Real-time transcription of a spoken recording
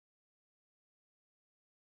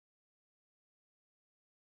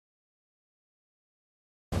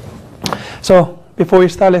So, before we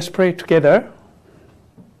start, let's pray together.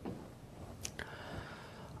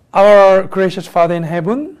 Our gracious Father in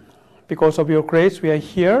heaven, because of your grace, we are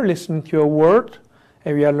here listening to your word,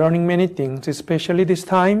 and we are learning many things, especially this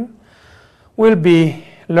time. We'll be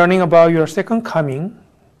learning about your second coming,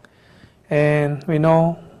 and we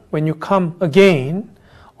know when you come again,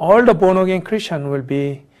 all the born-again Christians will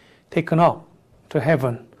be taken up to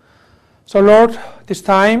heaven. So Lord, this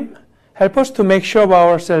time, help us to make sure of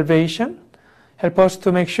our salvation. Help us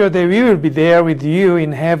to make sure that we will be there with you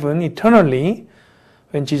in heaven eternally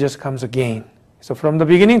when Jesus comes again. So from the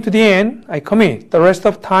beginning to the end, I commit the rest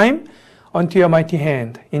of time unto your mighty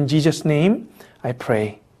hand. In Jesus' name, I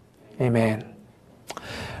pray. Amen.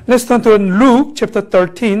 Let's turn to Luke chapter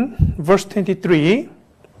 13, verse 23.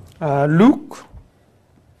 Luke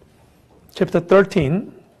chapter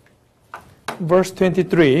 13, verse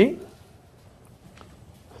 23.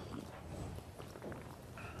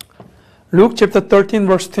 Luke chapter 13,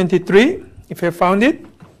 verse 23. If you have found it,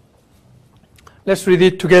 let's read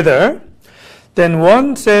it together. Then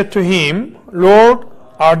one said to him, Lord,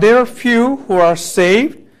 are there few who are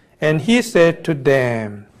saved? And he said to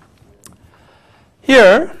them.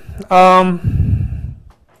 Here,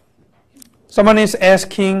 someone is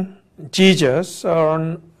asking Jesus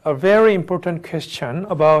a very important question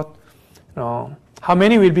about how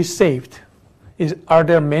many will be saved. Are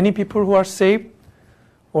there many people who are saved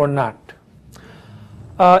or not?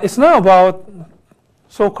 It's not about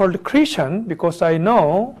so-called Christian, because I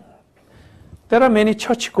know there are many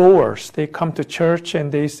churchgoers. They come to church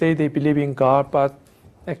and they say they believe in God, but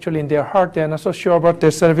actually in their heart they are not so sure about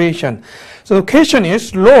their salvation. So the question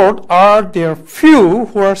is, Lord, are there few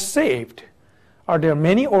who are saved? Are there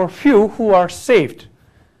many or few who are saved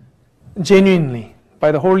genuinely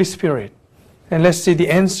by the Holy Spirit? And let's see the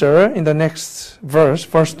answer in the next verse,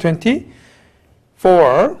 verse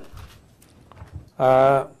 24.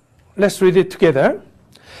 Let's read it together.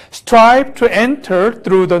 Strive to enter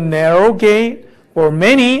through the narrow gate, for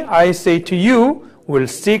many, I say to you, will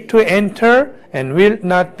seek to enter and will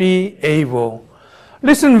not be able.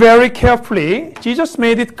 Listen very carefully. Jesus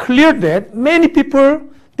made it clear that many people,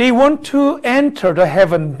 they want to enter the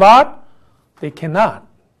heaven, but they cannot,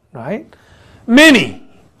 right? Many,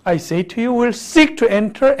 I say to you, will seek to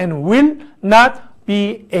enter and will not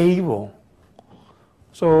be able.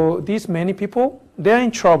 So these many people, they are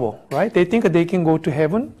in trouble, right? They think they can go to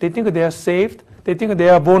heaven. They think they are saved. They think they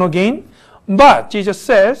are born again. But Jesus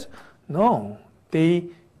says, no, they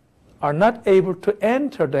are not able to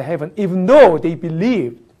enter the heaven, even though they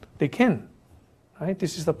believe they can, right?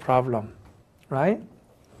 This is the problem, right?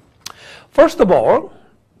 First of all,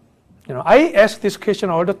 I ask this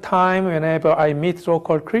question all the time whenever I meet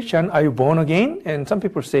so-called Christian, are you born again? And some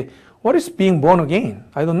people say, what is being born again?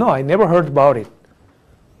 I don't know. I never heard about it.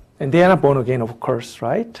 And they are not born again, of course,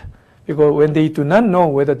 right? Because when they do not know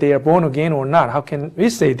whether they are born again or not, how can we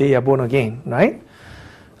say they are born again, right?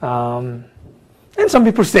 And some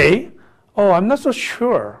people say, oh, I'm not so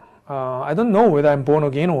sure. I don't know whether I'm born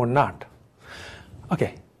again or not.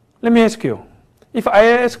 Okay, let me ask you. If I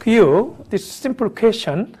ask you this simple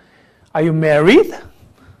question, are you married?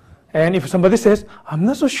 And if somebody says, I'm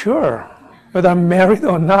not so sure whether I'm married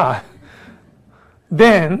or not,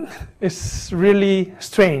 then it's really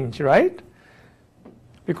strange, right?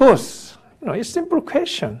 Because, it's a simple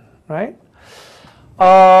question, right?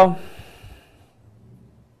 I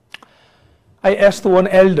asked one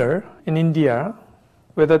elder in India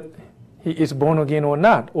whether he is born again or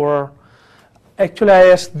not. Or actually,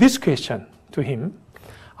 I asked this question to him.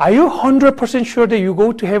 Are you 100% sure that you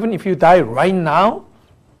go to heaven if you die right now?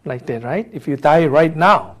 Like that, right? If you die right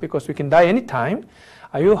now, because we can die anytime.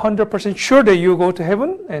 Are you 100% sure that you go to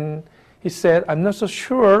heaven? And he said, I'm not so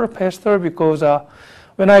sure, Pastor, because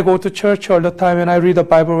when I go to church all the time, when I read the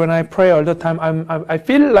Bible, when I pray all the time, I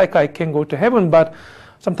feel like I can go to heaven, but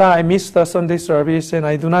sometimes I miss the Sunday service and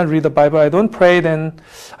I do not read the Bible, I don't pray, then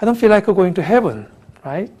I don't feel like going to heaven,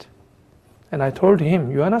 right? And I told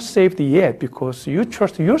him, you are not saved yet because you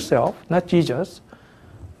trust yourself, not Jesus.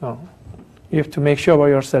 No, you have to make sure about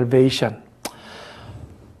your salvation.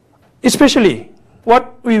 Especially,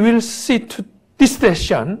 what we will see to this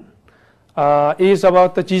session is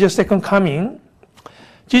about the Jesus' second coming.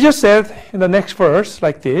 Jesus said in the next verse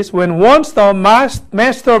like this, when once the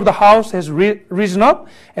master of the house has risen up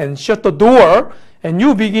and shut the door, and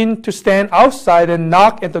you begin to stand outside and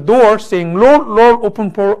knock at the door, saying, Lord, Lord,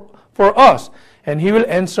 open for us. And he will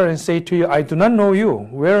answer and say to you, I do not know you,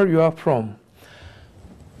 where you are from.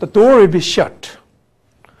 The door will be shut.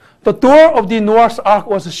 The door of the Noah's Ark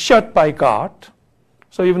was shut by God.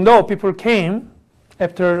 So even though people came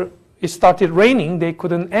after it started raining, they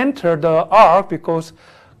couldn't enter the ark because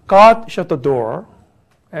God shut the door,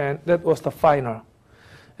 and that was the final.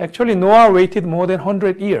 Actually, Noah waited more than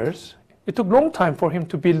 100 years. It took a long time for him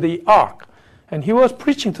to build the ark. And he was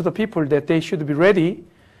preaching to the people that they should be ready,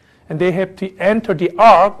 and they have to enter the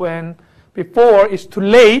ark when before it's too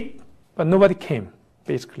late, but nobody came,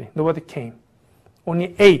 basically. Nobody came.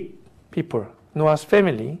 Only 8 people, Noah's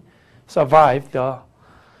family, survived the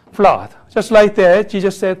flood. Just like that,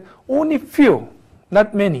 Jesus said, only few,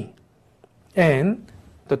 not many. And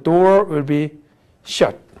the door will be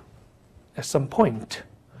shut at some point.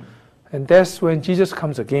 And that's when Jesus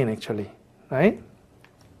comes again, actually, right?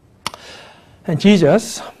 And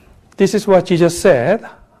Jesus, this is what Jesus said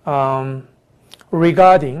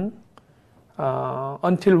regarding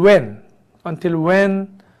until when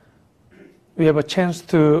we have a chance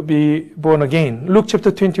to be born again. Luke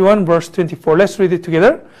chapter 21, verse 24. Let's read it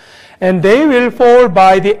together. And they will fall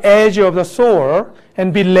by the edge of the sword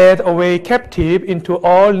and be led away captive into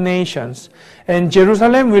all nations. And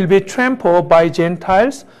Jerusalem will be trampled by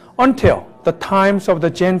Gentiles until the times of the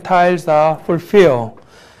Gentiles are fulfilled.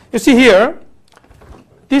 You see here,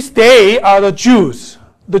 this day are the Jews.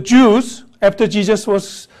 The Jews, after Jesus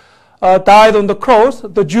was died on the cross,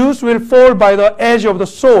 the Jews will fall by the edge of the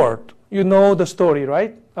sword. You know the story,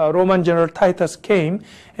 right? Roman General Titus came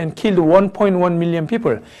and killed 1.1 million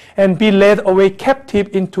people and be led away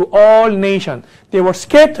captive into all nations. They were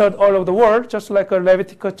scattered all over the world, just like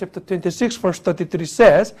Leviticus chapter 26, verse 33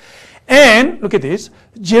 says. And, look at this,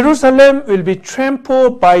 Jerusalem will be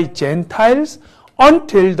trampled by Gentiles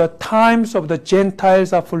until the times of the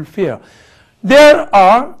Gentiles are fulfilled. There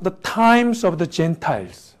are the times of the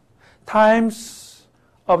Gentiles. Times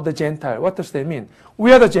of the Gentiles. What does that mean?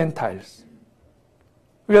 We are the Gentiles.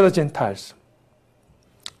 We are the Gentiles.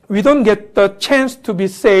 We don't get the chance to be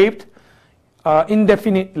saved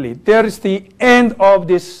indefinitely. There is the end of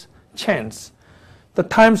this chance. The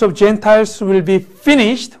times of Gentiles will be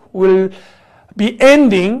finished, will be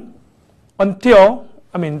ending until,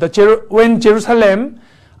 when Jerusalem,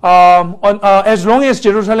 as long as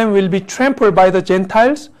Jerusalem will be trampled by the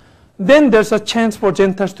Gentiles, then there's a chance for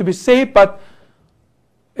Gentiles to be saved, but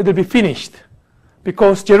it will be finished.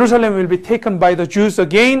 Because Jerusalem will be taken by the Jews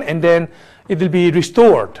again, and then it will be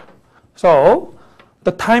restored. So,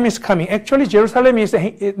 the time is coming. Actually, Jerusalem is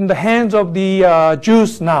in the hands of the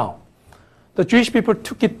Jews now. The Jewish people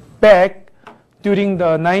took it back during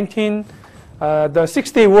the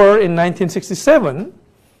Six-Day War in 1967.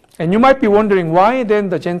 And you might be wondering why then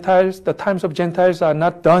the times of Gentiles are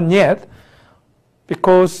not done yet.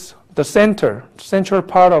 Because the central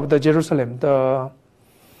part of the Jerusalem,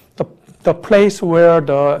 the place where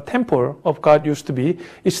the temple of God used to be,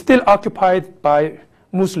 is still occupied by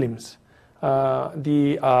Muslims.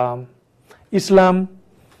 The Islam,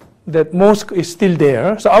 that mosque is still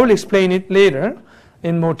there. So I will explain it later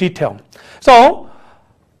in more detail. So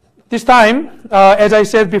this time, as I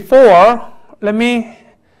said before, let me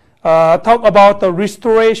talk about the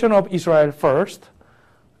restoration of Israel first,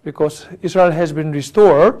 because Israel has been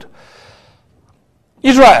restored.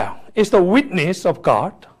 Israel is the witness of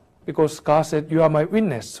God, because God said, you are my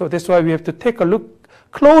witness. So that's why we have to take a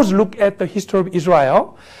close look at the history of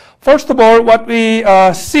Israel. First of all, what we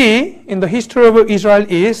see in the history of Israel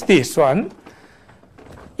is this one.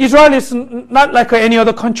 Israel is not like any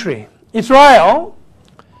other country. Israel,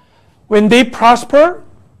 when they prosper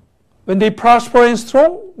and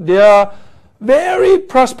strong, they are very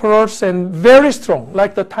prosperous and very strong,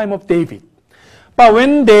 like the time of David. But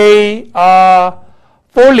when they are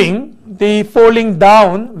falling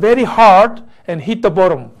down very hard and hit the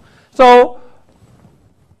bottom. So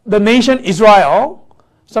the nation Israel,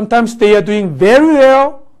 sometimes they are doing very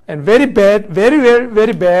well and very bad, very well,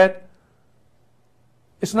 very bad.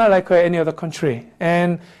 It's not like any other country.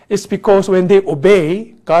 And it's because when they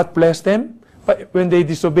obey, God bless them. But when they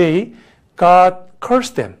disobey, God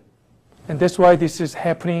cursed them. And that's why this is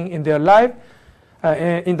happening in their life,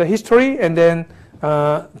 in the history. And then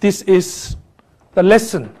this is the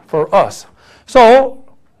lesson for us. So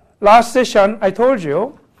last session, I told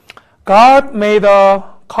you, God made a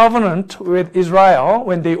covenant with Israel.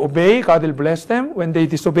 When they obey, God will bless them. When they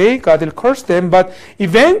disobey, God will curse them. But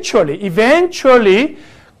eventually,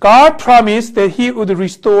 God promised that He would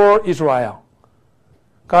restore Israel.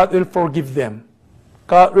 God will forgive them.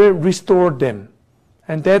 God will restore them.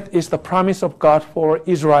 And that is the promise of God for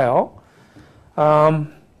Israel.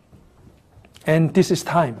 And this is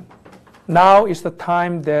time. Now is the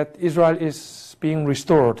time that Israel is being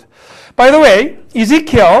restored. By the way,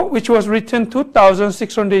 Ezekiel, which was written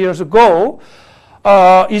 2,600 years ago,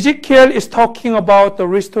 Ezekiel is talking about the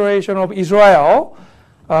restoration of Israel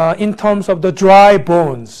in terms of the dry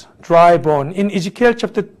bones. Dry bone. In Ezekiel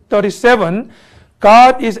chapter 37,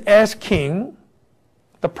 God is asking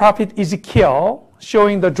the prophet Ezekiel,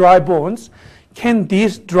 showing the dry bones, can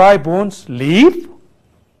these dry bones live?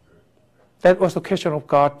 That was the question of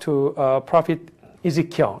God to prophet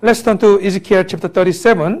Ezekiel. Let's turn to Ezekiel chapter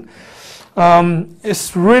 37.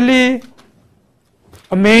 It's really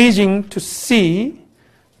amazing to see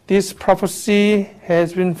this prophecy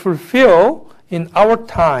has been fulfilled in our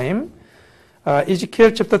time.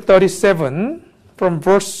 Ezekiel chapter 37 from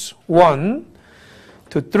verse 1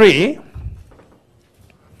 to 3.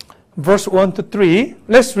 Verse 1 to 3.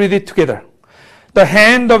 Let's read it together. The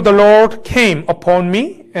hand of the Lord came upon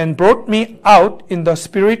me and brought me out in the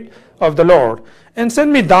spirit of the Lord and set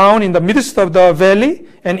me down in the midst of the valley,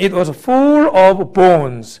 and it was full of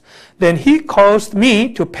bones. Then he caused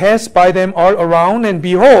me to pass by them all around, and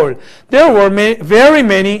behold, there were very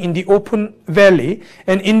many in the open valley,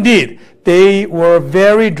 and indeed they were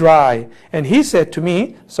very dry. And he said to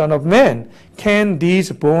me, Son of man, can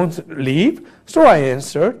these bones live? So I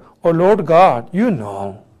answered, O Lord God, you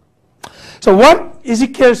know. So what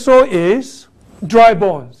Ezekiel saw is dry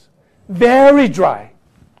bones, very dry,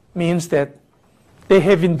 means that they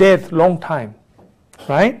have been dead long time,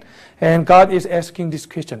 right? And God is asking this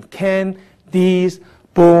question, can these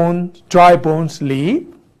bones, dry bones live?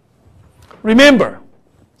 Remember,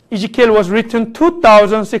 Ezekiel was written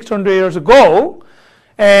 2,600 years ago,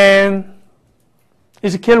 and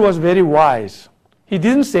Ezekiel was very wise. He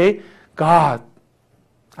didn't say, God,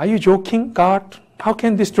 are you joking? God, how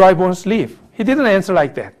can these dry bones live? He didn't answer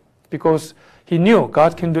like that because he knew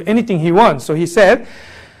God can do anything he wants. So he said,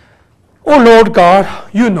 Oh Lord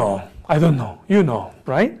God, you know. I don't know. You know,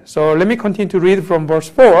 right? So let me continue to read from verse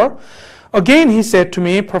 4. Again he said to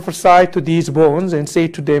me, prophesy to these bones and say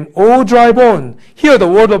to them, O dry bone, hear the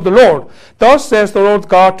word of the Lord. Thus says the Lord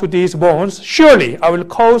God to these bones, surely I will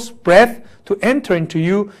cause breath to enter into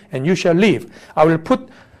you, and you shall live. I will put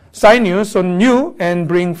sinews on you and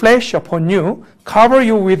bring flesh upon you, cover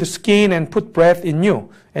you with skin and put breath in you,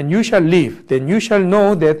 and you shall live. Then you shall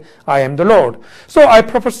know that I am the Lord. So I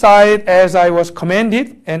prophesied as I was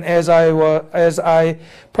commanded, and as I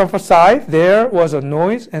prophesied, there was a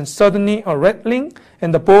noise, and suddenly a rattling,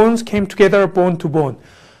 and the bones came together, bone to bone.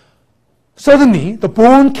 Suddenly, the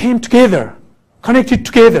bone came together, connected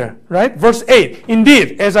together, right? Verse 8,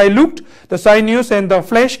 indeed, as I looked, the sinews and the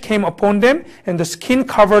flesh came upon them, and the skin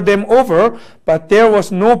covered them over, but there was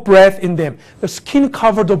no breath in them. The skin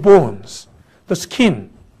covered the bones. The skin,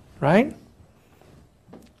 right?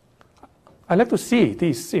 I like to see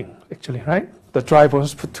these things, actually, right? The dry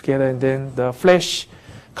bones put together, and then the flesh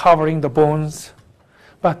covering the bones.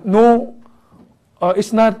 But no,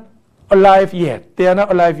 it's not alive yet. They are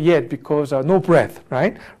not alive yet because no breath,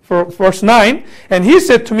 right? For verse 9, and he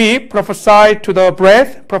said to me, prophesy to the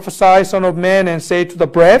breath, prophesy, son of man, and say to the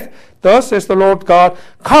breath, thus says the Lord God,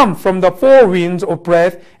 come from the four winds of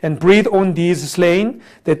breath and breathe on these slain,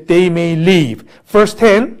 that they may live. Verse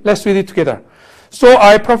 10, let's read it together. So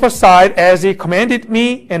I prophesied as he commanded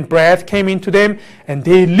me, and breath came into them, and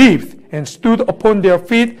they lived and stood upon their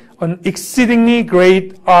feet, an exceedingly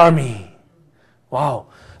great army. Wow.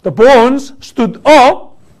 The bones stood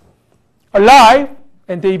up, alive,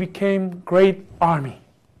 and they became great army.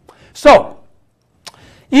 So,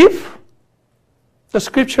 if the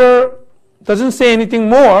scripture doesn't say anything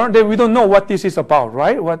more, then we don't know what this is about,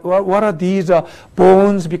 right? What are these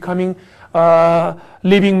bones becoming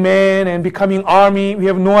living men and becoming army? We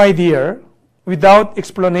have no idea without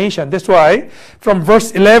explanation. That's why from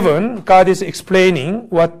verse 11, God is explaining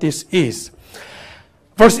what this is.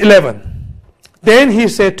 Verse 11. Then he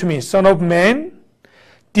said to me, Son of man,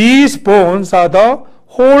 these bones are the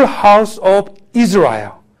whole house of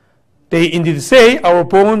Israel. They indeed say, our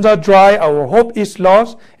bones are dry, our hope is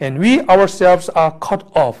lost, and we ourselves are cut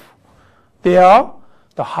off. They are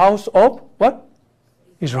the house of what?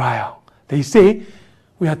 Israel. They say,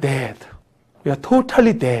 we are dead. We are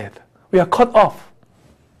totally dead. We are cut off.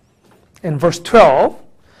 And verse 12,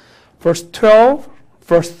 verse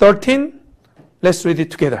 13, let's read it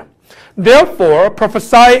together. Therefore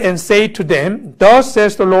prophesy and say to them, thus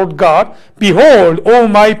says the Lord God, behold, O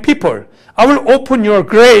my people, I will open your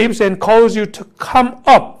graves and cause you to come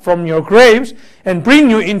up from your graves and bring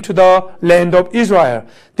you into the land of Israel.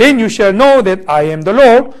 Then you shall know that I am the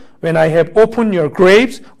Lord, when I have opened your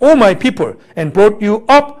graves, O my people, and brought you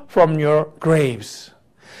up from your graves.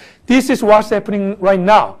 This is what's happening right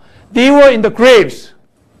now. They were in the graves,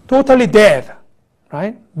 totally dead,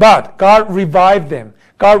 right? But God revived them.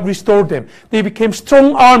 God restored them. They became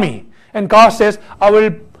strong army. And God says, I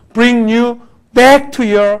will bring you back to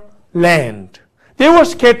your land. They were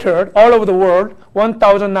scattered all over the world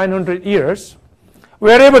 1,900 years.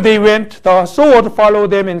 Wherever they went, the sword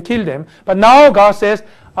followed them and killed them. But now God says,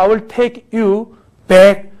 I will take you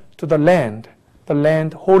back to the land,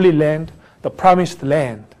 holy land, the promised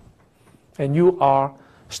land. And you are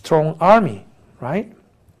strong army, right?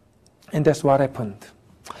 And that's what happened.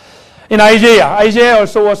 In Isaiah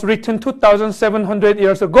also was written 2,700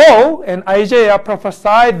 years ago, and Isaiah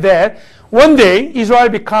prophesied that one day Israel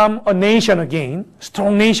become a nation again,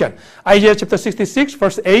 strong nation. Isaiah chapter 66,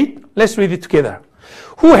 verse 8, let's read it together.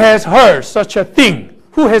 Who has heard such a thing?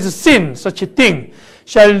 Who has seen such a thing?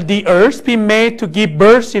 Shall the earth be made to give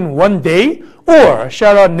birth in one day? Or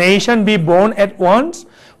shall a nation be born at once?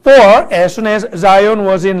 For as soon as Zion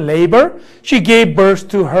was in labor, she gave birth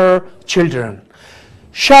to her children.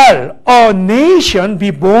 Shall a nation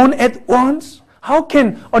be born at once? How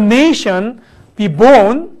can a nation be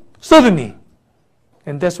born suddenly?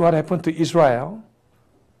 And that's what happened to Israel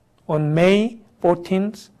on May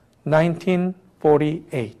 14th,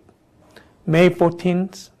 1948. May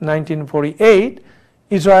 14th, 1948,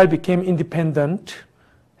 Israel became independent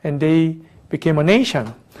and they became a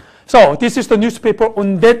nation. So this is the newspaper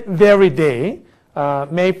on that very day,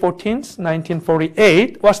 May 14th,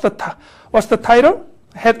 1948. What's the title?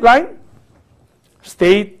 Headline?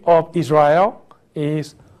 State of Israel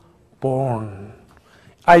is born.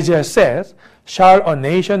 Isaiah says, shall a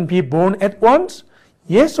nation be born at once?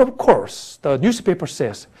 Yes, of course, the newspaper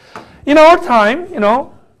says. In our time,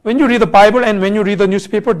 when you read the Bible and when you read the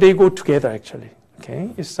newspaper, they go together actually.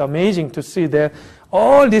 Okay, it's amazing to see that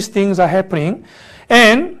all these things are happening.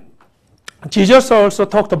 And Jesus also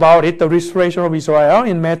talked about it, the restoration of Israel,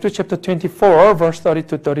 in Matthew chapter 24, verse 30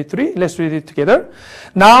 to 33. Let's read it together.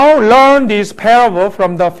 Now learn this parable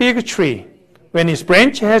from the fig tree. When its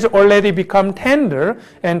branch has already become tender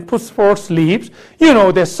and puts forth leaves, you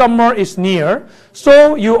know that summer is near.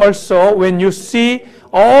 So you also, when you see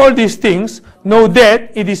all these things, know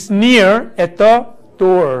that it is near at the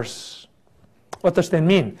doors. What does that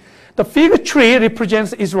mean? The fig tree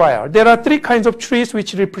represents Israel. There are three kinds of trees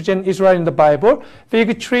which represent Israel in the Bible: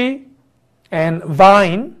 fig tree, and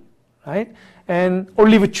vine, right, and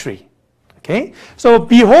olive tree. Okay, so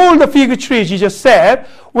behold the fig tree. Jesus said,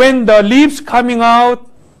 when the leaves coming out,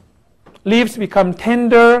 leaves become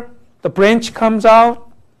tender, the branch comes out,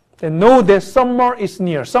 then know that summer is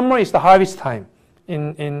near. Summer is the harvest time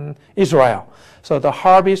in Israel. So the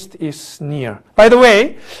harvest is near. By the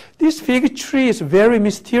way, this fig tree is very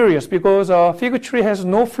mysterious because a fig tree has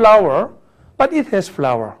no flower, but it has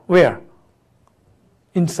flower. Where?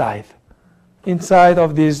 Inside. Inside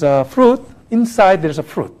of this fruit, inside there's a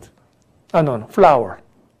fruit. No, flower.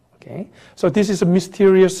 Okay. So this is a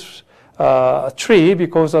mysterious tree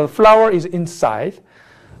because the flower is inside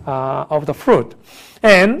of the fruit.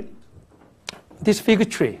 And this fig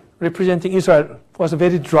tree representing Israel was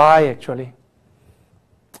very dry actually.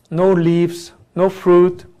 No leaves, no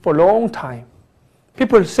fruit for a long time.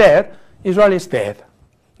 People said Israel is dead.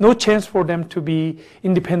 No chance for them to be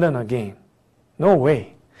independent again. No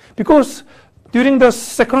way. Because during the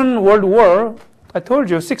Second World War, I told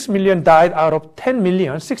you 6 million died out of 10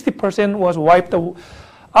 million. 60% was wiped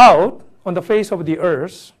out on the face of the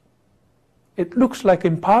earth. It looks like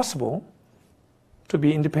impossible to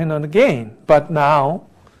be independent again. But now,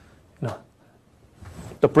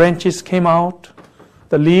 the branches came out.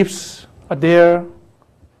 The leaves are there.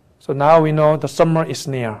 So now we know the summer is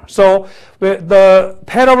near. So the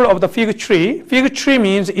parable of the fig tree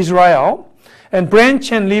means Israel. And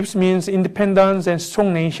branch and leaves means independence and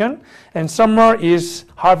strong nation. And summer is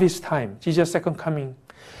harvest time, Jesus' second coming.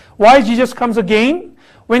 Why Jesus comes again?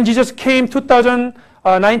 When Jesus came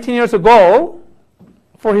 2019 years ago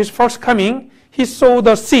for his first coming, he sowed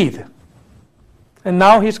the seed. And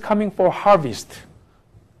now he's coming for harvest.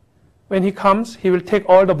 When he comes, he will take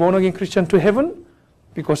all the born-again Christians to heaven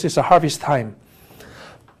because it's a harvest time.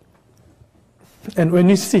 And when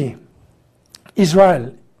you see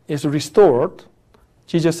Israel is restored,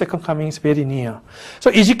 Jesus' second coming is very near. So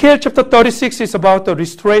Ezekiel chapter 36 is about the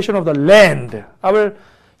restoration of the land. I will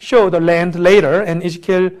show the land later. And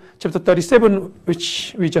Ezekiel chapter 37,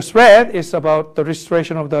 which we just read, is about the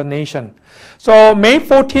restoration of the nation. So May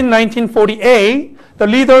 14, 1948, the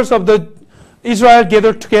leaders of the Israel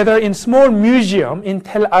gathered together in small museum in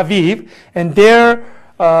Tel Aviv, and there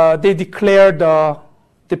they declared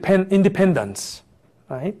independence.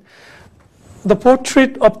 Right? The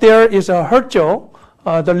portrait up there is Herzl,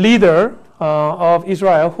 the leader of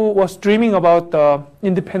Israel, who was dreaming about the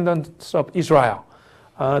independence of Israel.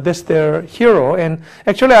 That's their hero. And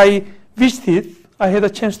actually, I had a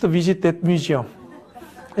chance to visit that museum.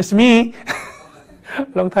 It's me.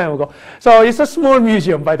 long time ago. So it's a small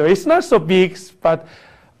museum, by the way. It's not so big, but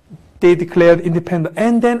they declared independence.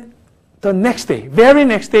 And then the next day, very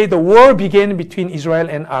next day, the war began between Israel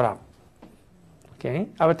and Arab. Okay,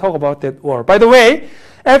 I will talk about that war. By the way,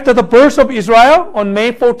 after the birth of Israel on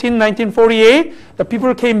May 14, 1948, the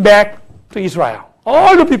people came back to Israel.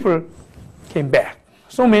 All the people came back.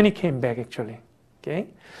 So many came back, actually. Okay,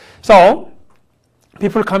 so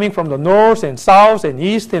people coming from the north and south and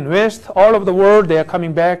east and west, all over the world, they are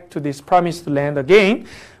coming back to this promised land again.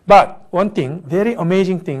 But one thing, very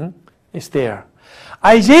amazing thing is there.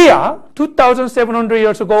 Isaiah, 2,700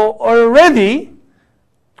 years ago, already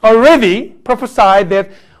prophesied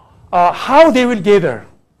that how they will gather,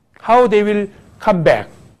 how they will come back.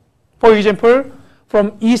 For example,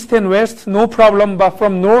 from east and west, no problem, but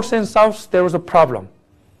from north and south, there was a problem.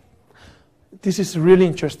 This is really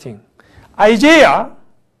interesting. Isaiah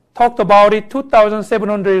talked about it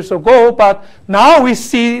 2,700 years ago, but now we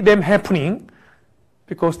see them happening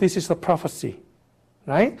because this is a prophecy,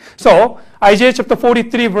 right? So, Isaiah chapter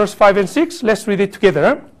 43, verse 5 and 6, let's read it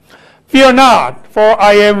together. Fear not, for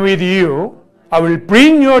I am with you. I will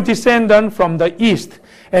bring your descendant from the east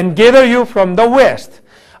and gather you from the west.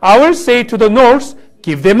 I will say to the north,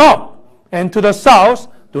 give them up, and to the south,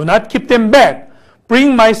 do not keep them back.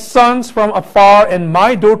 Bring my sons from afar and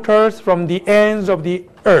my daughters from the ends of the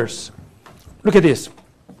earth. Look at this.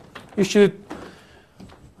 You should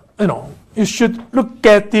look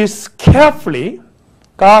at this carefully.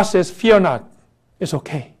 God says, fear not. It's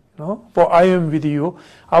okay. No? For I am with you.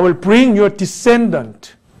 I will bring your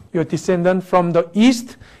descendant from the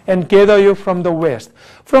east and gather you from the west.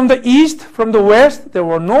 From the east, from the west, there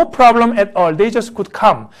were no problem at all. They just could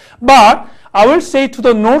come. But I will say to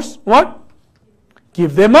the north, what?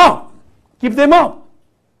 Give them up. Give them up.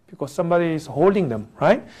 Because somebody is holding them,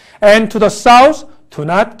 right? And to the south, do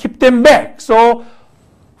not keep them back. So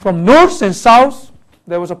from north and south,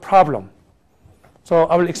 there was a problem. So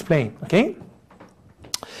I will explain, okay?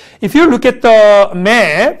 If you look at the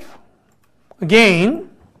map again,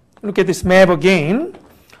 look at this map again.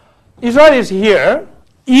 Israel is here.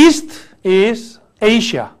 East is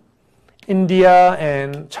Asia. India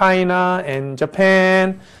and China and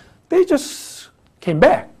Japan. They just came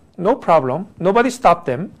back. No problem. Nobody stopped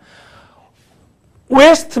them.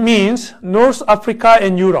 West means North Africa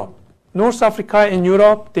and Europe. North Africa and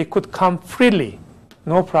Europe, they could come freely.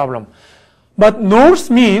 No problem. But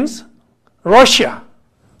North means Russia.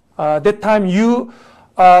 That time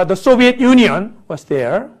the Soviet Union was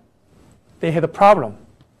there. They had a problem.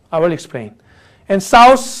 I will explain. And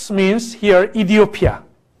South means here Ethiopia.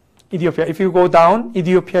 Ethiopia. If you go down,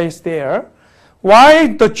 Ethiopia is there. Why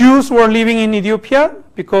the Jews were living in Ethiopia?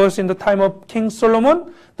 Because in the time of King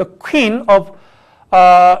Solomon, the queen of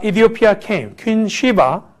Ethiopia came. Queen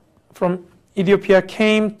Sheba from Ethiopia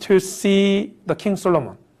came to see the King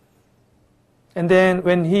Solomon. And then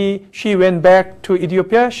when she went back to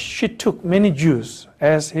Ethiopia, she took many Jews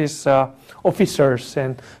as his officers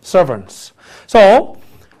and servants. So,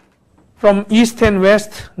 from east and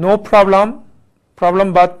west, no problem,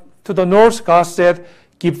 but to the north, God said,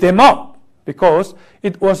 give them up. Because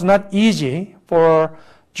it was not easy for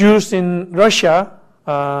Jews in Russia,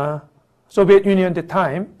 Soviet Union at the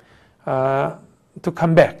time, to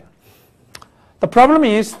come back. The problem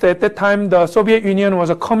is that at that time the Soviet Union was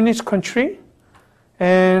a communist country,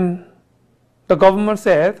 and the government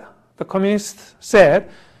said, the communists said,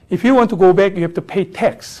 if you want to go back, you have to pay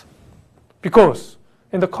tax. Because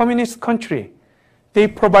in the communist country, they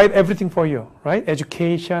provide everything for you, right?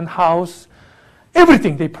 Education, house,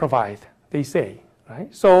 everything they provide. They say, right?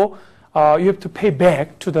 So you have to pay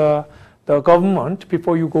back to the government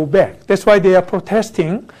before you go back. That's why they are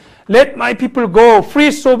protesting. Let my people go,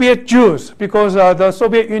 free Soviet Jews, because the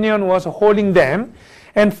Soviet Union was holding them.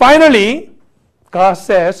 And finally, God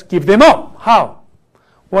says, give them up. How?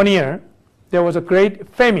 One year, there was a great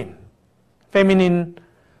famine. Famine in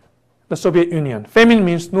the Soviet Union. Famine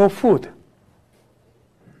means no food.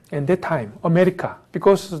 And that time, America,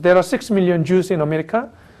 because there are 6 million Jews in America,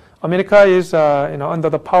 America is under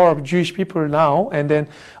the power of Jewish people now, and then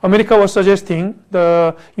America was suggesting,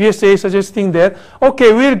 the USA suggesting that,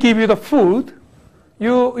 okay, we'll give you the food,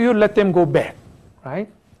 you let them go back, right?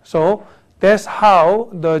 So that's how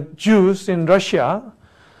the Jews in Russia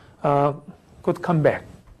could come back.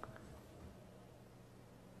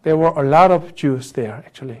 There were a lot of Jews there,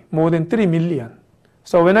 actually, more than 3 million.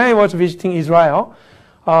 So when I was visiting Israel,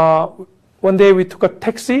 one day we took a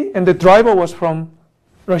taxi, and the driver was from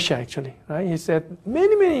Russia, actually, right? He said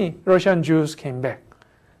many Russian Jews came back.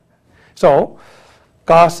 So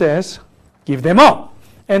God says, give them up.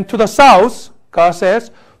 And to the south, God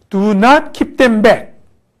says, Do not keep them back.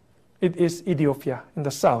 It is Ethiopia in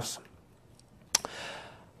the south.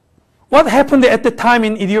 What happened at the time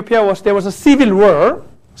in Ethiopia was there was a civil war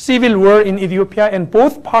in Ethiopia, and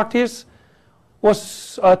both parties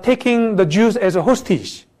was taking the Jews as a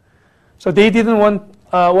hostage. So they didn't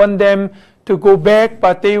want them to go back,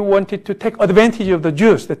 but they wanted to take advantage of the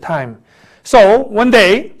Jews at the time. So one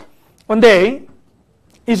day,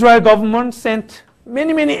 Israel government sent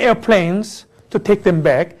many airplanes to take them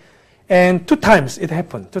back, and 2 times it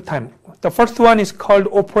happened. 2 times. The first one is called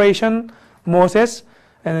Operation Moses,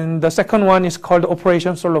 and the second one is called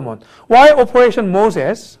Operation Solomon. Why Operation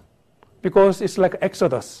Moses? Because it's like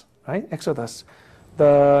Exodus, right? Exodus.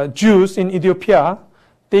 The Jews in Ethiopia,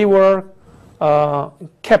 they were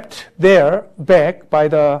kept there back by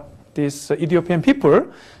these Ethiopian people,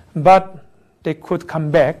 but they could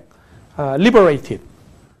come back liberated.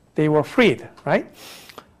 They were freed, right?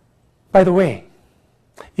 By the way,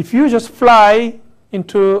 if you just fly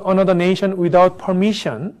into another nation without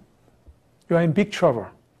permission, you are in big trouble,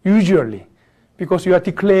 usually, because you are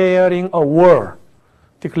declaring a war,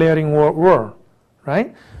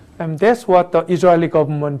 right? And that's what the Israeli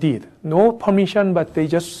government did. No permission, but they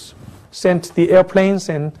just sent the airplanes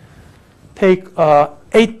and take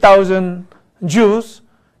 8,000 Jews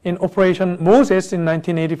in Operation Moses in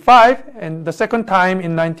 1985, and the second time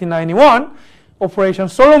in 1991, Operation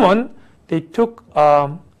Solomon, they took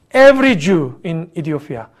every Jew in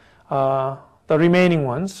Ethiopia, the remaining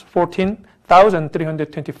ones,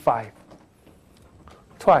 14,325,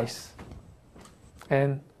 twice.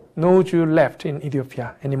 And no Jew left in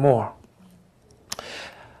Ethiopia anymore.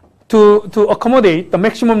 To accommodate the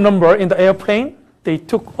maximum number in the airplane, they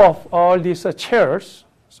took off all these chairs,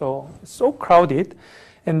 so it's so crowded,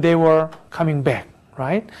 and they were coming back,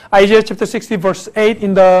 right? Isaiah chapter 60, verse 8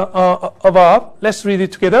 in the above. Let's read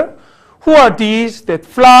it together. Who are these that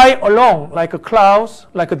fly along like a clouds,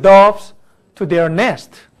 like a doves, to their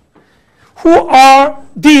nest? Who are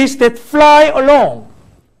these that fly along?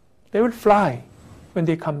 They will fly when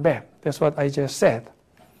they come back. That's what Isaiah said.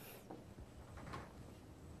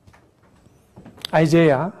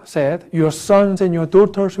 Isaiah said, your sons and your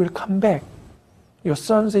daughters will come back. Your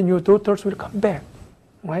sons and your daughters will come back,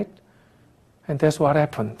 right? And that's what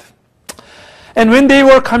happened. And when they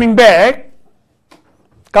were coming back,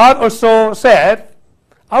 God also said,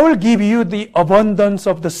 I will give you the abundance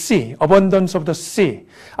of the sea. Abundance of the sea.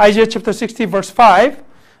 Isaiah chapter 60, verse 5.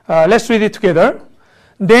 Let's read it together.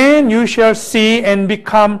 Then you shall see and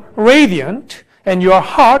become radiant, and your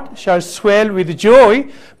heart shall swell with joy,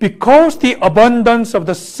 because the abundance of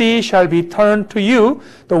the sea shall be turned to you.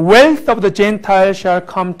 The wealth of the Gentiles shall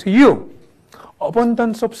come to you.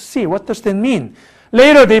 Abundance of sea. What does that mean?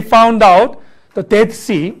 Later they found out the Dead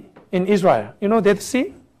Sea in Israel. You know Dead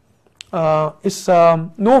Sea? It's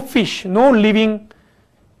no fish, no living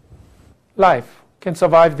life can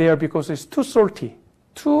survive there because it's too salty.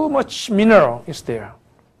 Too much mineral is there,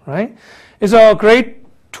 right? It's a great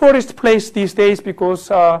tourist place these days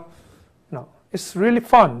because it's really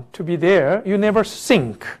fun to be there. You never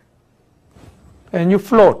sink, and you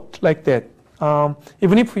float like that.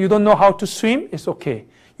 Even if you don't know how to swim, it's okay.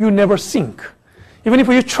 You never sink. Even if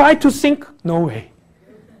you try to sink, no way.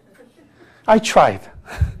 I tried.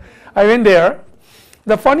 I went there.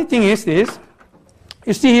 The funny thing is this.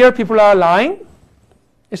 You see here, people are lying.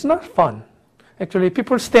 It's not fun. Actually,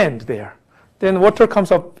 people stand there. Then water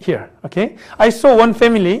comes up here, okay? I saw one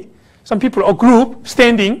family, some people, a group,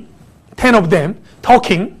 standing, 10 of them,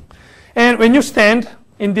 talking. And when you stand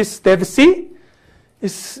in this Dead Sea,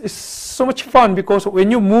 it's so much fun because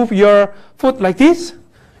when you move your foot like this,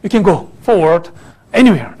 you can go forward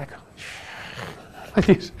anywhere, like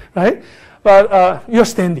this, right? But you're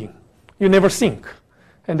standing. You never sink.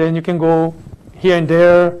 And then you can go here and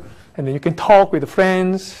there, and then you can talk with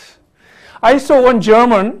friends. I saw one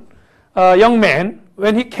German young man,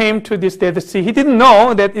 when he came to this Dead Sea, he didn't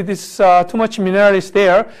know that it is too much mineral is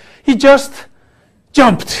there. He just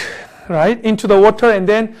jumped, right, into the water, and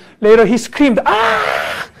then later he screamed,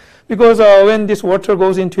 ah! Because when this water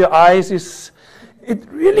goes into your eyes, it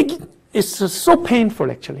really is so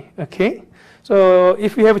painful, actually, okay? So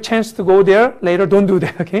if you have a chance to go there later, don't do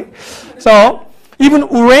that, okay? So even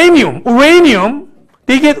uranium,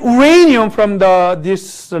 they get uranium from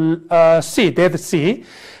this sea, Dead Sea.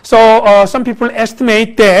 So some people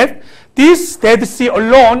estimate that this Dead Sea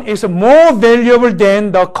alone is more valuable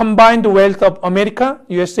than the combined wealth of America,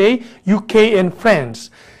 USA, UK, and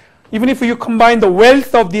France. Even if you combine the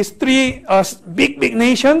wealth of these three big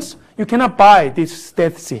nations, you cannot buy this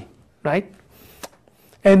Dead Sea, right?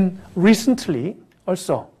 And recently,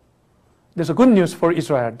 also, there's a good news for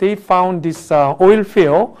Israel. They found this oil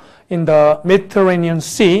field in the Mediterranean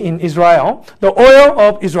Sea in Israel, the oil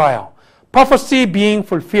of Israel, prophecy being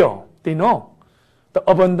fulfilled. They know the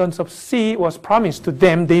abundance of sea was promised to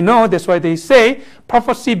them. They know, that's why they say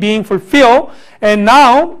prophecy being fulfilled. And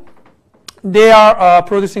now they are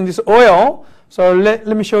producing this oil. So let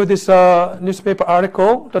me show this newspaper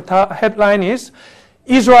article. The headline is,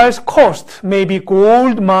 Israel's coast may be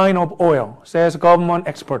gold mine of oil, says government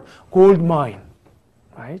expert. Gold mine,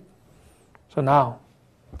 right? So now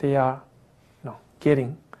they are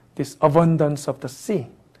getting this abundance of the sea,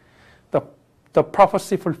 the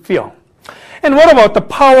prophecy fulfilled. And what about the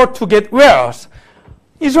power to get wealth?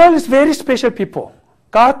 Israel is very special people.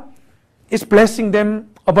 God is blessing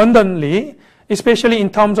them abundantly, especially in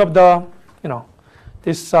terms of the,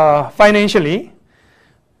 this financially.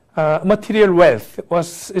 Material wealth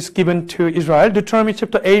is given to Israel. Deuteronomy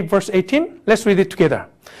chapter 8, verse 18. Let's read it together.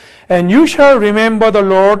 And you shall remember the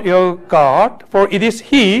Lord your God, for it is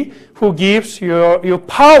He who gives you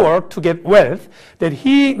power to get wealth, that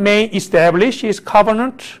He may establish His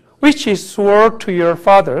covenant, which He swore to your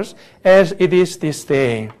fathers, as it is this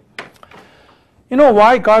day. You know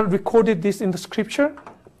why God recorded this in the scripture?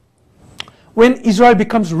 When Israel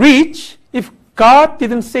becomes rich, if God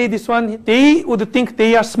didn't say this one, they would think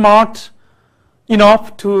they are smart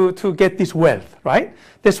enough to get this wealth, right?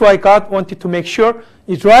 That's why God wanted to make sure,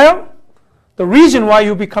 Israel, the reason why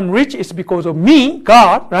you become rich is because of me,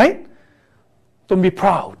 God, right? Don't be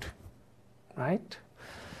proud, right?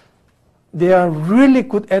 They are really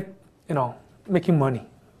good at, making money,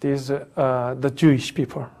 these, the Jewish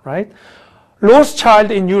people, right?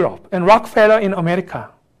 Rothschild in Europe and Rockefeller in America,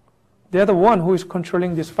 they're the one who is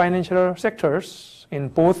controlling these financial sectors in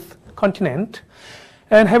both continents.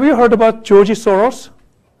 And have you heard about George Soros,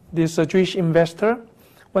 this Jewish investor?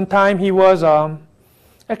 One time he was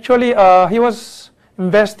he was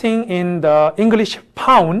investing in the English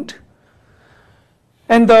pound.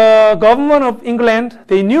 And the government of England,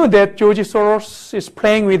 they knew that George Soros is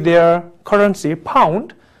playing with their currency,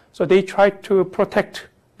 pound. So they tried to protect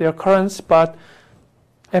their currency. But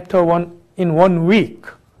after in 1 week,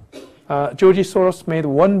 George Soros made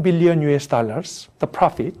 $1 billion US, the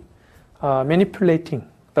profit, manipulating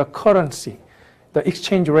the currency, the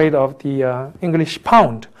exchange rate of the English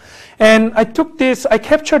pound. And I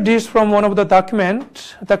captured this from one of the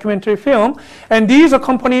documentary film. And these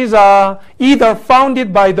companies are either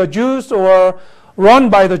founded by the Jews or run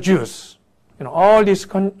by the Jews. All these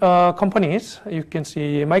companies, you can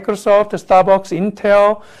see Microsoft, Starbucks,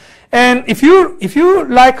 Intel. And if you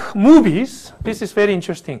like movies, this is very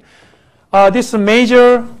interesting. These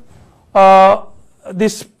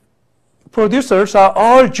producers are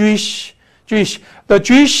all Jewish. The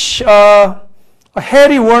Jewish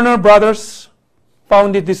Harry Warner Brothers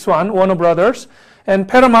founded this one, Warner Brothers, and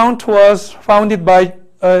Paramount was founded by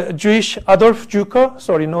Jewish Adolf Zucker.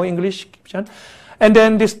 Sorry, no English. And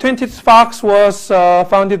then this 20th Fox was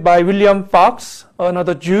founded by William Fox,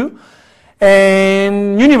 another Jew,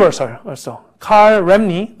 and Universal also. Carl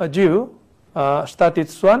Remney, a Jew, started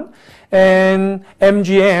this one, and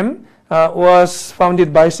MGM was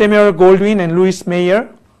founded by Samuel Goldwyn and Louis Mayer.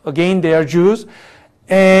 Again, they are Jews.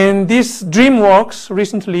 And this DreamWorks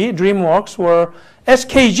were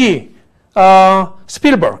SKG,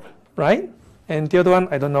 Spielberg, right? And the other one,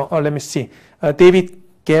 I don't know. Oh, let me see. David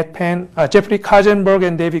Geffen, Jeffrey Katzenberg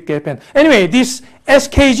and David Geffen. Anyway, these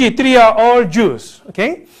SKG, three are all Jews,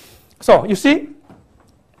 okay? So, you see,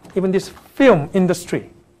 even this film industry,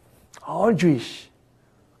 all Jewish.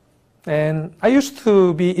 And I used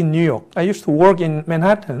to be in New York. I used to work in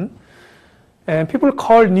Manhattan. And people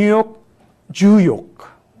call New York Jew York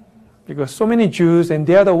because so many Jews, and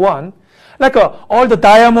they are the one. Like all the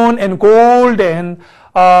diamond and gold and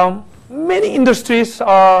many industries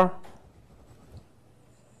are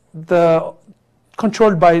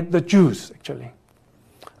controlled by the Jews, actually.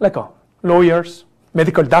 Like lawyers,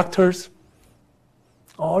 medical doctors,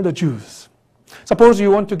 all the Jews. Suppose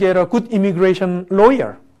you want to get a good immigration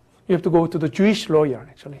lawyer. You have to go to the Jewish lawyer,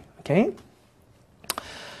 actually. Okay?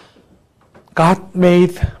 God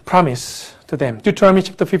made promise to them. Deuteronomy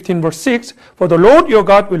chapter 15, verse 6, for the Lord your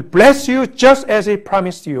God will bless you just as He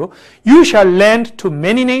promised you. You shall lend to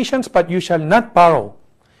many nations, but you shall not borrow.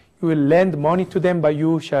 You will lend money to them, but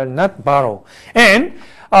you shall not borrow. And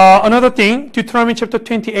another thing, Deuteronomy chapter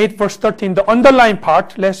 28, verse 13, the underlined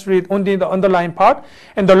part, let's read only the underlined part.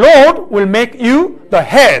 And the Lord will make you the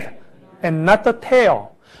head and not the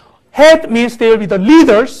tail. Head means they will be the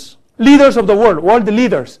leaders of the world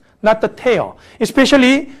leaders, not the tail.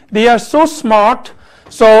 Especially, they are so smart.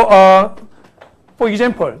 So, for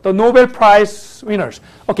example, the Nobel Prize winners.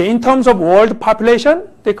 Okay, in terms of world population,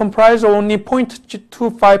 they comprise only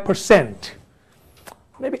 0.25%.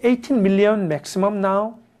 Maybe 18 million maximum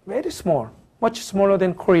now. Very small, much smaller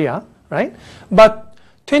than Korea, right? But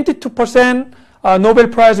 22% Nobel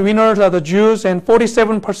Prize winners are the Jews, and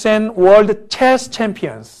 47% world chess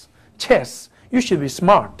champions. Chess. You should be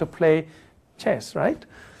smart to play chess, right?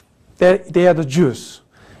 They are the Jews.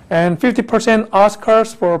 And 50%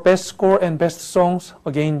 Oscars for best score and best songs,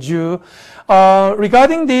 again Jew.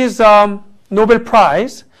 Regarding these Nobel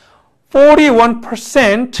Prize,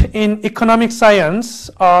 41% in economic science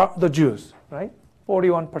are the Jews, right?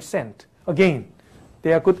 41%. Again,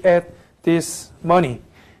 they are good at this money,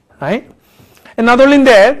 right? And not only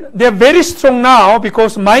that, they are very strong now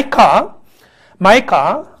because Micah,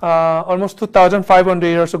 almost 2,500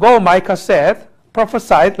 years ago, Micah said,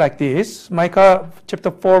 prophesied like this, Micah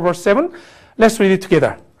chapter 4, verse 7. Let's read it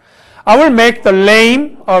together. I will make the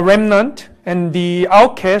lame a remnant and the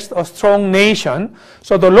outcast a strong nation.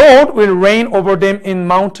 So the Lord will reign over them in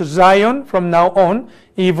Mount Zion from now on,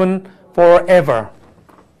 even forever.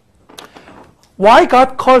 Why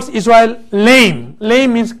God calls Israel lame?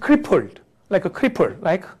 Lame means crippled, like a cripple.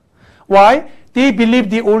 Like, why? They believe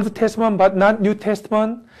the Old Testament but not New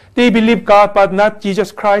Testament. They believe God but not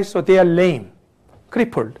Jesus Christ, so they are lame,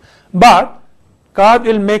 crippled. But God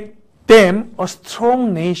will make them a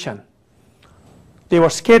strong nation. They were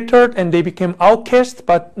scattered and they became outcast,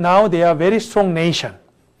 but now they are a very strong nation.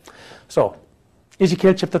 So,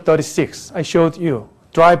 Ezekiel chapter 36, I showed you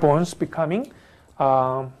dry bones becoming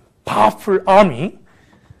powerful army.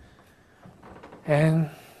 And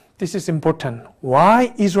this is important.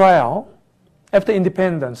 Why Israel, after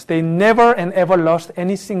independence, they never and ever lost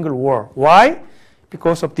any single war. Why?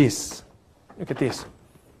 Because of this. Look at this.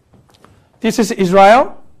 This is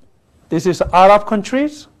Israel. This is Arab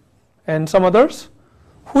countries and some others.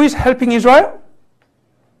 Who is helping Israel?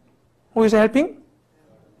 Who is helping?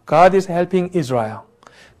 God is helping Israel.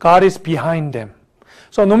 God is behind them.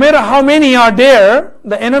 So no matter how many are there,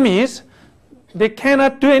 the enemies, they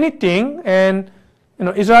cannot do anything, and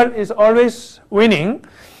Israel is always winning.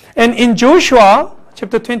 And in Joshua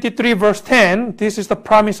chapter 23 verse 10, this is the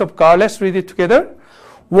promise of God. Let's read it together.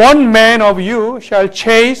 One man of you shall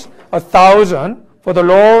chase 1,000, for the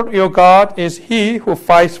Lord your God is he who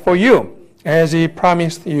fights for you, as he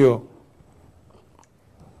promised you.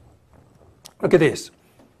 Look at this.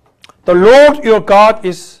 The Lord your God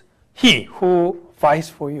is he who fights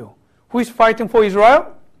for you. Who is fighting for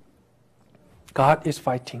Israel? God is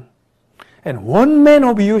fighting. And one man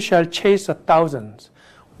of you shall chase 1,000.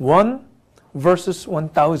 1 versus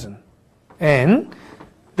 1,000. And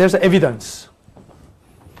there's evidence.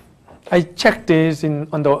 I checked this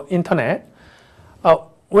on the internet.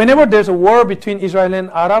 Whenever there's a war between Israel and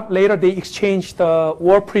Arab, later they exchange the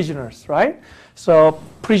war prisoners, right? So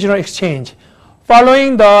prisoner exchange.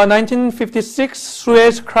 Following the 1956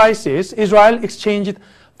 Suez crisis, Israel exchanged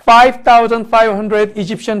 5,500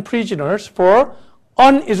 Egyptian prisoners for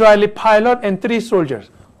one Israeli pilot and 3 soldiers.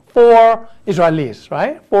 4 Israelis,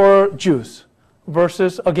 right? 4 Jews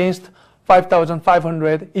versus against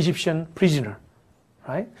 5,500 Egyptian prisoner,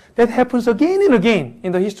 right? That happens again and again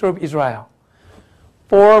in the history of Israel.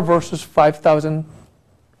 4 versus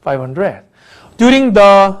 5,500. During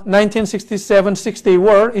the 1967 Six-Day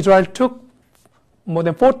War, Israel took more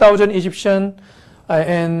than 4,000 Egyptian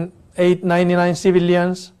and 899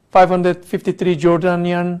 civilians, 553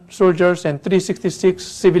 Jordanian soldiers, and 366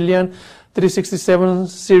 civilian, 367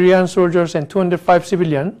 Syrian soldiers, and 205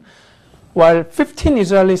 civilian, while 15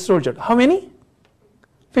 Israeli soldiers. How many?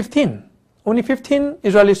 15. Only 15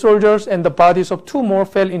 Israeli soldiers, and the bodies of 2 more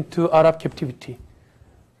fell into Arab captivity.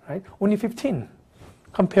 Right? Only 15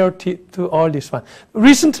 compared to all this one.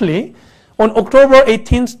 Recently, on October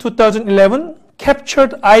 18, 2011,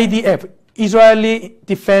 captured IDF, Israeli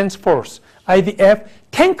Defense Force, IDF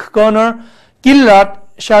tank gunner Gilad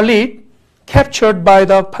Shalit, captured by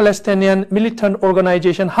the Palestinian militant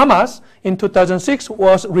organization Hamas in 2006,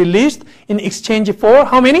 was released in exchange for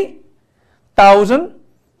how many?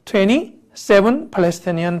 1,027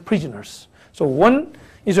 Palestinian prisoners. So one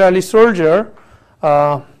Israeli soldier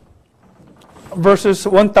versus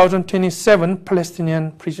 1,027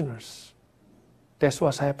 Palestinian prisoners. That's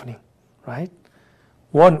what's happening, right?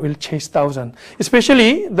 One will chase 1,000.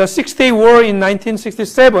 Especially the Six-Day War in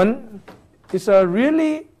 1967 is a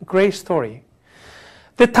really great story.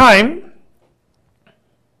 At the time,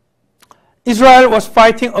 Israel was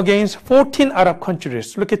fighting against 14 Arab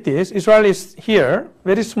countries. Look at this. Israel is here,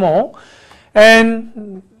 very small.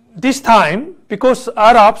 And this time, because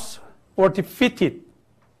Arabs were defeated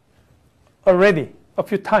already a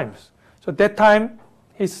few times, So that time,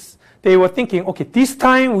 they were thinking, okay, this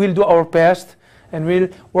time we'll do our best and we'll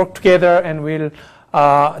work together and we'll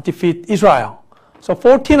defeat Israel. So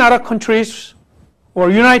 14 Arab countries were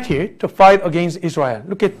united to fight against Israel.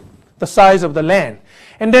 Look at the size of the land.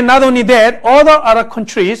 And then not only that, other Arab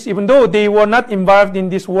countries, even though they were not involved in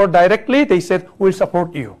this war directly, they said, we'll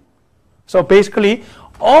support you. So basically,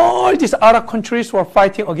 all these Arab countries were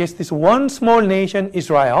fighting against this one small nation,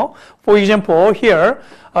 Israel. For example, here,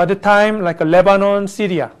 at the time, like Lebanon,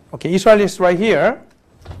 Syria. Okay, Israel is right here.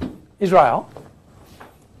 Israel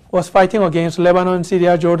was fighting against Lebanon,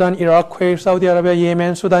 Syria, Jordan, Iraq, Kuwait, Saudi Arabia,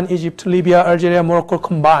 Yemen, Sudan, Egypt, Libya, Algeria, Morocco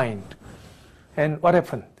combined. And what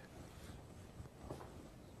happened?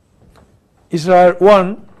 Israel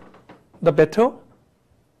won the battle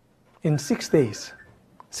in 6 days.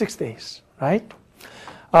 6 days, right?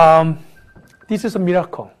 This is a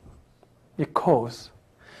miracle because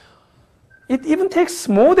it even takes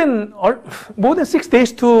more than 6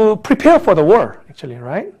 days to prepare for the war, actually,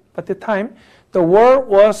 right? But at the time, the war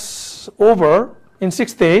was over in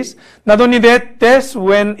 6 days. Not only that, that's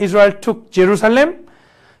when Israel took Jerusalem,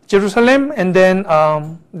 and then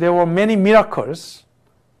there were many miracles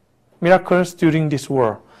during this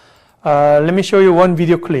war. Let me show you one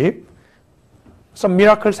video clip. Some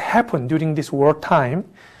miracles happened during this war time.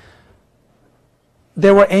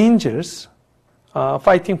 There were angels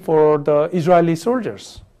fighting for the Israeli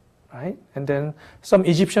soldiers, right? And then some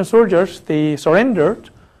Egyptian soldiers, they surrendered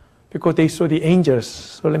because they saw the angels.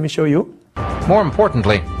 So let me show you. More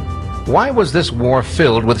importantly, why was this war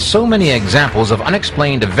filled with so many examples of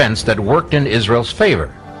unexplained events that worked in Israel's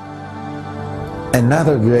favor?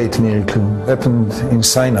 Another great miracle happened in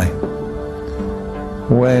Sinai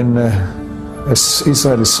when an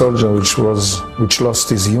Israeli soldier which lost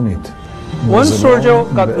his unit. One soldier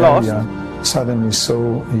got lost. Suddenly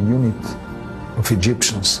saw a unit of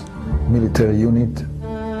Egyptians, military unit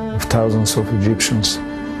of thousands of Egyptians.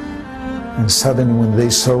 And suddenly when they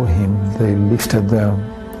saw him, they lifted their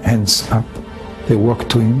hands up. They walked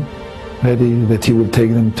to him, ready that he would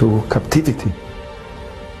take them to captivity.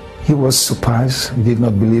 He was surprised. He did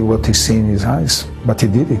not believe what he saw in his eyes, but he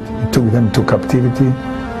did it. He took them to captivity.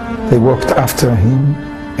 They walked after him,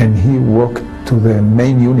 and he walked to the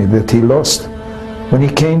main unit that he lost. When he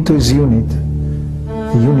came to his unit,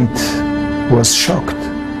 the unit was shocked.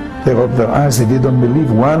 They rubbed their eyes. They didn't believe.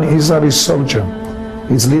 One Israeli soldier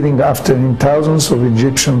is leading after him thousands of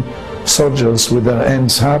Egyptian soldiers with their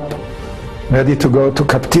hands up, ready to go to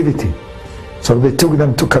captivity. So they took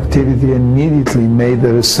them to captivity and immediately made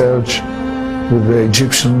a research with the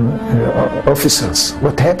Egyptian officers.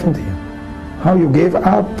 What happened here? How you gave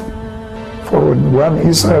up for one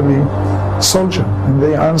Israeli soldier? And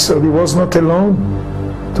they answered, he was not alone.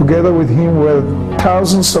 Together with him were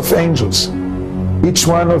thousands of angels, each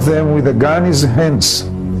one of them with a gun in his hands,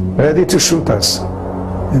 ready to shoot us.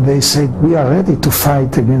 And they said, we are ready to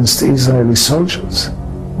fight against Israeli soldiers.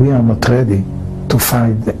 We are not ready to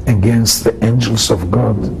fight against the angels of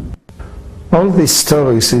God. All these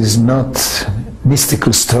stories is not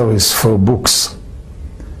mystical stories for books.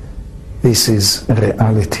 This is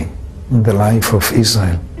reality in the life of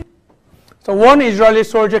Israel. So one Israeli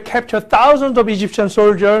soldier captured thousands of Egyptian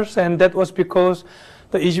soldiers, and that was because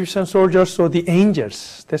the Egyptian soldiers saw the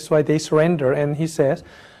angels. That's why they surrendered. And he says,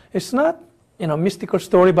 it's not mystical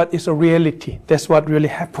story, but it's a reality. That's what really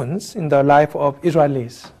happens in the life of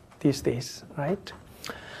Israelis these days, right?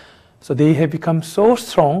 So they have become so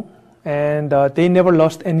strong, and they never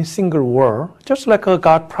lost any single war, just like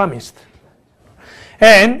God promised.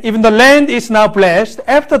 And even the land is now blessed.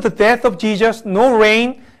 After the death of Jesus, no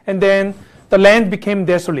rain, and then the land became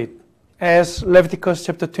desolate, as Leviticus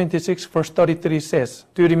chapter 26, verse 33 says.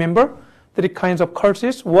 Do you remember? 3 kinds of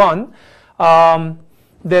curses. 1,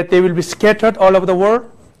 that they will be scattered all over the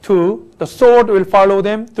world. 2, the sword will follow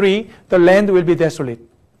them. 3, the land will be desolate.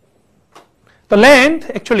 The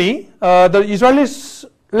land, actually, the Israelis'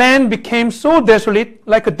 land became so desolate,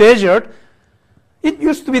 like a desert. It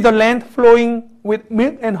used to be the land flowing with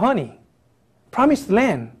milk and honey, promised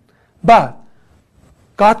land. But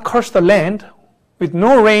God cursed the land with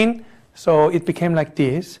no rain, so it became like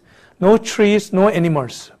this. No trees, no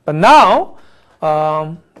animals. But now,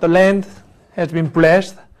 the land has been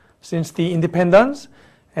blessed since the independence,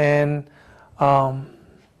 and the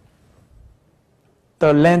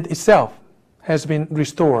land itself has been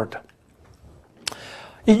restored.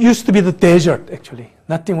 It used to be the desert, actually.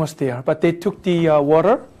 Nothing was there. But they took the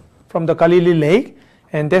water from the Galilee lake,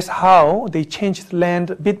 and that's how they changed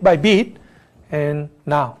land bit by bit, and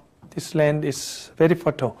now this land is very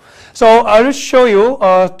fertile. So I will show you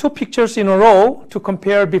 2 pictures in a row to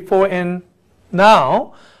compare before and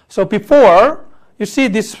now. So before, you see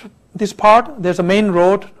this part, there's a main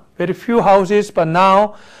road, very few houses, but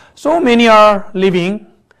now so many are living,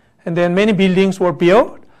 and then many buildings were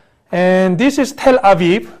built. And this is Tel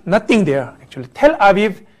Aviv, nothing there actually. Tel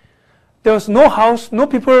Aviv, there was no house, no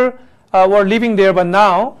people were living there, but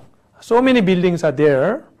now so many buildings are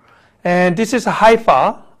there. And this is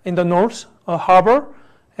Haifa in the north, harbor,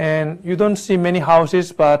 and you don't see many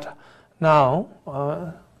houses, but now,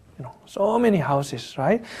 so many houses,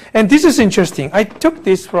 right? And this is interesting. I took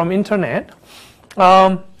this from internet.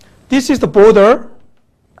 This is the border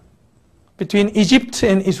between Egypt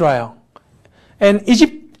and Israel. And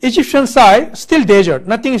Egyptian side, still desert,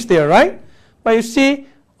 nothing is there, right? But you see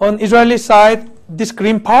on Israeli side, this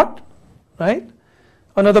green part, right?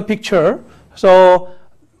 Another picture. So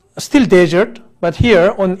still desert, but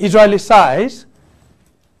here on Israeli side,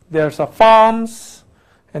 there's a farms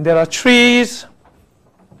and there are trees.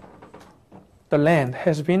 The land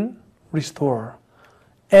has been restored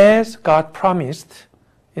as God promised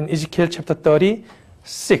in Ezekiel chapter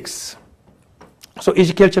 36. So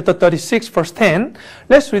Ezekiel chapter 36 verse 10,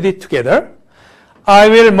 let's read it together. I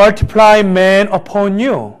will multiply man upon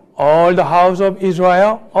you, all the house of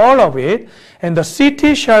Israel, all of it, and the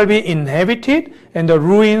city shall be inhabited and the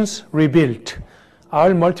ruins rebuilt. I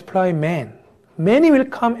will multiply man. Many will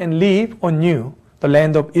come and live on you, the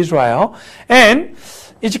land of Israel. And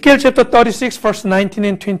Ezekiel chapter 36 verse 19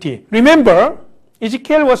 and 20. Remember,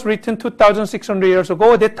 Ezekiel was written 2,600 years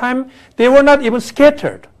ago. At that time, they were not even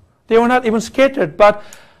scattered. They were not even scattered, but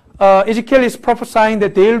Ezekiel is prophesying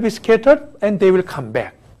that they will be scattered and they will come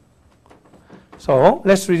back. So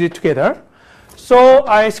let's read it together. So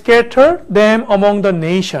I scattered them among the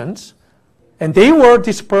nations, and they were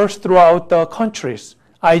dispersed throughout the countries.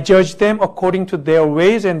 I judged them according to their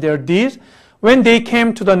ways and their deeds. When they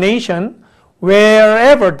came to the nation,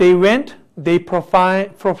 wherever they went, they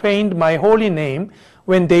profaned my holy name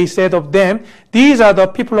when they said of them, these are the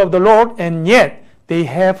people of the Lord, and yet they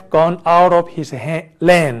have gone out of his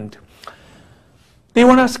land. They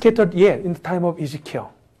were not scattered yet in the time of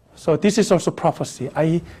Ezekiel. So this is also prophecy.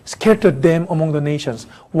 I scattered them among the nations.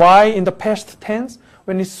 Why in the past tense?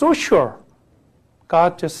 When it's so sure,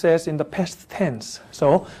 God just says in the past tense.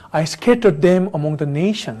 So I scattered them among the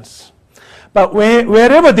nations. But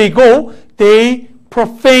wherever they go, they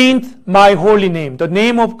profaned my holy name. The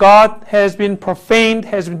name of God has been profaned,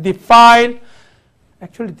 has been defiled.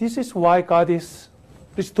 Actually, this is why God is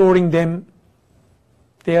restoring them.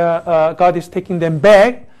 God is taking them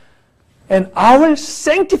back. And I will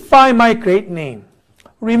sanctify my great name.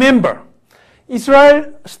 Remember,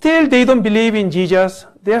 Israel, still they don't believe in Jesus.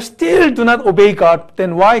 They still do not obey God.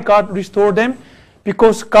 Then why God restored them?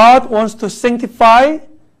 Because God wants to sanctify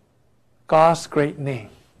God's great name.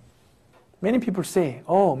 Many people say,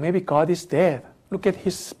 oh, maybe God is dead. Look at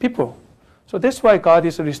his people. So that's why God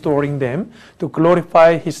is restoring them to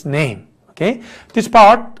glorify his name. Okay? This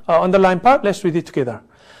part, underlined part, let's read it together.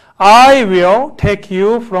 I will take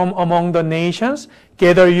you from among the nations,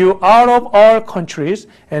 gather you out of all countries,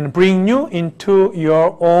 and bring you into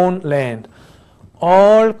your own land.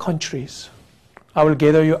 All countries. I will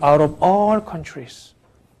gather you out of all countries.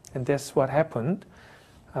 And that's what happened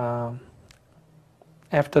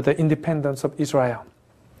after the independence of Israel.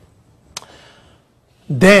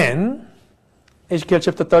 Then, Ezekiel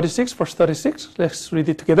chapter 36, verse 36, let's read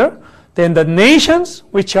it together. Then the nations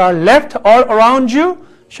which are left all around you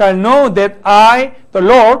shall know that I, the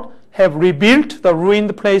Lord, have rebuilt the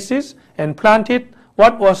ruined places and planted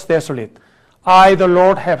what was desolate. I, the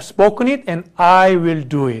Lord, have spoken it, and I will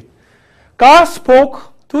do it. God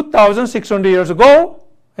spoke 2,600 years ago,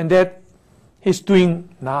 and that he's doing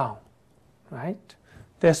now. Right?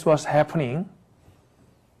 That's what's happening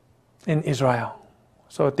in Israel.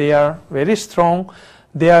 So they are very strong,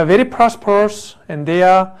 they are very prosperous, and they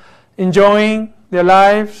are enjoying their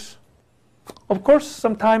lives. Of course,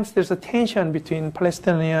 sometimes there's a tension between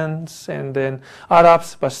Palestinians and then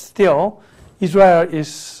Arabs, but still, Israel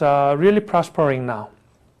is really prospering now.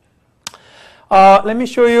 Let me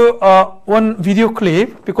show you one video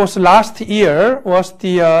clip, because last year was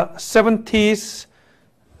the 70th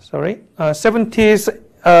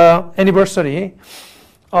anniversary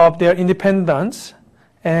of their independence,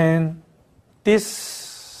 and this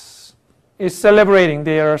is celebrating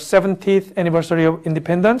their 70th anniversary of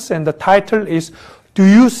independence, and the title is, Do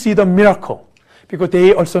You See the Miracle? Because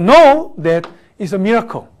they also know that it's a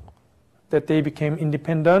miracle that they became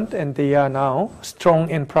independent and they are now strong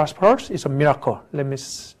and prosperous. It's a miracle. Let me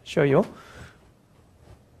show you.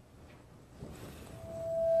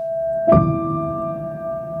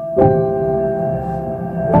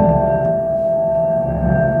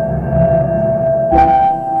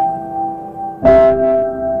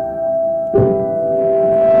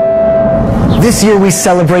 This year we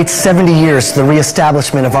celebrate 70 years to the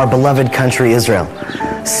reestablishment of our beloved country, Israel.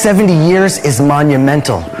 70 years is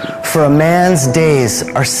monumental, for a man's days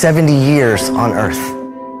are 70 years on earth.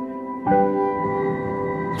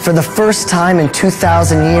 For the first time in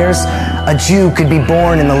 2,000 years, a Jew could be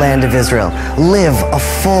born in the land of Israel, live a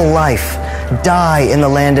full life, die in the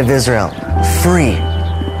land of Israel, free,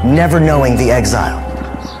 never knowing the exile.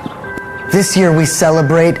 This year we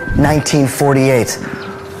celebrate 1948.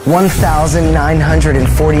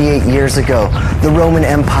 1,948 years ago, the Roman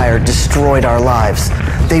Empire destroyed our lives.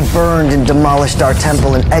 They burned and demolished our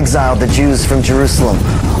temple and exiled the Jews from Jerusalem,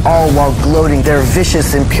 all while gloating their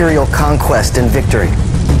vicious imperial conquest and victory.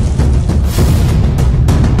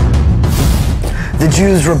 The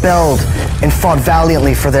Jews rebelled and fought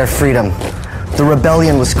valiantly for their freedom. The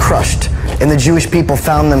rebellion was crushed, and the Jewish people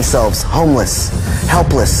found themselves homeless,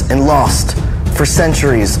 helpless, and lost for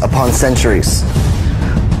centuries upon centuries.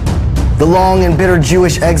 The long and bitter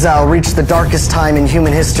Jewish exile reached the darkest time in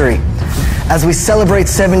human history. As we celebrate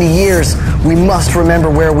 70 years, we must remember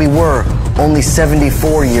where we were only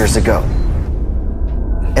 74 years ago.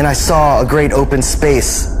 And I saw a great open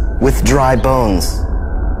space with dry bones.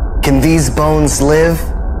 Can these bones live?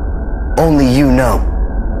 Only you know.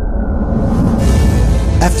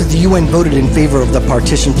 After the UN voted in favor of the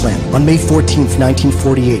partition plan on May 14,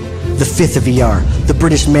 1948, the 5th of Iyar, the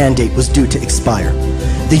British mandate was due to expire.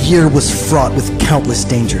 The year was fraught with countless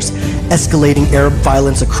dangers, escalating Arab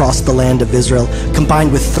violence across the land of Israel,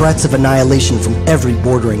 combined with threats of annihilation from every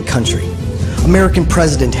bordering country. American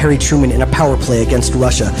President Harry Truman, in a power play against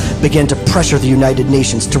Russia, began to pressure the United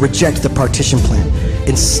Nations to reject the partition plan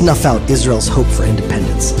and snuff out Israel's hope for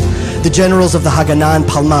independence. The generals of the Haganah and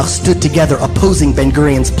Palmach stood together opposing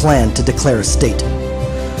Ben-Gurion's plan to declare a state.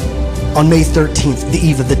 On May 13th, the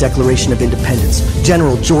eve of the Declaration of Independence,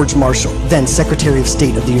 General George Marshall, then Secretary of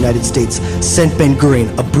State of the United States, sent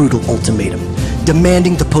Ben-Gurion a brutal ultimatum,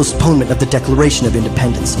 demanding the postponement of the Declaration of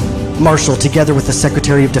Independence. Marshall, together with the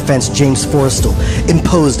Secretary of Defense, James Forrestal,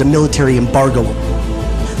 imposed a military embargo.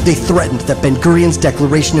 They threatened that Ben-Gurion's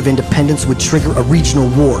Declaration of Independence would trigger a regional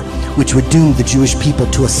war, which would doom the Jewish people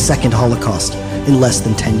to a second Holocaust in less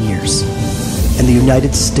than 10 years. And the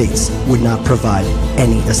United States would not provide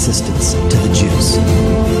any assistance to the Jews.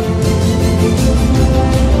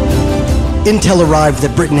 Intel arrived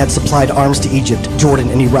that Britain had supplied arms to Egypt, Jordan,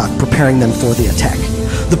 and Iraq, preparing them for the attack.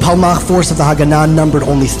 The Palmach force of the Haganah numbered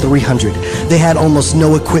only 300. They had almost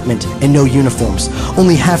no equipment and no uniforms.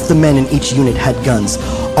 Only half the men in each unit had guns.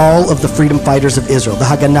 All of the freedom fighters of Israel, the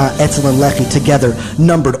Haganah, Etzel, and Lehi, together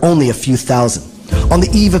numbered only a few thousand. On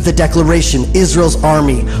the eve of the declaration, Israel's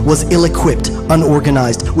army was ill-equipped,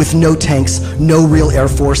 unorganized, with no tanks, no real air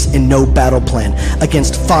force, and no battle plan,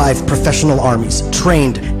 against 5 professional armies,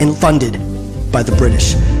 trained and funded by the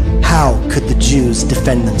British. How could the Jews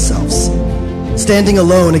defend themselves? Standing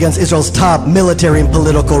alone against Israel's top military and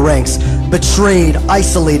political ranks, betrayed,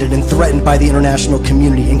 isolated, and threatened by the international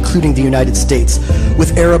community, including the United States,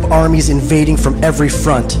 with Arab armies invading from every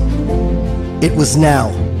front, it was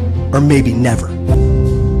now, or maybe never.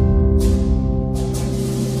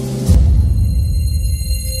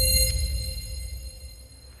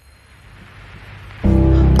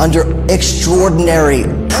 Under extraordinary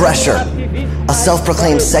pressure, a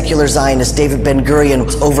self-proclaimed secular Zionist, David Ben-Gurion,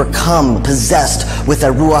 was overcome, possessed with a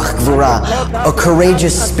ruach gvura, a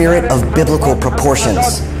courageous spirit of biblical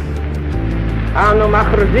proportions. אנו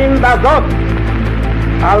מכריזים בזאת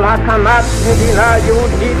על הקמת מדינה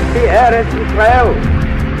יהודית בארץ ישראל.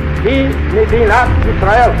 היא מדינת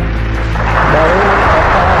ישראל. ברוך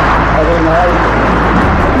אתה אדוני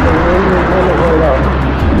אלוהינו מלך העולם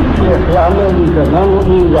שהחיינו והתגדלנו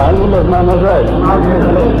והגענו לזמן הזה.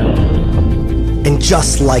 And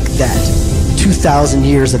just like that, 2,000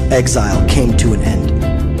 years of exile came to an end.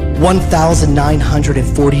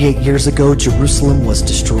 1,948 years ago, Jerusalem was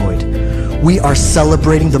destroyed. We are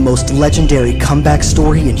celebrating the most legendary comeback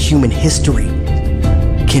story in human history.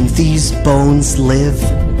 Can these bones live?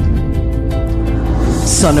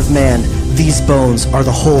 Son of man, these bones are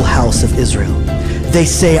the whole house of Israel. They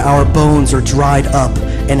say our bones are dried up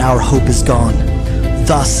and our hope is gone.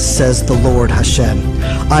 Thus says the Lord Hashem,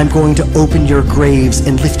 I'm going to open your graves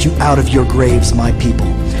and lift you out of your graves, my people,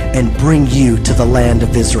 and bring you to the land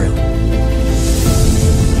of Israel.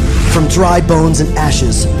 From dry bones and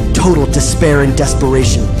ashes, total despair and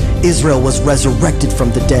desperation, Israel was resurrected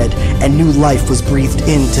from the dead, and new life was breathed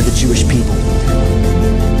into the Jewish people.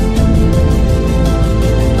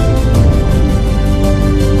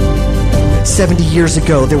 "70 years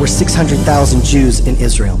ago, there were 600,000 Jews in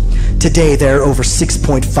Israel. Today, there are over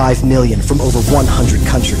 6.5 million from over 100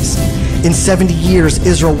 countries. In 70 years,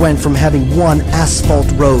 Israel went from having one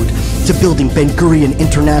asphalt road to building Ben Gurion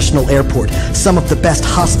International Airport, some of the best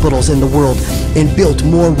hospitals in the world, and built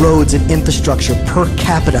more roads and infrastructure per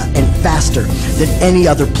capita and faster than any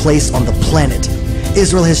other place on the planet.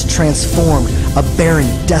 Israel has transformed a barren,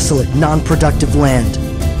 desolate, non-productive land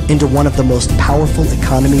into one of the most powerful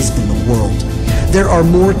economies in the world. There are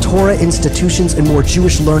more Torah institutions and more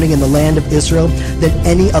Jewish learning in the land of Israel than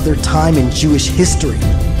any other time in Jewish history.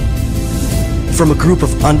 From a group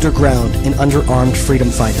of underground and underarmed freedom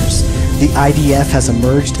fighters, the IDF has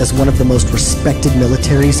emerged as one of the most respected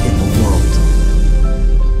militaries in the world.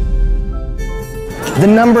 The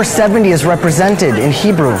number 70 is represented in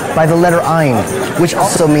Hebrew by the letter Ayin, which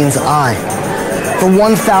also means eye. For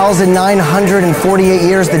 1,948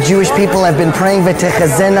 years, the Jewish people have been praying,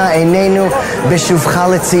 V'techazena einenu b'shuvcha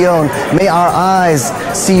leTzion. May our eyes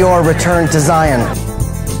see your return to Zion.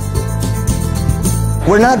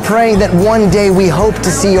 We're not praying that one day we hope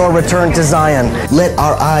to see your return to Zion. Let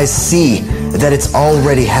our eyes see that it's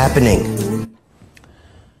already happening.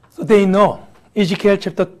 So they know Ezekiel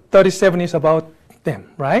chapter 37 is about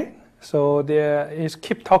them, right? So they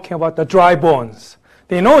keep talking about the dry bones.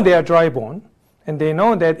 They know they are dry bone, and they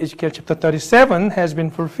know that Ezekiel chapter 37 has been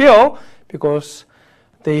fulfilled because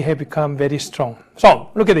they have become very strong. So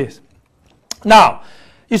look at this. Now,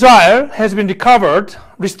 Israel has been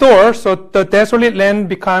restored, so the desolate land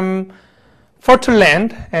became fertile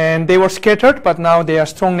land, and they were scattered, but now they are a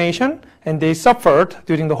strong nation, and they suffered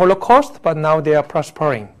during the Holocaust, but now they are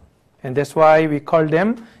prospering. And that's why we call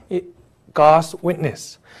them God's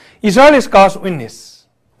witness. Israel is God's witness.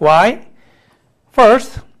 Why?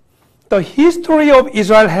 First, the history of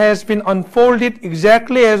Israel has been unfolded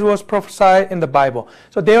exactly as was prophesied in the Bible.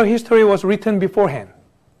 So their history was written beforehand.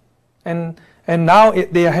 And now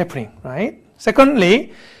they are happening, right?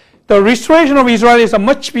 Secondly, the restoration of Israel is a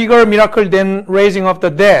much bigger miracle than raising up the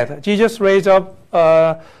dead. Jesus raised up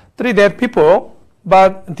 3 dead people,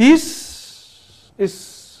 but this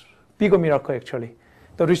is bigger miracle actually.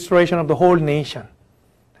 The restoration of the whole nation.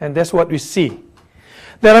 And that's what we see.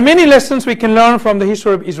 There are many lessons we can learn from the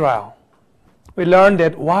history of Israel. We learn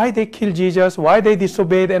that why they killed Jesus, why they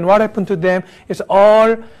disobeyed, and what happened to them is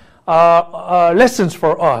all lessons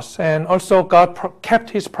for us. And also God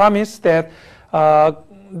kept his promise that God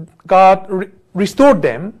restored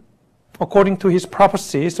them according to his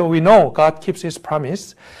prophecy. So we know God keeps his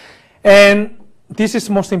promise. And this is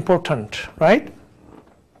most important, right?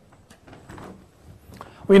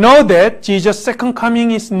 We know that Jesus' second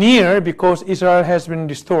coming is near because Israel has been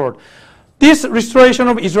restored. This restoration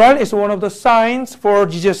of Israel is one of the signs for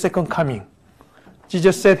Jesus' second coming.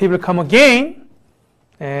 Jesus said he will come again,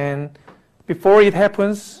 and before it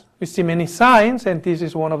happens, we see many signs, and this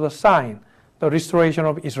is one of the signs, the restoration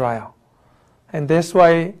of Israel. And that's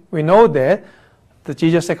why we know that the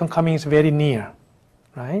Jesus' second coming is very near,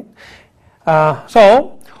 right?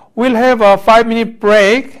 So we'll have a 5-minute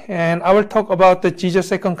break, and I will talk about the Jesus'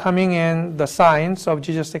 second coming and the signs of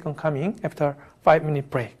Jesus' second coming after 5-minute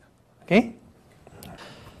break. Okay?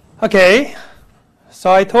 Okay.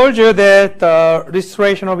 So I told you that the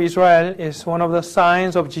restoration of Israel is one of the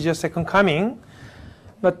signs of Jesus' second coming,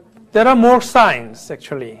 but there are more signs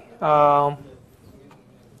actually,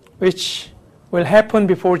 which will happen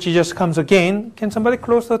before Jesus comes again. Can somebody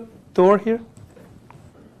close the door here?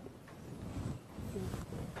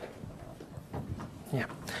 Yeah.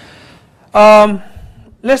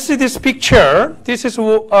 Let's see this picture. This is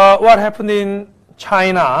what happened in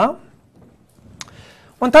China.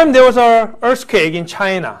 One time there was an earthquake in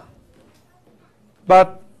China,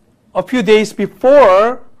 but a few days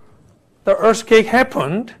before the earthquake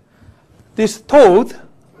happened, these toads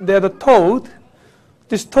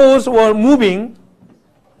were moving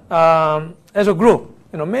as a group.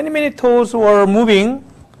 You know, many toads were moving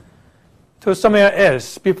to somewhere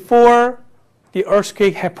else before the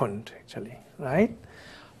earthquake happened, actually, right?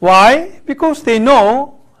 Why? Because they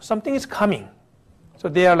know something is coming. So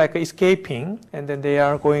they are like escaping, and then they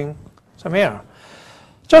are going somewhere.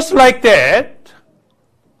 Just like that,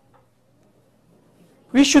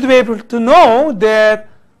 we should be able to know that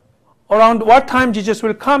around what time Jesus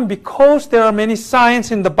will come, because there are many signs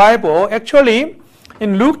in the Bible. Actually,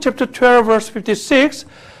 in Luke chapter 12, verse 56,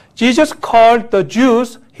 Jesus called the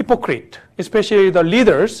Jews hypocrite, especially the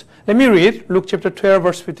leaders. Let me read Luke chapter 12,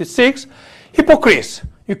 verse 56. Hypocrites,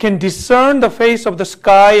 you can discern the face of the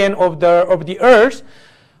sky and of the earth,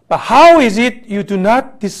 but how is it you do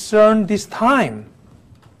not discern this time?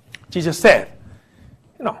 Jesus said,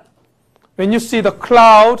 you know, when you see the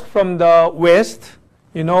cloud from the west,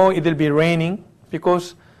 you know it will be raining,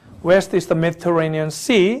 because west is the Mediterranean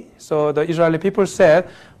Sea. So the Israeli people said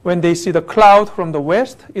when they see the cloud from the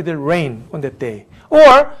west, it will rain on that day.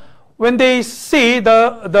 Or when they see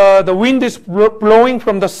the wind is blowing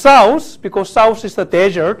from the south, because south is the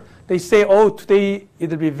desert, they say, oh, today it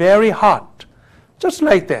will be very hot. Just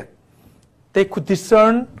like that. They could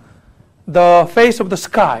discern the face of the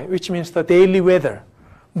sky, which means the daily weather.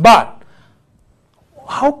 But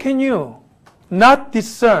how can you not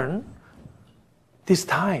discern this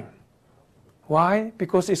time? Why?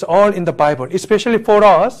 Because it's all in the Bible, especially for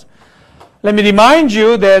us. Let me remind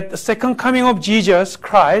you that the second coming of Jesus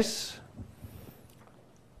Christ,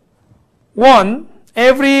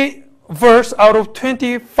 every verse out of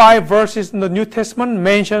 25 verses in the New Testament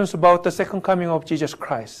mentions about the second coming of Jesus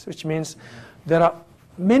Christ, which means there are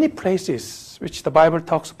many places which the Bible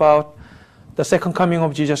talks about the second coming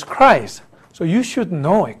of Jesus Christ. So you should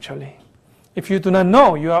know, actually. If you do not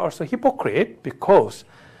know, you are also a hypocrite, because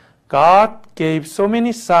God gave so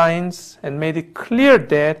many signs and made it clear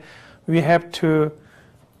that we have to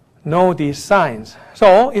know these signs.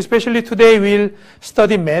 So, especially today, we'll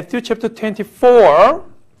study Matthew chapter 24,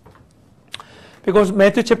 because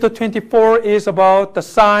Matthew chapter 24 is about the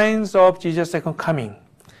signs of Jesus' second coming.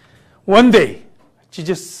 One day,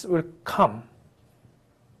 Jesus will come.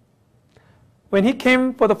 When he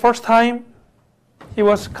came for the first time, he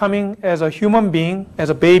was coming as a human being, as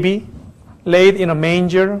a baby, laid in a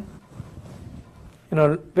manger, in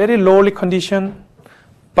a very lowly condition.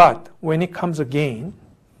 But when he comes again,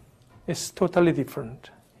 it's totally different.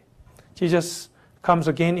 Jesus comes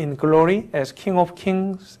again in glory as King of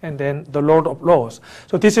Kings and then the Lord of Lords.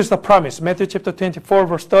 So this is the promise. Matthew chapter 24,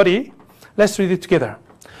 verse 30. Let's read it together.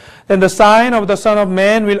 Then the sign of the Son of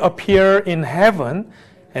Man will appear in heaven,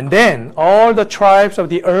 and then all the tribes of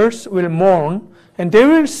the earth will mourn, and they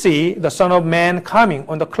will see the Son of Man coming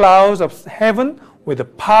on the clouds of heaven with the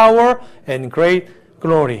power and great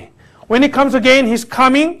glory. When he comes again, he's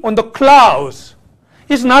coming on the clouds.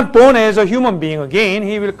 He's not born as a human being again.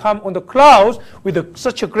 He will come on the clouds with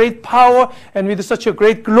such a great power and with such a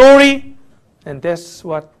great glory. And that's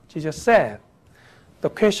what Jesus said. The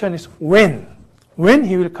question is when? When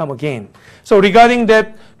he will come again. So regarding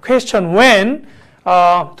that question, when,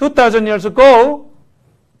 2,000 years ago,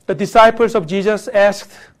 the disciples of Jesus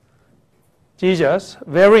asked Jesus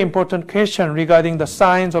very important question regarding the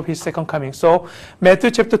signs of his second coming. So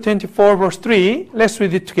Matthew chapter 24, verse 3, let's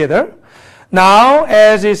read it together. Now,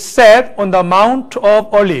 as is said on the Mount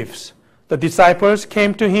of Olives, the disciples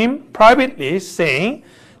came to him privately, saying,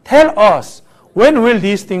 tell us, when will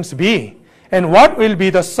these things be? And what will be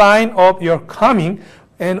the sign of your coming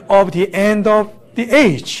and of the end of the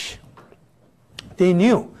age? They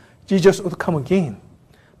knew Jesus would come again,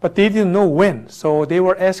 but they didn't know when. So they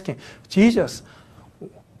were asking, Jesus,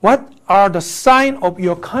 what are the signs of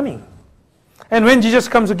your coming? And when Jesus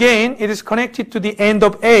comes again, it is connected to the end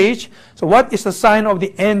of age. So what is the sign of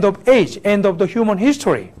the end of age, end of the human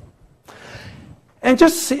history? And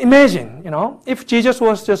just imagine, if Jesus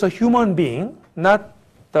was just a human being, not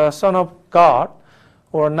the Son of God,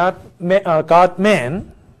 or not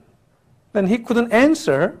God-man, then he couldn't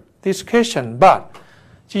answer this question. But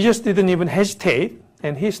Jesus didn't even hesitate,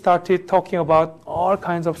 and he started talking about all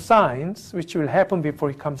kinds of signs which will happen before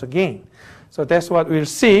he comes again. So that's what we'll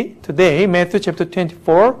see today, Matthew chapter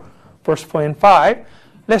 24, verse 4 and 5.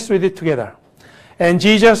 Let's read it together. And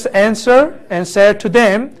Jesus answered and said to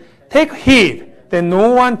them, take heed that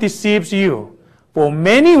no one deceives you, for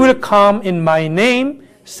many will come in my name,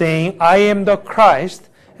 saying, I am the Christ,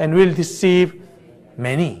 and will deceive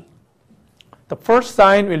many. The first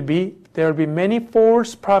sign will be, there will be many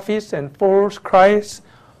false prophets and false Christs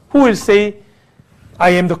who will say, I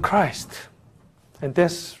am the Christ. And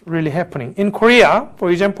that's really happening. In Korea,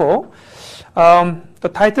 for example,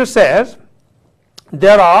 the title says,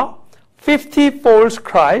 there are 50 false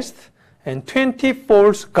Christs and 20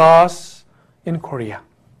 false gods in Korea.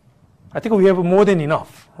 I think we have more than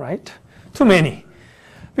enough, right? Too many.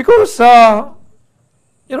 Because,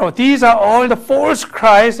 these are all the false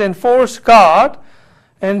Christ and false God.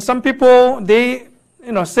 And some people, they,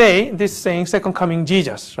 say this saying, second coming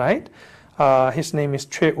Jesus, right? His name is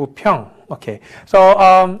Choi Woo-pyong. Okay.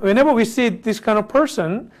 So, whenever we see this kind of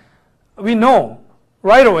person, we know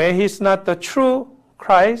right away he's not the true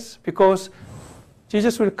Christ, because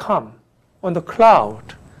Jesus will come on the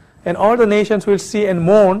cloud and all the nations will see and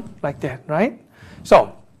mourn like that, right?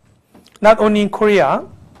 So, not only in Korea,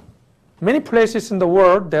 many places in the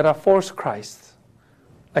world there are false Christs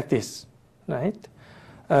like this, right?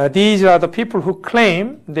 These are the people who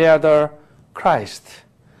claim they are the Christ.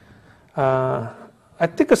 I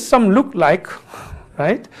think some look like,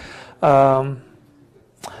 right?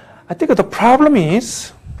 I think the problem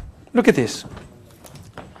is, look at this.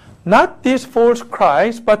 Not these false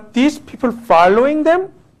Christ, but these people following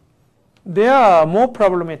them, they are more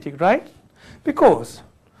problematic, right? Because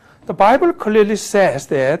the Bible clearly says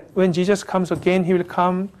that when Jesus comes again, he will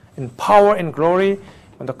come in power and glory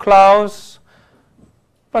on the clouds.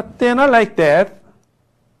 But they're not like that.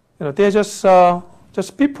 They're just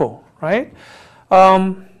people, right?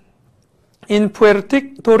 In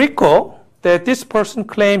Puerto Rico, that this person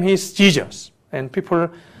claimed he's Jesus, and people,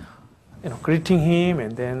 greeting him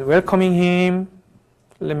and then welcoming him.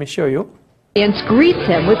 Let me show you. And greets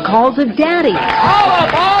him with calls of daddy.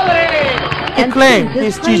 He claimed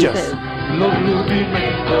he's Jesus.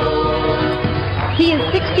 He is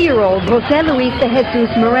 60-year-old Jose Luis de Jesus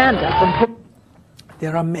Miranda from.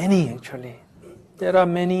 There are many, actually. There are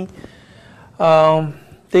many.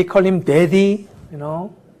 They call him Daddy,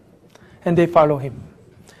 and they follow him.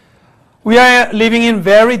 We are living in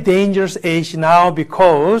very dangerous age now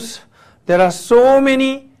because there are so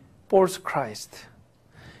many false Christ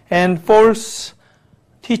and false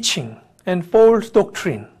teaching and false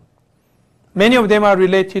doctrine. Many of them are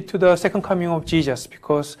related to the second coming of Jesus,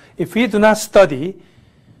 because if we do not study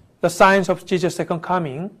the signs of Jesus' second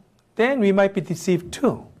coming, then we might be deceived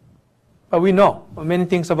too. But we know many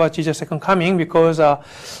things about Jesus' second coming because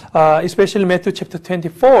especially Matthew chapter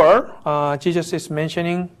 24, Jesus is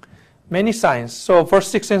mentioning many signs. So verse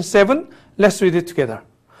 6 and 7, let's read it together.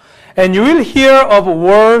 And you will hear of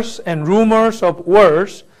wars and rumors of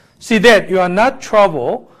wars. See that you are not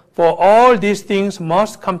troubled, for all these things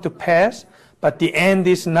must come to pass, but the end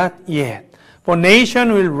is not yet. For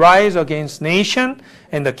nation will rise against nation,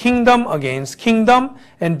 and the kingdom against kingdom,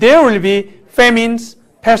 and there will be famines,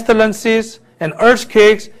 pestilences, and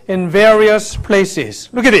earthquakes in various places.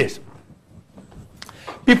 Look at this.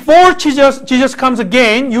 Before Jesus comes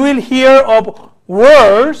again, you will hear of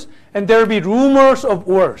wars, and there will be rumors of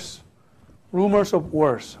wars. Rumors of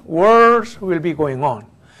wars. Wars will be going on.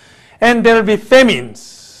 And there will be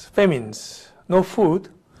famines, no food,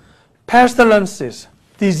 pestilences,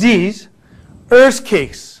 disease,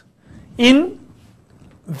 earthquakes in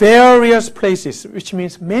various places, which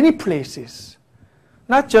means many places.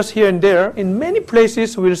 Not just here and there. In many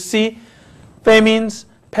places we'll see famines,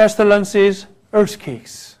 pestilences,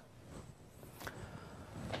 earthquakes.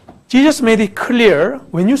 Jesus made it clear,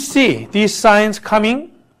 when you see these signs coming,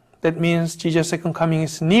 that means Jesus' second coming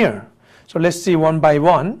is near. So let's see one by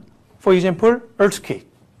one. For example, earthquake.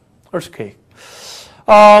 Earthquake,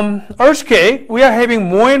 we are having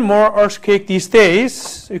more and more earthquake these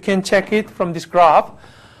days. You can check it from this graph.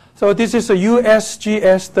 So this is a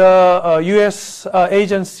USGS, the U.S.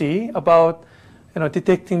 agency about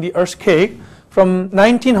detecting the earthquake. From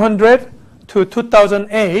 1900 to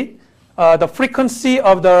 2008, the frequency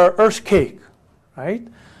of the earthquake, right?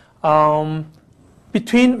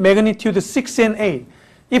 Between magnitude 6 and 8.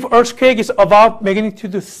 If earthquake is above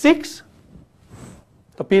magnitude 6,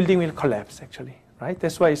 the building will collapse, actually, right?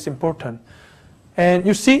 That's why it's important. And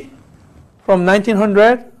you see, from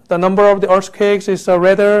 1900, the number of the earthquakes is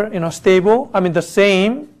rather, stable. I mean, the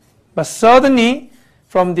same. But suddenly,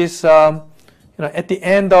 from this, at the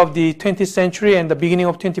end of the 20th century and the beginning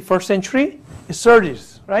of 21st century, it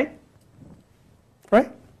surges, right? Right?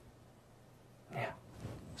 Yeah.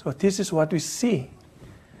 So this is what we see.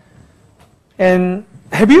 And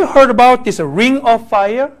have you heard about this ring of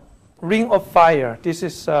fire? Ring of fire. This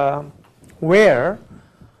is where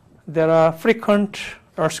there are frequent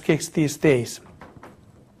earthquakes these days.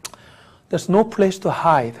 There's no place to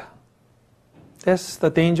hide. That's the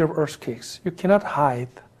danger of earthquakes. You cannot hide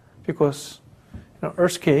because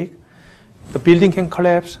earthquake, the building can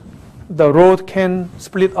collapse, the road can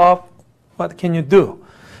split up. What can you do?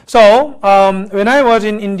 So when I was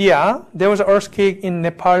in India, there was an earthquake in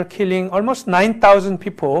Nepal killing almost 9,000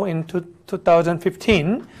 people in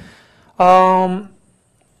 2015.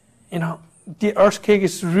 The earthquake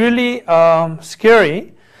is really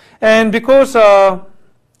scary, and because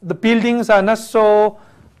the buildings are not so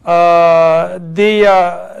they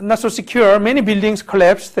are not so secure, many buildings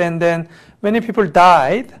collapsed, and then many people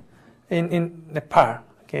died in Nepal.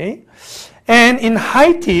 Okay, and in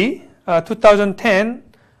Haiti, 2010,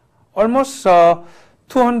 almost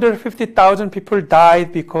 250,000 people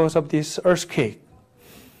died because of this earthquake.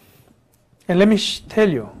 And let me tell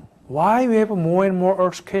you, why we have more and more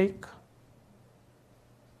earthquake?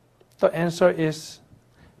 The answer is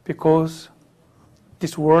because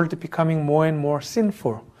this world is becoming more and more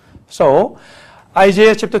sinful. So,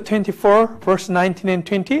 Isaiah chapter 24, verse 19 and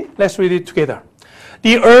 20, let's read it together.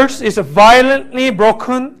 The earth is violently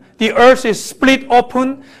broken. The earth is split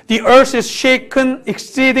open. The earth is shaken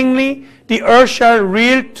exceedingly. The earth shall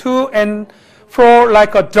reel to and fro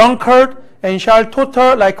like a drunkard, and shall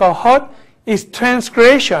totter like a hut. Its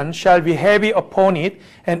transgression shall be heavy upon it,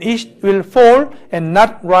 and it will fall and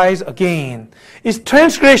not rise again. Its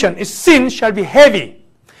transgression, its sin shall be heavy.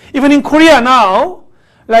 Even in Korea now,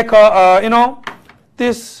 like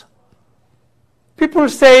this people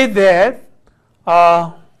say that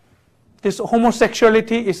this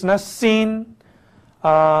homosexuality is not sin.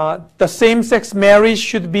 The same-sex marriage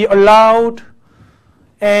should be allowed,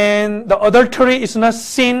 and the adultery is not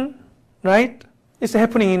sin, right? It's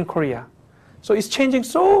happening in Korea. So it's changing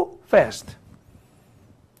so fast.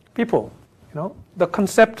 People, the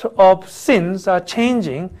concept of sins are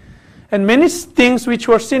changing, and many things which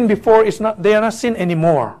were sin before they are not sin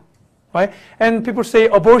anymore, right? And people say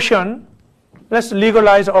abortion, let's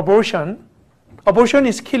legalize abortion. Abortion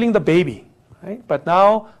is killing the baby, right? But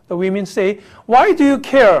now the women say, why do you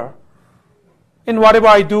care in whatever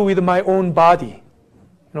I do with my own body?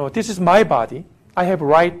 This is my body. I have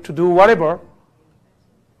right to do whatever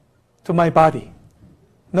to my body.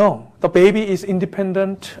 No, the baby is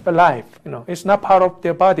independent alive. It's not part of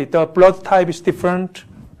their body. The blood type is different,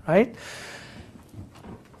 right?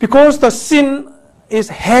 Because the sin is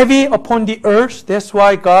heavy upon the earth, that's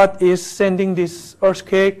why God is sending this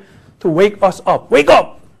earthquake to wake us up. Wake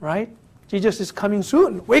up, right? Jesus is coming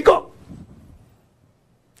soon. Wake up.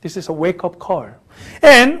 This is a wake-up call.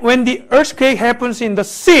 And when the earthquake happens in the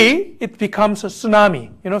sea, it becomes a tsunami.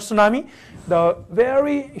 Tsunami? The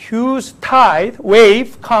very huge tide,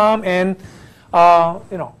 wave come and,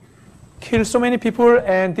 kill so many people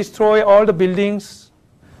and destroy all the buildings,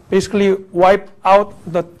 basically wipe out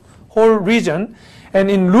the whole region. And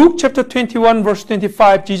in Luke chapter 21, verse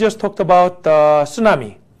 25, Jesus talked about the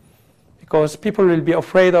tsunami, because people will be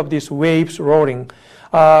afraid of these waves roaring.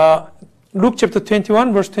 Luke chapter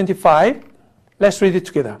 21, verse 25, let's read it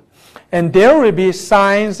together. And there will be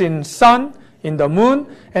signs in sun, in the moon,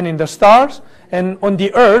 and in the stars, and on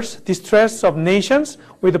the earth, distress of nations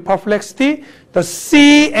with perplexity, the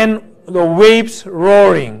sea and the waves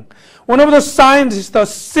roaring. One of the signs is the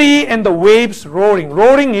sea and the waves roaring.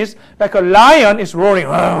 Roaring is like a lion is roaring,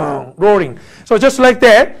 roaring. So just like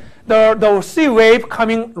that, the sea wave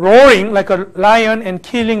coming roaring like a lion and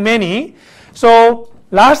killing many. So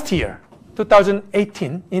last year,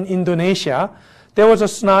 2018, in Indonesia, there was a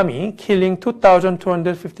tsunami killing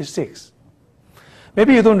 2,256.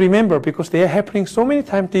 Maybe you don't remember because they are happening so many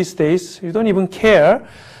times these days, you don't even care.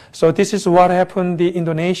 So this is what happened in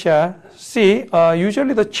Indonesia. See,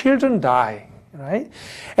 usually the children die, right?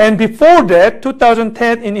 And before that,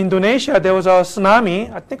 2010 in Indonesia, there was a tsunami,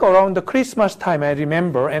 I think around the Christmas time, I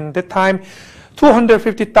remember. And that time,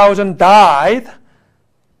 250,000 died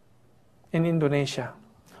in Indonesia,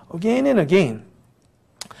 again and again.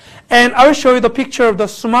 And I'll show you the picture of the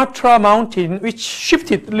Sumatra mountain, which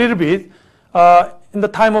shifted a little bit in the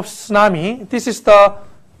time of tsunami. This is the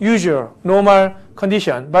usual, normal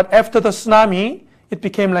condition. But after the tsunami, it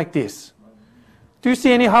became like this. Do you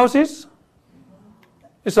see any houses?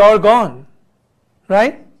 It's all gone,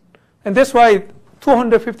 right? And that's why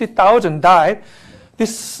 250,000 died.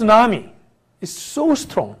 This tsunami is so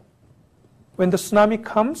strong. When the tsunami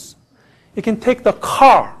comes, it can take the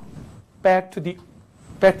car back to the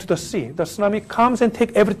sea. The tsunami comes and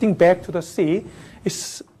take everything back to the sea.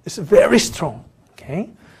 It's very strong.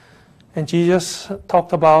 Okay? And Jesus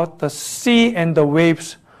talked about the sea and the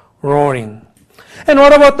waves roaring. And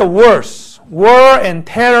what about the wars? War and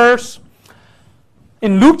terrors.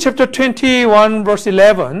 In Luke chapter 21, verse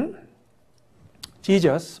 11,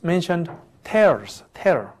 Jesus mentioned terror.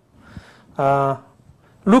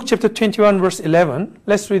 Luke chapter 21, verse 11.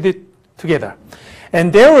 Let's read it together.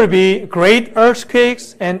 And there will be great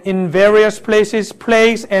earthquakes, and in various places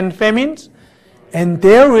plagues and famines, and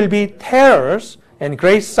there will be terrors and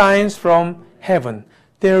great signs from heaven.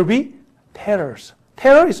 There will be terrors.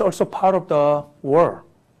 Terror is also part of the war,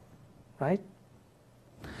 right?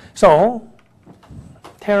 So,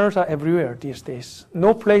 terrors are everywhere these days.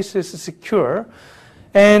 No place is secure.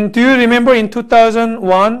 And do you remember in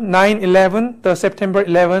 2001, 9/11, the September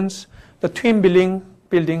 11th, the twin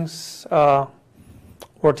buildings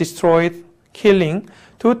were destroyed, killing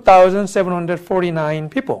 2,749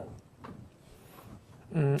 people.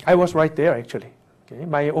 I was right there, actually. Okay.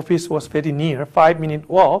 My office was very near, 5-minute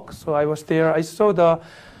walk. So I was there. I saw the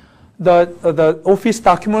office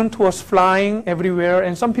document was flying everywhere,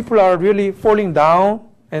 and some people are really falling down.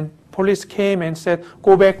 And police came and said,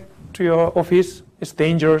 "Go back to your office. It's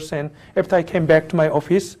dangerous." And after I came back to my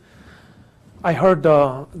office, I heard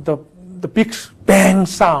the big bang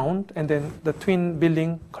sound, and then the twin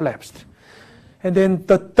building collapsed. And then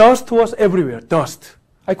the dust was everywhere, dust.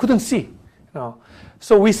 I couldn't see.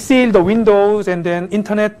 So we seal the windows, and then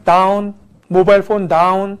internet down, mobile phone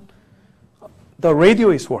down. The radio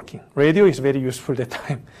is working. Radio is very useful that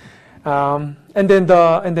time. And then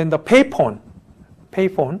the payphone,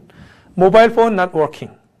 mobile phone not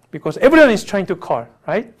working because everyone is trying to call,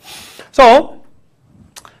 right? So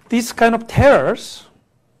these kind of terrors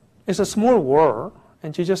is a small war,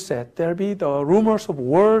 and Jesus said there'll be the rumors of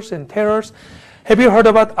wars and terrors. Have you heard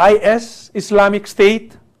about IS, Islamic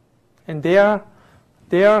State? And they are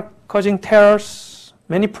causing terrors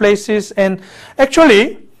many places. And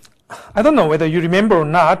actually, I don't know whether you remember or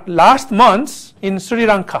not, last month in Sri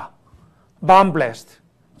Lanka, bomb blast,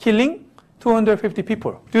 killing 250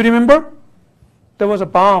 people. Do you remember? There was a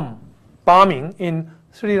bombing in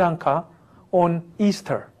Sri Lanka on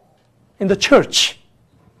Easter, in the church.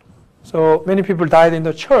 So many people died in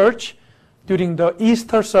the church during the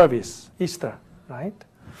Easter service, Easter, right?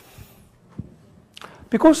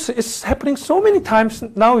 Because it's happening so many times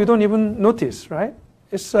now you don't even notice, right?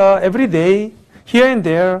 It's every day, here and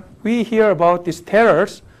there, we hear about these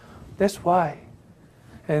terrors. That's why.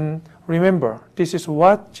 And remember, this is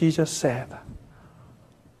what Jesus said.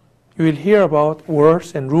 You will hear about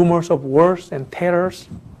wars and rumors of wars and terrors.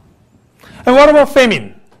 And what about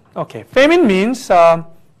famine? Okay, famine means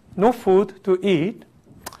no food to eat.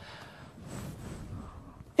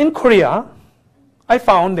 In Korea, I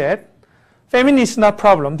found that famine is not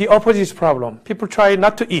problem. The opposite is problem. People try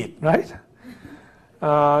not to eat, right?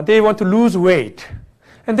 They want to lose weight.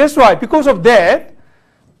 And that's why, because of that,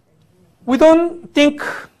 we don't think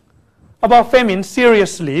about famine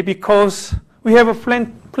seriously because we have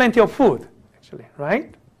plenty of food, actually,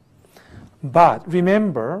 right? But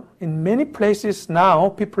remember, in many places now,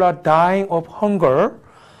 people are dying of hunger.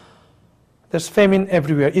 There's famine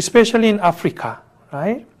everywhere, especially in Africa,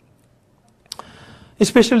 right?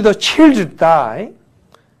 Especially the children die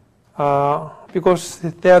because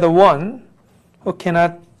they are the one who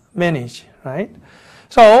cannot manage, right?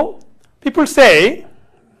 So people say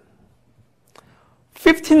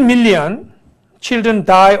 15 million children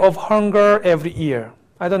die of hunger every year.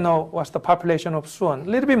 I don't know what's the population of Suwon. A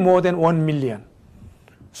little bit more than 1 million.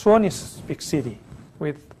 Suwon is a big city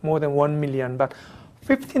with more than 1 million, but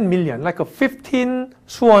 15 million, like 15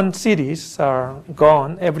 Suwon cities are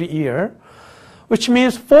gone every year, which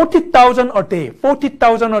means 40,000 a day,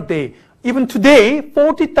 40,000 a day. Even today,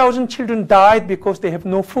 40,000 children died because they have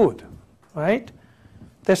no food, right?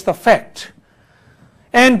 That's the fact.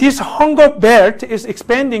 And this hunger belt is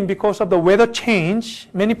expanding because of the weather change.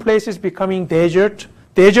 Many places becoming desert.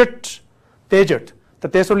 The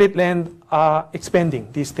desolate land are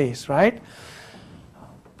expanding these days, right?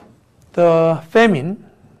 The famine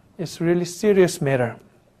is really serious matter.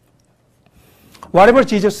 Whatever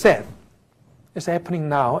Jesus said is happening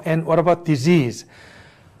now. And what about disease?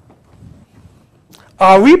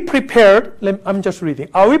 Are we prepared? I'm just reading.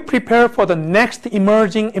 Are we prepared for the next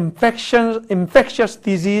emerging infectious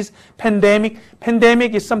disease pandemic?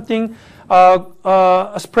 Pandemic is something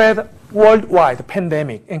spread worldwide,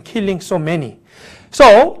 pandemic, and killing so many.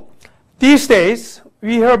 So these days,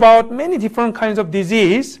 we hear about many different kinds of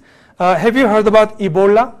disease. Have you heard about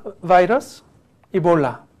Ebola virus?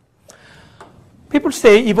 Ebola. People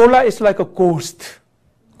say Ebola is like a ghost.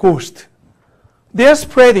 They are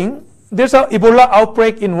spreading. There's an Ebola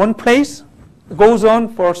outbreak in one place, it goes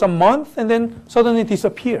on for some months, and then suddenly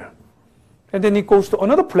disappear. And then it goes to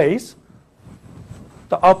another place,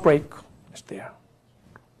 the outbreak is there.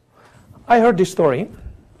 I heard this story.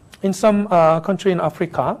 In some country in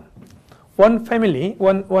Africa, one family,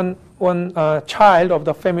 one child of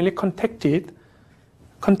the family contacted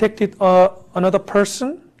another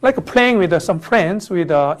person, like playing with some friends with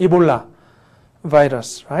Ebola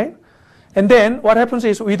virus, right? And then what happens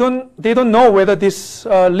is they don't know whether this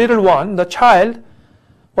little one, the child,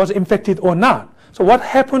 was infected or not. So what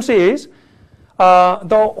happens is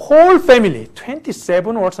the whole family,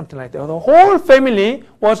 27 or something like that, the whole family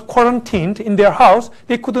was quarantined in their house.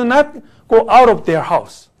 They could not go out of their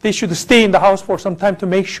house. They should stay in the house for some time to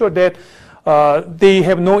make sure that they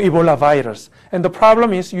have no Ebola virus. And the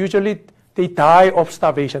problem is usually they die of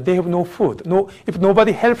starvation. They have no food. If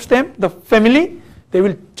nobody helps them, the family, they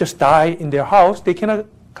will just die in their house. They cannot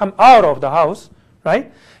come out of the house, right?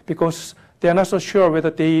 Because they are not so sure whether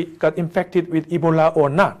they got infected with Ebola or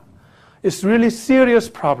not. It's really serious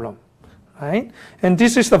problem, right? And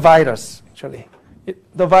this is the virus, actually.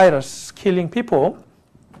 The virus killing people.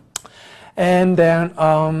 And then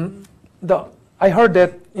I heard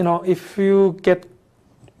that, if you get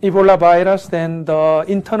Ebola virus, then the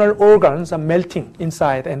internal organs are melting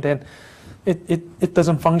inside, and then it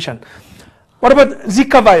doesn't function. What about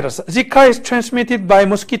Zika virus? Zika is transmitted by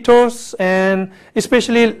mosquitoes, and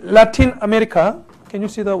especially Latin America. Can you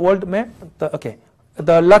see the world map?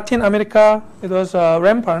 The Latin America, it was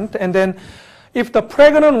rampant. And then if the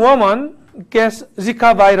pregnant woman gets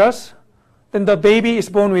Zika virus, then the baby is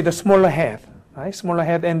born with a smaller head, right? Smaller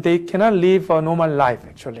head, and they cannot live a normal life,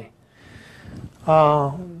 actually.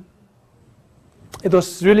 It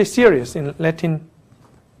was really serious in Latin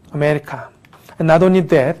America. And not only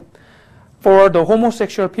that, for the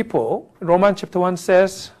homosexual people, Romans chapter 1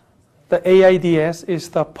 says the AIDS is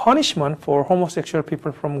the punishment for homosexual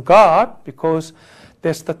people from God because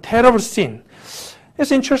that's the terrible sin.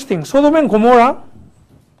 It's interesting. Sodom and Gomorrah,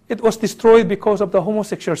 it was destroyed because of the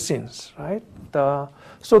homosexual sins, right? The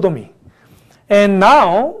sodomy. And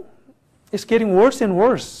now it's getting worse and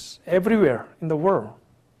worse everywhere in the world,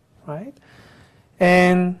 right?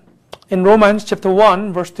 And in Romans chapter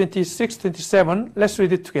 1, verse 26, 27, let's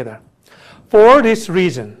read it together. For this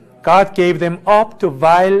reason, God gave them up to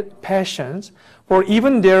vile passions, for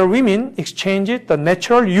even their women exchanged the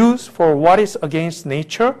natural use for what is against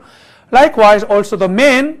nature. Likewise, also the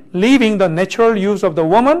men, leaving the natural use of the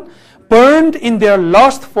woman, burned in their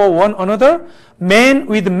lust for one another, men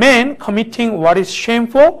with men committing what is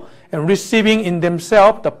shameful, and receiving in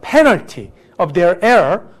themselves the penalty of their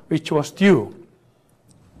error, which was due.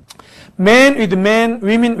 Men with men,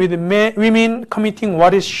 women with women committing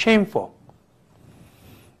what is shameful.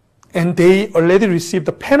 And they already received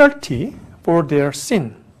the penalty for their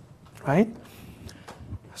sin, right?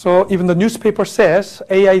 So even the newspaper says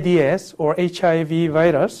AIDS or HIV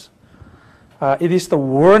virus, it is the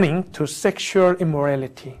warning to sexual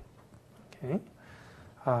immorality. Okay?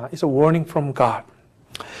 It's a warning from God.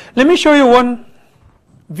 Let me show you one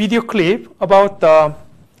video clip about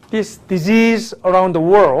this disease around the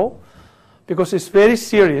world because it's very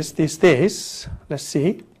serious these days. Let's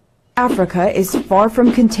see. Africa is far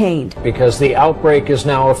from contained. Because the outbreak is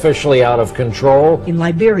now officially out of control. In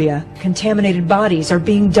Liberia, contaminated bodies are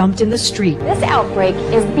being dumped in the street. This outbreak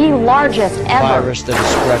is the largest ever. Virus that is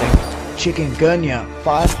spreading. Chikungunya,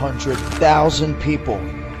 500,000 people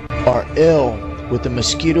are ill with the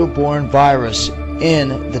mosquito-borne virus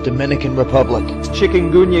in the Dominican Republic.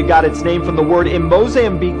 Chikungunya got its name from the word in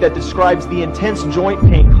Mozambique that describes the intense joint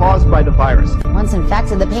pain caused by the virus. Once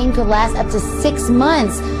infected, the pain could last up to 6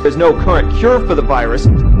 months. There's no current cure for the virus.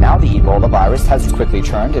 Now the Ebola virus has quickly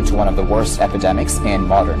turned into one of the worst epidemics in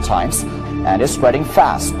modern times and is spreading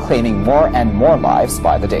fast, claiming more and more lives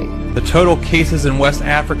by the day. The total cases in West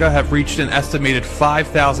Africa have reached an estimated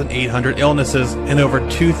 5,800 illnesses and over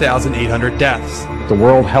 2,800 deaths. The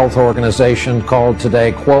World Health Organization called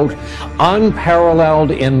today, quote,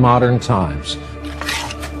 unparalleled in modern times.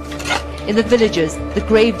 In the villages, the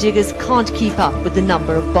grave diggers can't keep up with the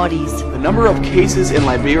number of bodies. The number of cases in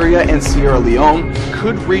Liberia and Sierra Leone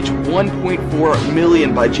could reach 1.4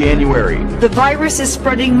 million by January. The virus is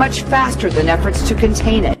spreading much faster than efforts to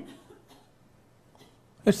contain it.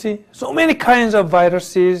 You see, so many kinds of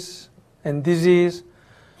viruses and disease,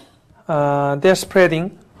 they're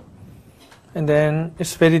spreading, and then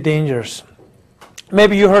it's very dangerous.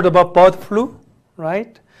 Maybe you heard about bird flu,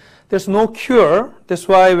 right? There's no cure. That's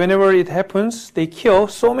why whenever it happens, they kill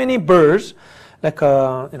so many birds, like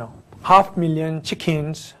 500,000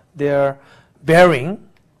 chickens they're bearing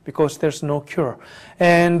because there's no cure.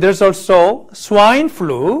 And there's also swine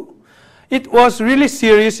flu. It was really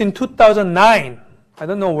serious in 2009. I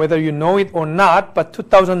don't know whether you know it or not, but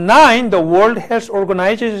 2009, the World Health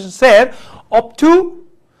Organization said up to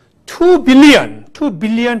 2 billion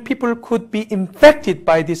people could be infected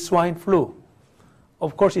by this swine flu.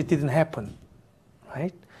 Of course, it didn't happen,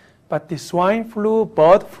 right? But the swine flu,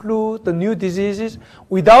 bird flu, the new diseases,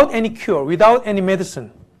 without any cure, without any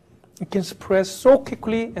medicine, it can spread so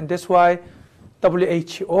quickly, and that's why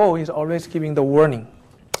WHO is always giving the warning.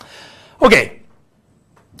 Okay,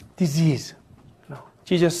 disease.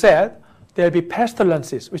 Jesus said there will be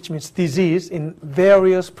pestilences, which means disease, in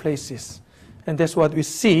various places. And that's what we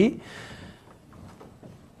see.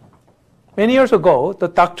 Many years ago, the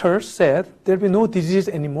doctors said there will be no disease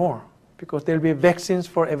anymore because there will be vaccines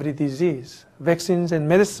for every disease, vaccines and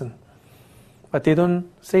medicine. But they don't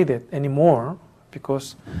say that anymore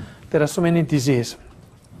because there are so many diseases.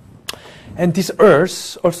 And this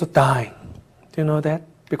earth also dying. Do you know that?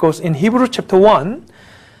 Because in Hebrews chapter 1,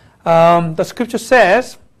 the scripture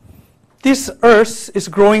says, this earth is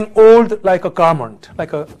growing old like a garment,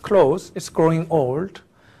 like a clothes. It's growing old,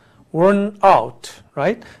 worn out,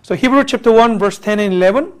 right? So Hebrews chapter 1, verse 10 and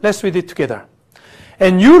 11, let's read it together.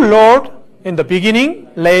 And you, Lord, in the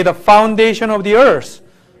beginning, laid the foundation of the earth,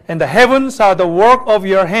 and the heavens are the work of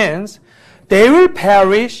your hands. They will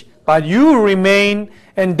perish, but you remain,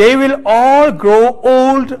 and they will all grow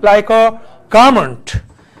old like a garment.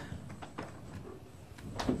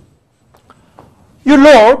 You,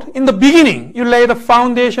 Lord, in the beginning, you lay the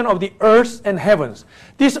foundation of the earth and heavens.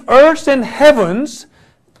 These earth and heavens,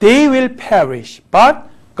 they will perish, but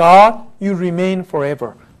God, you remain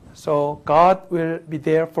forever. So God will be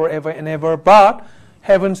there forever and ever, but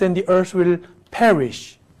heavens and the earth will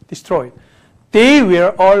perish, destroyed. They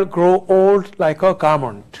will all grow old like a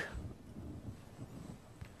garment.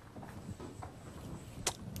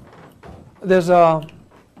 There's a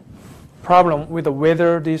problem with the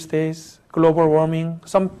weather these days, global warming.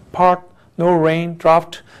 Some part no rain,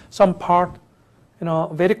 drought. Some part,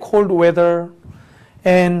 very cold weather,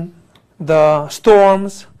 and the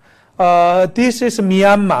storms. This is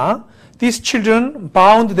Myanmar. These children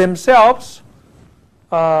bound themselves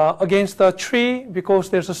against the tree because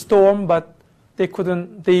there's a storm, but they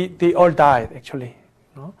couldn't. They all died actually.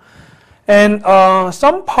 And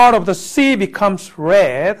some part of the sea becomes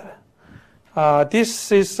red.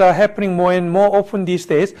 This is happening more and more often these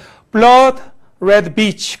days. Blood red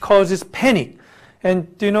beach causes panic.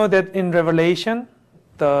 And do you know that in Revelation,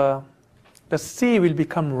 the sea will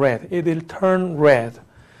become red. It will turn red.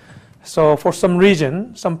 So for some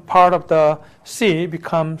reason, some part of the sea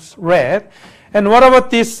becomes red. And what about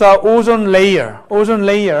this ozone layer? Ozone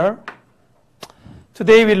layer.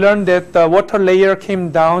 Today we learned that the water layer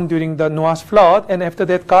came down during the Noah's flood, and after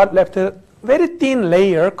that God left a very thin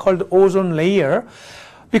layer called ozone layer.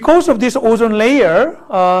 Because of this ozone layer,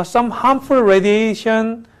 some harmful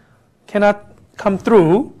radiation cannot come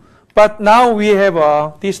through. But now we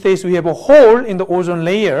have, these days we have a hole in the ozone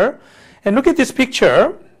layer. And look at this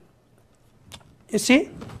picture. You see?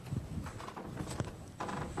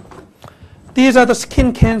 These are the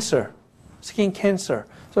skin cancer. Skin cancer.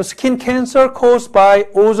 So skin cancer caused by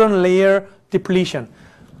ozone layer depletion.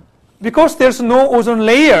 Because there's no ozone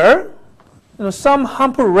layer, some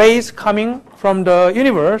harmful rays coming from the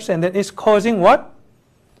universe, and then it's causing what?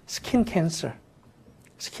 Skin cancer.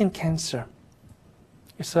 Skin cancer.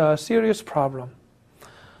 It's a serious problem.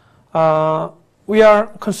 We are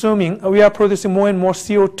producing more and more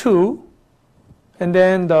CO2, and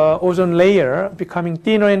then the ozone layer becoming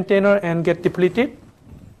thinner and thinner and get depleted.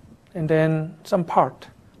 And then some part,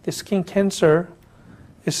 the skin cancer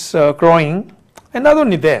is growing. And not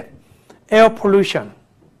only that, air pollution.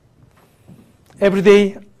 Every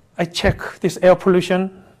day I check this air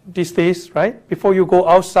pollution these days, right? Before you go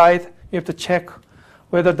outside, you have to check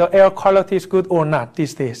whether the air quality is good or not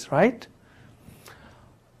these days, right?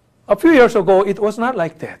 A few years ago, it was not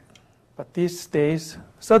like that. But these days,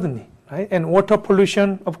 suddenly, right? And water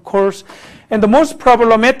pollution, of course. And the most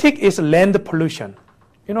problematic is land pollution.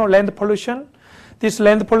 Land pollution? This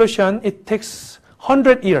land pollution, it takes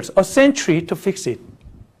 100 years, a century to fix it.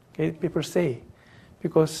 Okay, people say.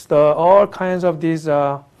 Because all kinds of these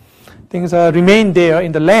things remain there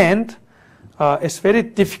in the land. It's very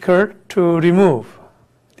difficult to remove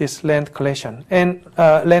this land collection and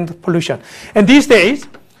land pollution. And these days,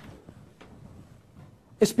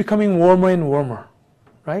 it's becoming warmer and warmer,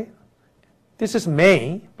 right? This is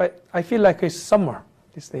May, but I feel like it's summer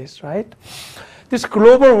these days, right? This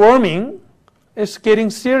global warming is getting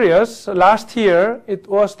serious. Last year, it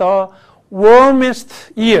was the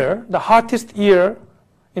warmest year, the hottest year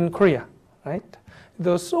in Korea, right? It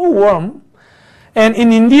was so warm. And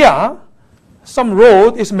in India, some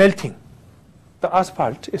road is melting. The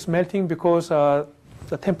asphalt is melting because the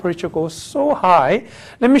temperature goes so high.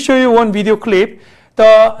 Let me show you one video clip.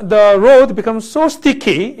 The road becomes so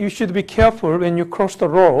sticky, you should be careful when you cross the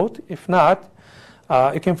road. If not,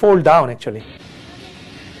 you can fall down actually.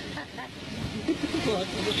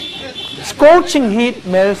 Scorching heat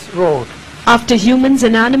melts road. After humans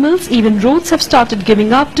and animals, even roads have started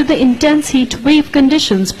giving up to the intense heat wave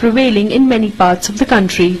conditions prevailing in many parts of the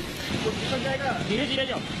country.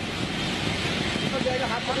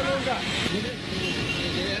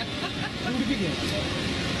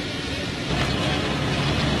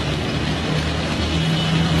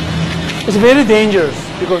 It's very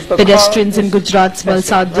dangerous because the pedestrians in Gujarat's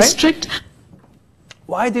Valsad district.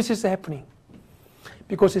 Why this is happening?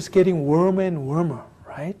 Because it's getting warmer and warmer,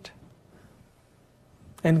 right?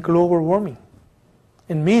 And global warming.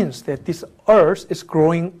 It means that this earth is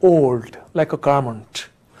growing old, like a garment.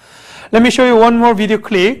 Let me show you one more video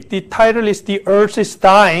clip. The title is "The Earth is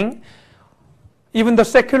Dying." Even the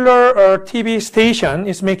secular TV station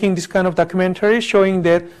is making this kind of documentary showing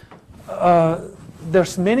that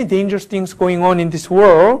there's many dangerous things going on in this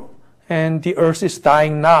world, and the earth is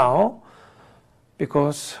dying now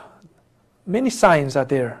because many signs are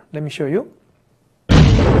there. Let me show you.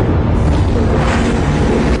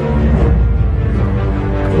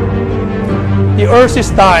 earth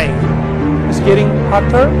is dying. It's getting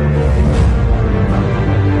hotter.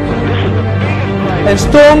 And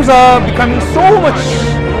storms are becoming so much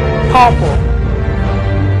powerful.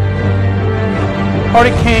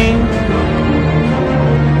 Hurricanes,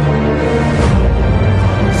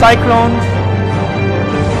 cyclones.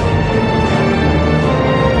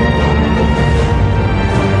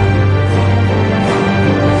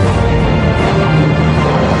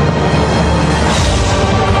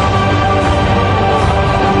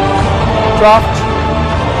 Drought.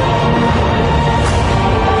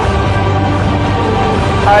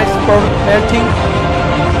 Iceberg melting.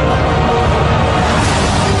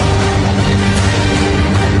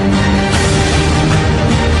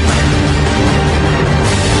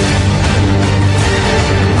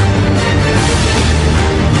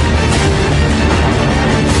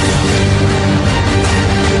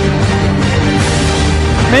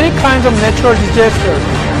 Many kinds of natural disasters.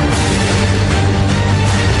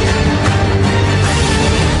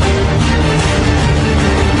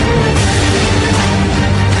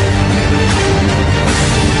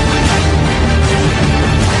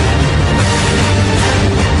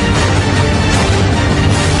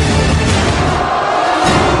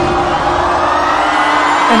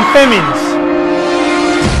 And famines.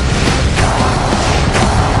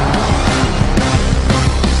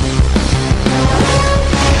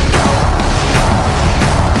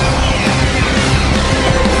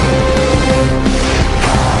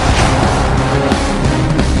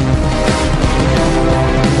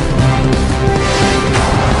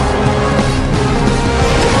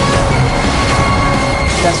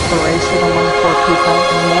 Desperation among poor people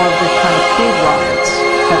and more of the kind of food riots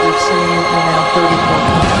that we've seen in now 34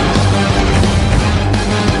 countries.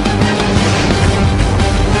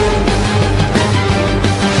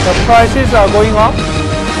 The prices are going up.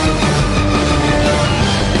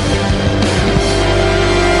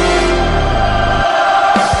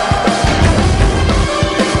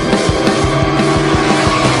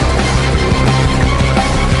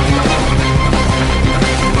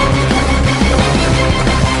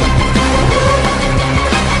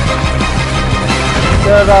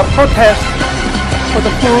 There are protests for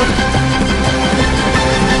the food.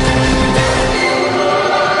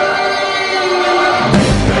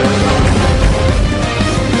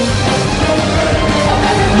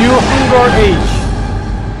 New hunger age.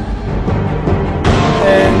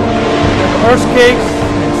 And earthquakes,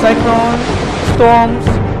 cyclones, storms.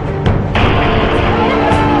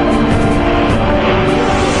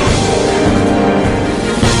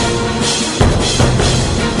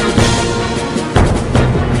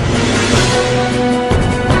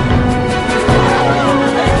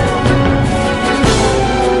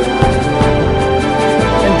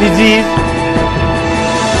 Disease.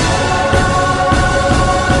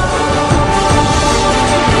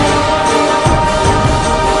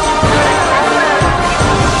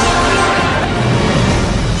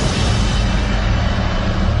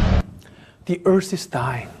 The earth is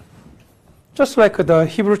dying. Just like the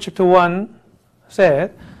Hebrew chapter 1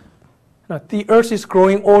 said, the earth is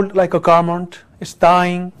growing old like a garment, it's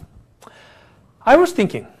dying. I was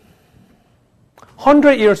thinking,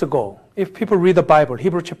 100 years ago, if people read the Bible,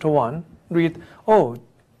 Hebrew chapter 1, read, oh,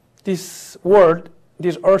 this world,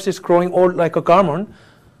 this earth is growing old like a garment,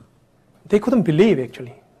 they couldn't believe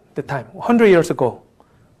actually at the time, 100 years ago,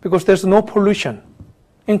 because there's no pollution.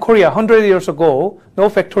 In Korea, 100 years ago, no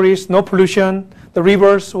factories, no pollution, the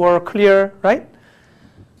rivers were clear, right?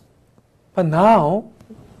 But now,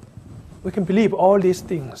 we can believe all these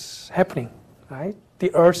things happening, right?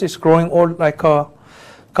 The earth is growing old like a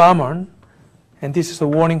garment, and this is a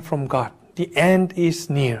warning from God. The end is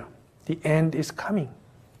near. The end is coming.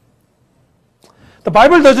 The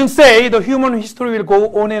Bible doesn't say the human history will go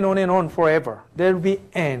on and on and on forever. There will be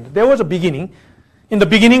end. There was a beginning. In the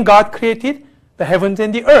beginning, God created the heavens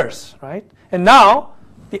and the earth, right? And now,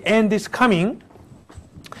 the end is coming.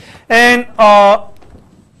 And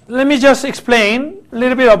let me just explain a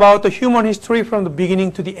little bit about the human history from the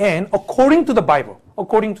beginning to the end, according to the Bible.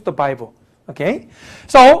 According to the Bible, okay?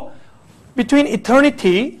 So, between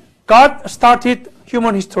eternity, God started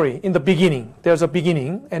human history in the beginning. There's a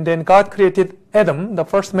beginning, and then God created Adam, the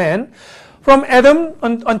first man. From Adam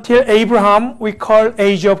until Abraham, we call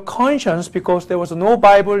age of conscience because there was no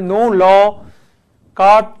Bible, no law.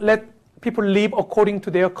 God let people live according to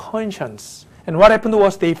their conscience. And what happened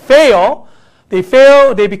was they failed.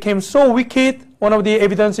 They became so wicked. One of the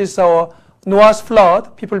evidences is Noah's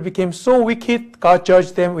flood. People became so wicked, God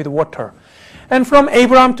judged them with water. And from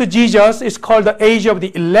Abraham to Jesus is called the age of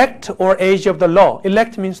the elect or age of the law.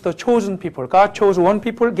 Elect means the chosen people. God chose one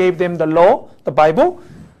people, gave them the law, the Bible,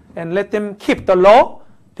 and let them keep the law,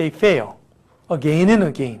 they fail again and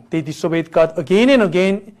again. They disobeyed God again and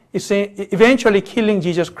again, eventually killing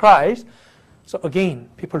Jesus Christ. So again,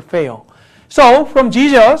 people fail. So from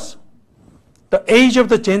Jesus, the age of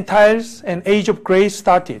the Gentiles and age of grace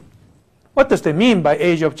started. What does that mean by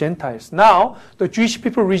age of Gentiles? Now, the Jewish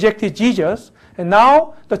people rejected Jesus, and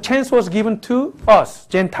now the chance was given to us,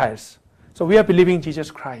 Gentiles. So we are believing Jesus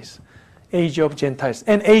Christ, age of Gentiles.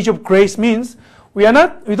 And age of grace means we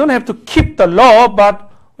don't have to keep the law, but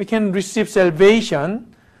we can receive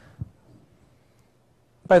salvation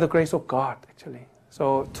by the grace of God, actually.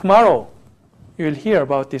 So tomorrow, you will hear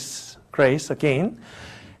about this grace again.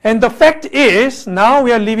 And the fact is, now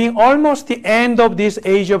we are living almost the end of this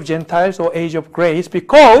age of Gentiles or age of grace,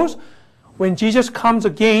 because when Jesus comes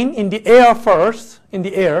again in the air first, in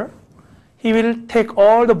the air, he will take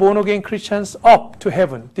all the born-again Christians up to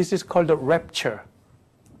heaven. This is called the rapture.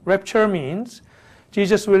 Rapture means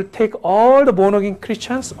Jesus will take all the born-again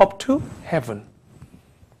Christians up to heaven.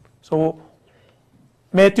 So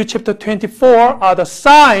Matthew chapter 24 are the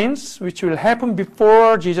signs which will happen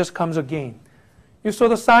before Jesus comes again. You saw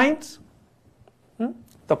the signs?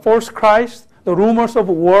 The false Christ, the rumors of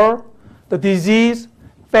war, the disease,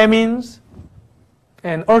 famines,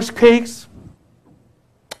 and earthquakes.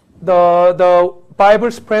 The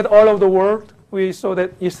Bible spread all over the world. We saw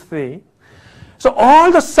that yesterday. So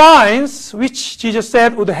all the signs which Jesus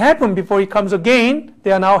said would happen before he comes again,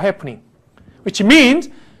 they are now happening. Which means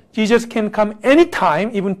Jesus can come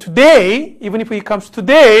anytime, even today. Even if he comes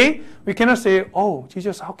today, we cannot say, oh,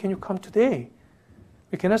 Jesus, how can you come today?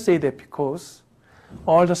 We cannot say that because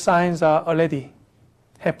all the signs are already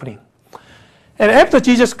happening. And after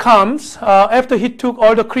Jesus comes, after he took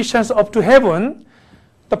all the Christians up to heaven,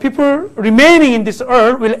 the people remaining in this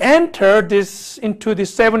earth will enter into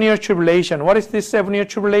this 7-year tribulation. What is this 7-year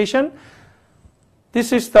tribulation?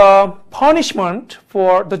 This is the punishment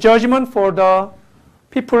for the judgment for the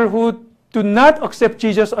people who do not accept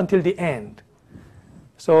Jesus until the end.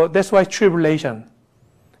 So that's why tribulation.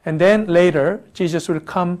 And then later, Jesus will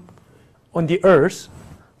come on the earth.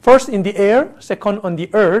 First in the air, second on the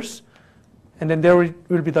earth. And then there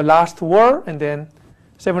will be the last war, and then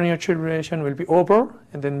 7-year tribulation will be over,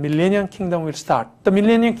 and then millennium kingdom will start. The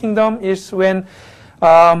millennium kingdom is when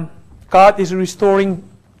God is restoring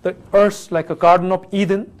the earth like a Garden of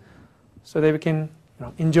Eden, so that we can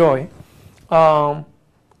enjoy.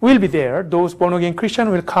 Will be there. Those born-again Christians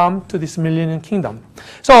will come to this millennium kingdom.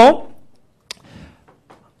 So,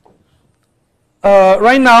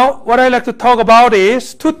 right now, what I like to talk about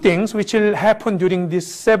is two things which will happen during this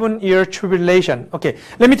 7-year tribulation. Okay,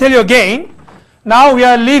 let me tell you again. Now we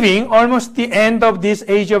are living almost the end of this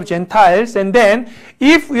age of Gentiles, and then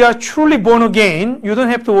if we are truly born again, you don't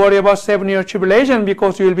have to worry about 7-year tribulation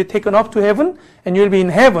because you will be taken up to heaven and you will be in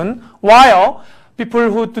heaven, while people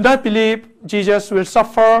who do not believe Jesus will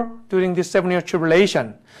suffer during this 7-year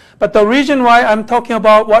tribulation. But the reason why I'm talking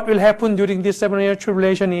about what will happen during this 7-year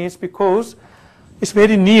tribulation is because it's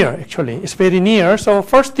very near, actually. It's very near. So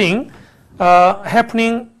first thing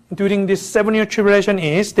happening during this 7-year tribulation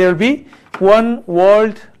is there will be one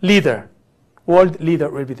world leader. World leader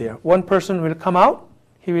will be there. One person will come out.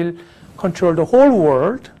 He will control the whole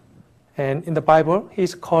world. And in the Bible,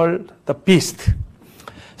 he's called the beast.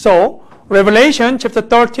 So Revelation chapter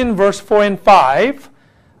 13, verse 4 and 5.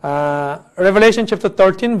 Revelation chapter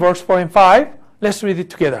 13, verse 4 and 5. Let's read it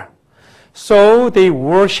together. So they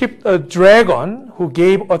worshipped a dragon who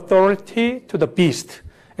gave authority to the beast.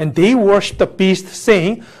 And they worshipped the beast,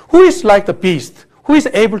 saying, who is like the beast? Who is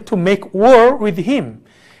able to make war with him?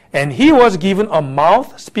 And he was given a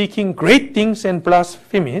mouth speaking great things and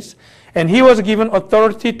blasphemies. And he was given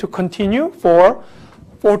authority to continue for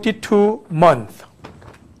 42 months.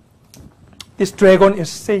 This dragon is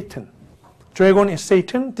Satan. Dragon is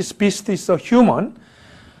Satan. This beast is a human.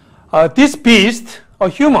 This beast, a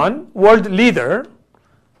human world leader,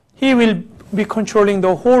 he will be controlling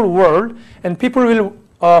the whole world, and people will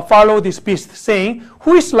follow this beast, saying,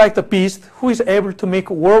 who is like the beast, who is able to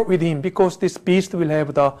make war with him, because this beast will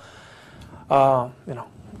have the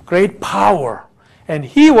great power. And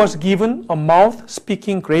he was given a mouth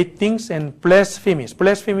speaking great things and blasphemies.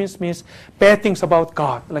 Blasphemies means bad things about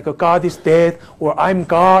God, like a God is dead, or I'm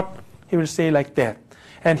God. He will say like that.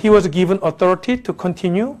 And he was given authority to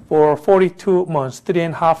continue for 42 months,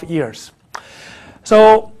 3.5 years.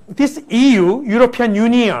 So this EU, European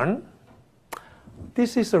Union,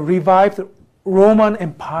 this is a revived Roman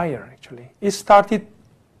Empire, actually. It started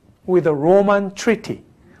with a Roman treaty.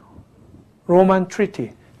 Roman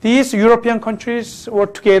treaty. These European countries were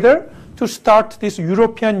together to start this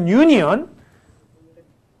European Union.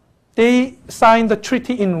 they signed the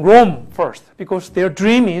treaty in Rome first because their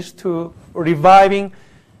dream is to reviving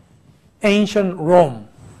ancient Rome.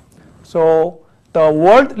 So the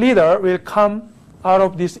world leader will come out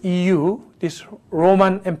of this EU, this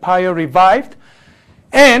Roman Empire revived,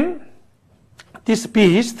 and this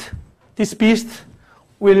beast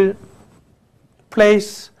will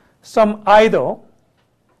place some idol,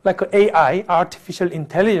 like an AI, artificial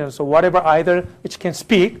intelligence, or whatever idol which can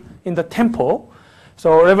speak in the temple.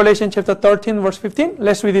 So Revelation chapter 13, verse 15,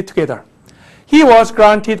 let's read it together. He was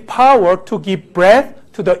granted power to give breath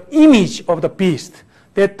to the image of the beast,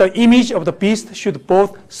 that the image of the beast should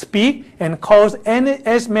both speak and cause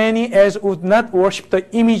as many as would not worship the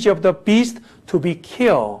image of the beast to be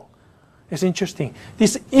killed. It's interesting.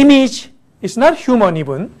 This image is not human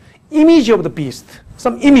even, image of the beast,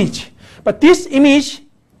 some image. But this image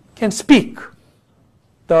can speak.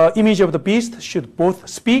 The image of the beast should both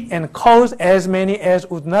speak and cause as many as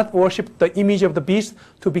would not worship the image of the beast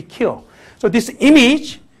to be killed. So this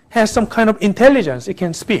image has some kind of intelligence. It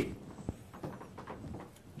can speak.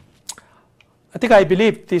 I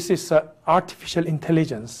believe this is artificial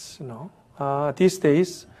intelligence. These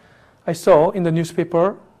days, I saw in the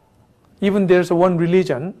newspaper, even there's one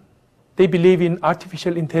religion, they believe in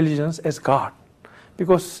artificial intelligence as God,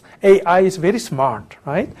 because AI is very smart,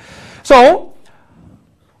 right? So,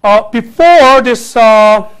 before this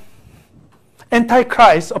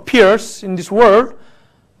Antichrist appears in this world,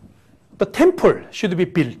 the temple should be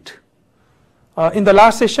built. In the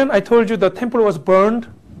last session, I told you the temple was burned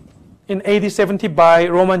in AD 70 by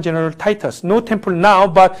Roman General Titus. No temple now,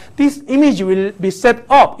 but this image will be set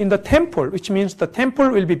up in the temple, which means the temple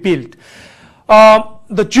will be built.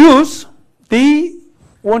 The Jews, they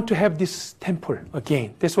want to have this temple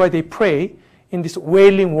again. That's why they pray in this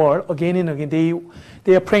wailing word again and again.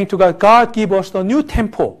 They are praying to God, God, give us the new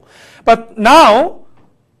temple. But now,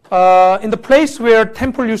 in the place where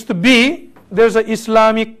temple used to be, there's an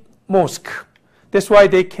Islamic mosque. That's why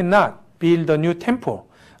they cannot build a new temple.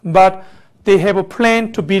 But they have a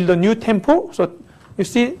plan to build a new temple. So you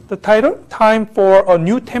see the title, Time for a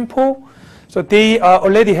New Temple. So they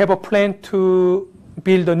already have a plan to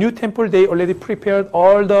build a new temple. They already prepared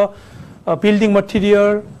all the building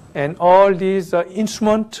material and all these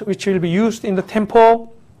instruments which will be used in the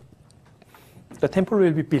temple. The temple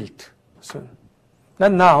will be built soon.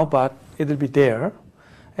 Not now, but it will be there.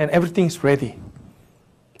 And everything is ready.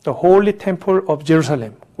 The holy temple of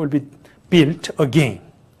Jerusalem will be built again.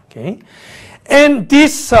 Okay, and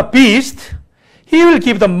this beast, he will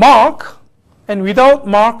give the mark, and without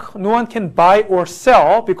mark, no one can buy or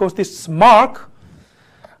sell, because this mark,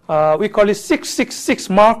 we call it 666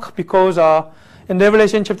 mark, because in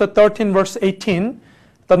Revelation chapter 13, verse 18,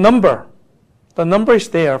 the number is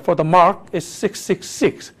there for the mark is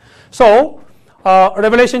 666. So,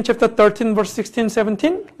 Revelation chapter 13, verse 16,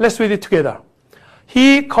 17, let's read it together.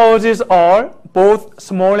 He causes all, both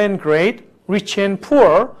small and great, rich and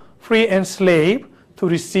poor, free and slave, to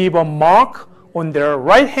receive a mark on their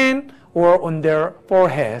right hand or on their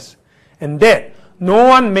foreheads, and that no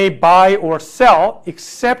one may buy or sell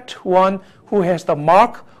except one who has the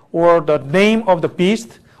mark or the name of the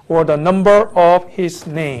beast or the number of his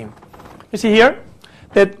name. You see here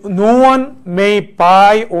that no one may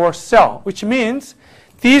buy or sell, which means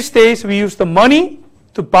these days we use the money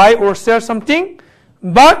to buy or sell something,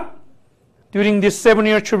 but during this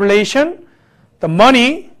 7-year tribulation, the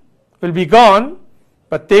money will be gone,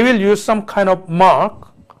 but they will use some kind of mark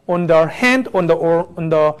on their hand, on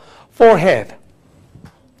the forehead.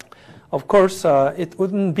 Of course, it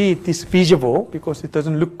wouldn't be this visible because it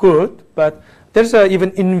doesn't look good, but there's even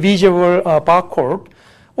invisible barcode.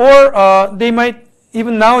 Or they might,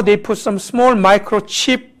 even now they put some small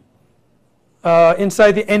microchip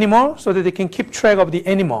inside the animal so that they can keep track of the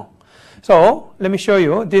animal. So let me show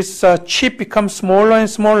you. This chip becomes smaller and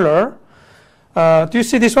smaller. Do you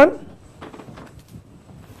see this one?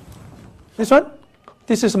 This one?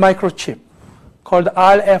 This is a microchip called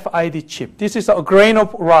RFID chip. This is a grain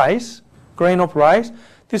of rice.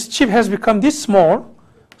 This chip has become this small,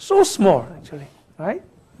 so small actually, right?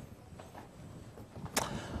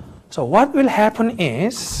 So what will happen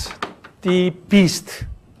is the beast,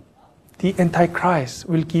 the Antichrist,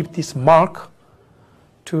 will give this mark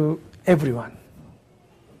to everyone.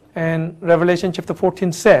 And Revelation chapter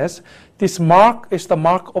 14 says, this mark is the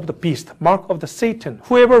mark of the beast, mark of the Satan.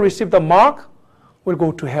 Whoever received the mark will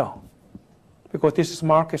go to hell, because this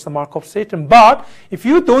mark is the mark of Satan. But if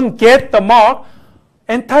you don't get the mark,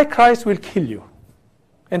 Antichrist will kill you.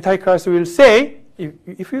 Antichrist will say,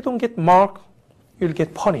 if you don't get mark, you'll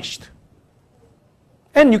get punished.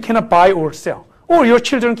 And you cannot buy or sell. Or your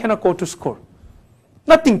children cannot go to school.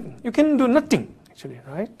 Nothing. You can do nothing, actually,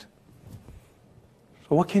 right?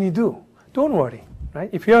 So what can you do? Don't worry, right?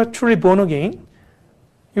 If you are truly born again,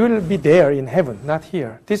 you will be there in heaven, not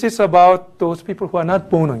here. This is about those people who are not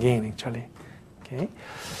born again, actually. Okay?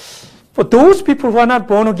 For those people who are not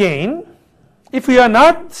born again, if you are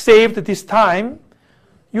not saved this time,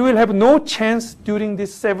 you will have no chance during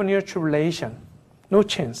this 7-year tribulation. No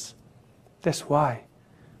chance. That's why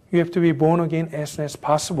you have to be born again as soon as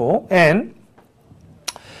possible. And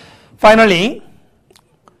finally,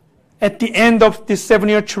 at the end of this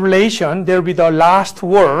 7-year tribulation, there will be the last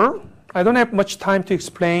war. I don't have much time to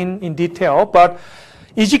explain in detail, but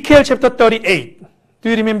Ezekiel chapter 38. Do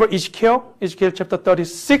you remember Ezekiel? Ezekiel chapter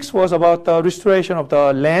 36 was about the restoration of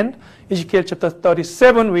the land. Ezekiel chapter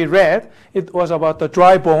 37 we read, it was about the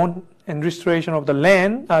dry bone and restoration of the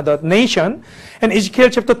land, the nation. And Ezekiel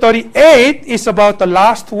chapter 38 is about the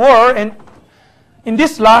last war. And in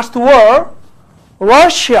this last war,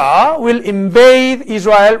 Russia will invade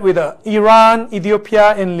Israel with Iran,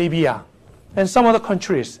 Ethiopia, and Libya, and some other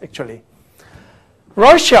countries, actually.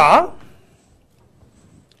 Russia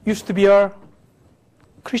used to be a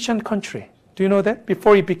Christian country. Do you know that?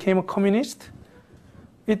 Before it became a communist,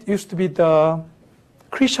 it used to be the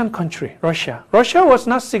Christian country, Russia. Russia was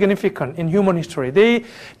not significant in human history.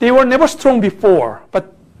 They were never strong before,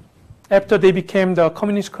 but after they became the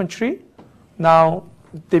communist country, now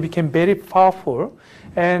they became very powerful.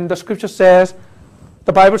 And the scripture says,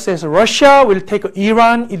 the Bible says Russia will take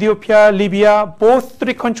Iran, Ethiopia, Libya. Both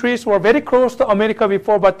three countries were very close to America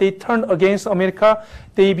before, but they turned against America.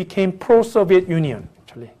 They became pro-Soviet Union,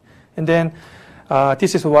 actually. And then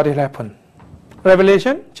this is what will happen.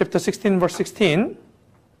 Revelation chapter 16, verse 16.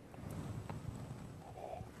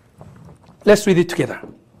 Let's read it together.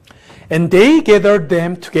 And they gathered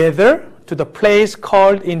them together to the place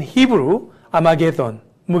called in Hebrew Armageddon,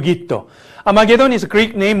 Megiddo. Armageddon is a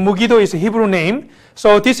Greek name. Megiddo is a Hebrew name.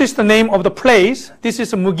 So this is the name of the place. This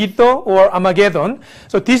is Megiddo or Armageddon.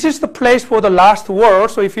 So this is the place for the last war.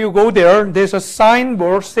 So if you go there, there's a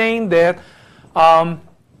signboard saying that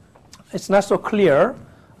it's not so clear.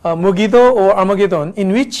 Megiddo or Armageddon,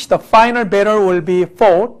 in which the final battle will be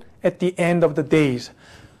fought at the end of the days.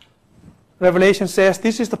 Revelation says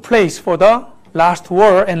this is the place for the last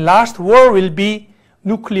war, and last war will be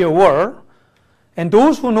nuclear war. And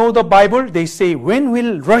those who know the Bible, they say, when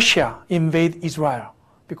will Russia invade Israel?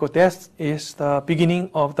 Because that is the beginning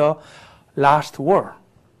of the last war.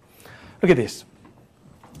 Look at this.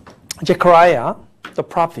 Zechariah, the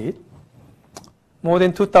prophet, more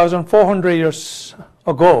than 2,400 years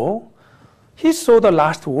ago, he saw the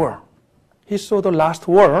last war. He saw the last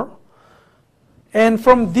war. And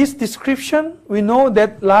from this description, we know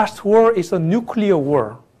that last war is a nuclear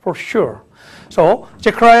war, for sure. So,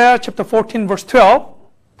 Zechariah chapter 14, verse 12,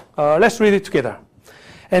 let's read it together.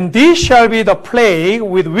 And this shall be the plague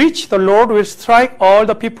with which the Lord will strike all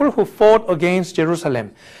the people who fought against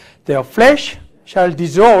Jerusalem. Their flesh shall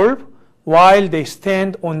dissolve while they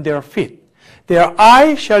stand on their feet. Their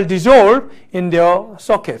eye shall dissolve in their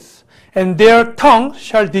sockets, and their tongue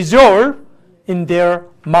shall dissolve in their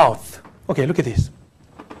mouth. Okay, look at this.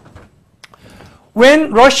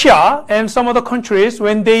 When Russia and some other countries,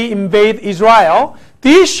 when they invade Israel,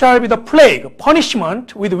 this shall be the plague,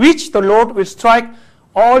 punishment with which the Lord will strike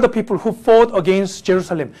all the people who fought against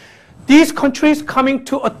Jerusalem. These countries coming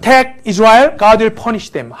to attack Israel, God will punish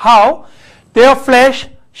them. How? Their flesh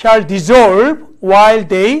shall dissolve while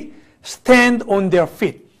they stand on their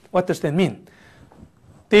feet. What does that mean?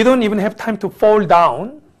 They don't even have time to fall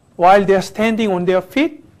down. While they are standing on their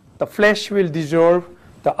feet, the flesh will dissolve,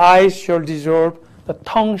 the eyes shall dissolve, the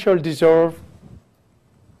tongue shall dissolve.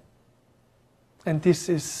 And this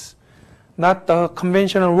is not the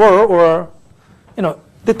conventional war, or,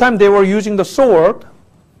 the time they were using the sword.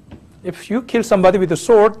 If you kill somebody with a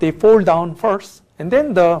sword, they fall down first, and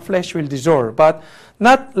then the flesh will dissolve. But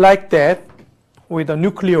not like that with a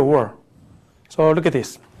nuclear war. So look at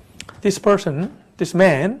this. This person, this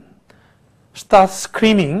man, starts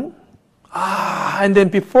screaming, and then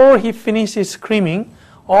before he finishes screaming,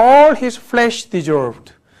 all his flesh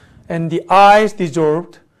dissolved, and the eyes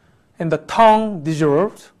dissolved, and the tongue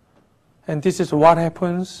dissolved, and this is what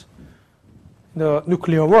happens in the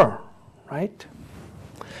nuclear war, right?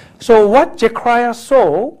 So what Zechariah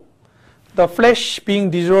saw, the flesh being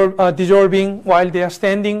dissolving while they are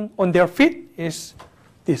standing on their feet, is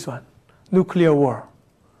this one, nuclear war.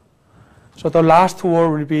 So the last war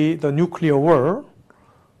will be the nuclear war.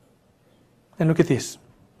 And look at this.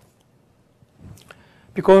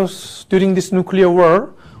 Because during this nuclear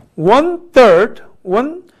war, one third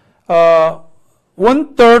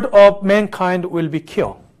of mankind will be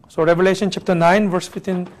killed. So Revelation chapter 9, verse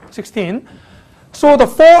 15, 16. So the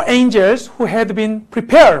four angels who had been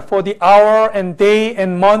prepared for the hour and day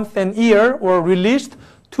and month and year were released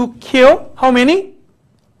to kill how many?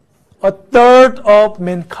 A third of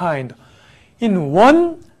mankind. In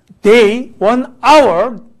one day, 1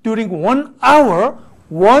 hour, during 1 hour,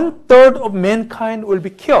 1/3 of mankind will be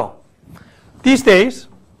killed. These days,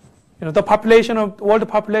 the population of world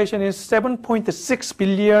population is 7.6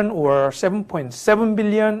 billion or 7.7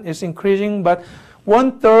 billion is increasing, but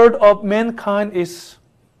 1/3 of mankind is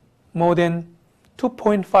more than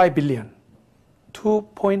 2.5 billion.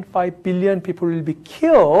 2.5 billion people will be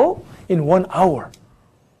killed in 1 hour.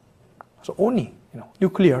 So only,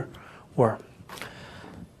 nuclear war.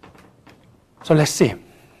 So let's see.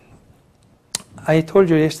 I told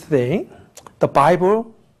you yesterday, the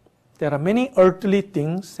Bible, there are many earthly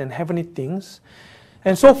things and heavenly things.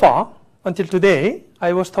 And so far, until today,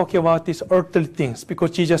 I was talking about these earthly things because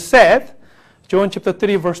Jesus said, John chapter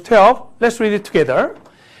 3, verse 12, let's read it together.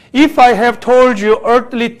 If I have told you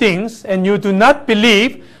earthly things and you do not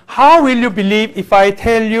believe, how will you believe if I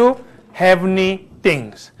tell you heavenly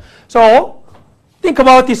things? So, think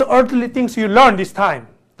about these earthly things you learned this time.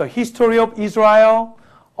 The history of Israel,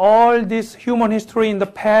 all this human history in the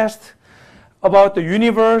past, about the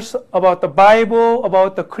universe, about the Bible,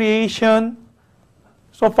 about the creation.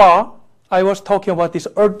 So far, I was talking about these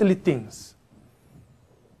earthly things.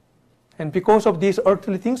 And because of these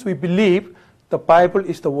earthly things, we believe the Bible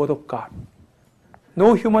is the Word of God.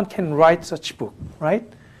 No human can write such book, right?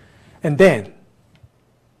 And then,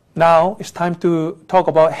 now it's time to talk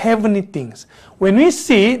about heavenly things. When we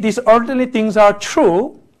see these earthly things are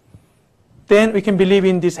true, then we can believe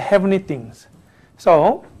in these heavenly things.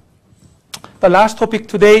 So, the last topic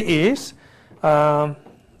today is the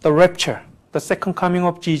rapture, the second coming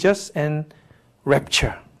of Jesus and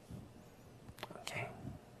rapture. Okay.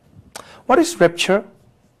 What is rapture?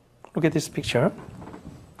 Look at this picture.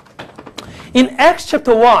 In Acts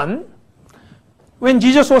chapter 1, when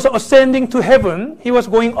Jesus was ascending to heaven, he was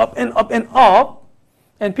going up and up and up,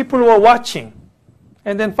 and people were watching.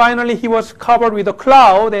 And then finally he was covered with a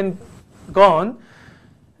cloud and gone.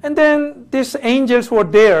 And then these angels were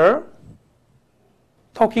there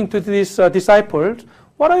talking to these disciples.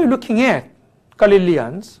 What are you looking at?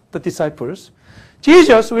 Galileans, the disciples.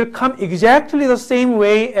 Jesus will come exactly the same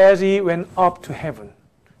way as he went up to heaven.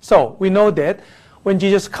 So we know that when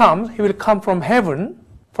Jesus comes, he will come from heaven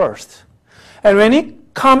first. And when he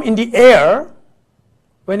comes in the air,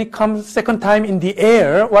 when he comes second time in the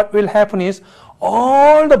air, what will happen is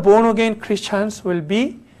all the born-again Christians will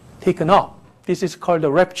be taken up. This is called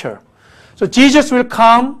the rapture. So Jesus will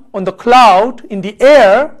come on the cloud in the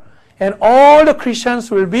air, and all the Christians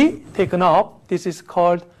will be taken up. This is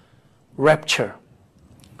called rapture.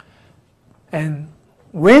 And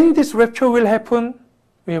when this rapture will happen,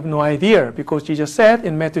 we have no idea, because Jesus said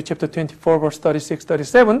in Matthew chapter 24, verse 36,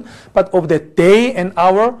 37, but of the day and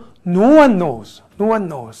hour, no one knows. No one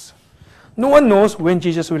knows. No one knows when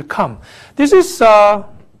Jesus will come. This is, I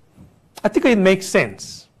think it makes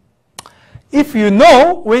sense. If you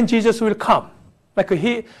know when Jesus will come, like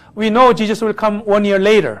we know Jesus will come 1 year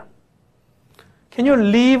later, can you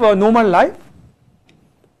live a normal life?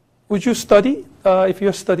 Would you study? If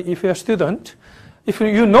you're a student, if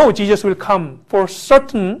you know Jesus will come for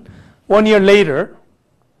certain 1 year later,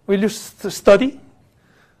 will you study?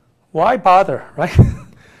 Why bother, right?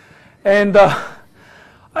 And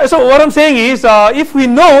so what I'm saying is, if we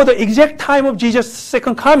know the exact time of Jesus'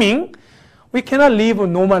 second coming, we cannot live a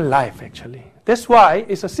normal life, actually. That's why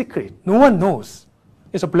it's a secret. No one knows.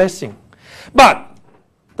 It's a blessing. But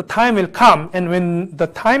the time will come, and when the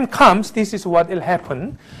time comes, this is what will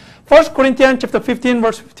happen. 1 Corinthians chapter 15,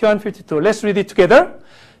 verse 51, 52. Let's read it together.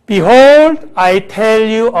 Behold, I tell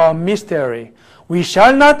you a mystery. We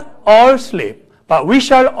shall not all sleep, but we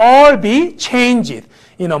shall all be changed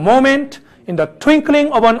in a moment, in the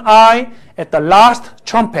twinkling of an eye, at the last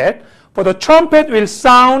trumpet. For the trumpet will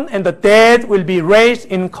sound, and the dead will be raised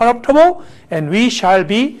incorruptible, and we shall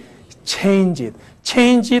be changed.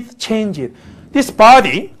 Changed. This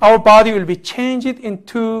body, our body, will be changed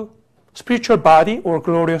into spiritual body or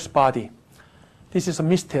glorious body. This is a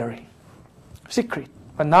mystery, secret.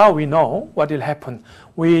 But now we know what will happen.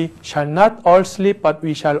 We shall not all sleep, but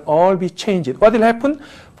we shall all be changed. What will happen?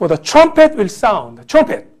 For the trumpet will sound. The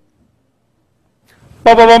trumpet.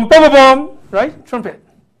 Ba-ba-bum, ba-ba-bum, right? Trumpet.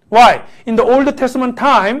 Why? In the Old Testament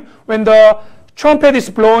time, when the trumpet is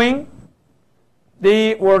blowing,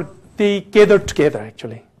 they gathered together,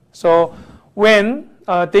 actually. So when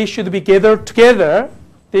they should be gathered together,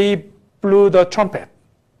 they blew the trumpet,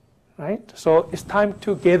 right? So it's time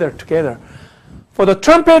to gather together. For the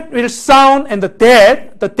trumpet will sound, and the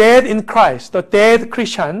dead in Christ, the dead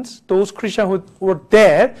Christians, those Christians who were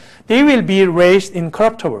dead, they will be raised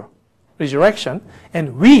incorruptible, resurrection,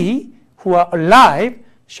 and we who are alive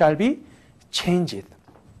shall be changed.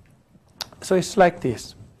 So it's like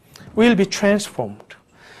this. We'll be transformed.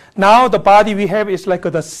 Now the body we have is like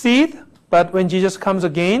the seed, but when Jesus comes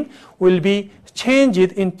again, we'll be changed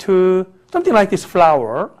into something like this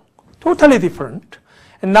flower, totally different.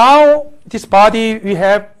 And now this body we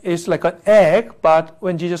have is like an egg, but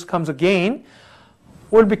when Jesus comes again,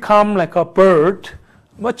 will become like a bird,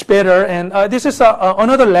 much better. And this is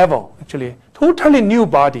another level, actually, totally new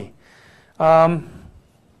body.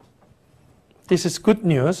 This is good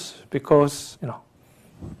news because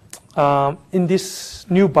in this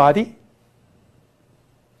new body,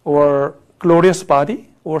 or glorious body,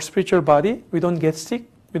 or spiritual body, we don't get sick,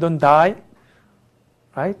 we don't die,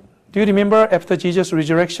 right? Do you remember after Jesus'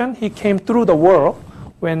 resurrection, he came through the world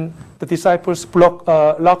when the disciples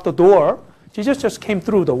locked the door? Jesus just came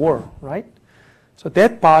through the world, right? So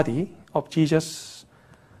that body of Jesus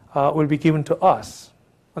will be given to us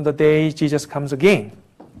on the day Jesus comes again.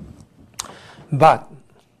 But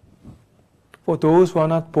for those who are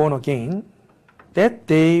not born again, that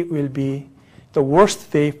day will be the worst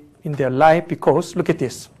day in their life because, look at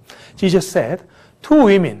this. Jesus said, 2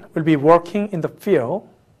 women will be working in the field.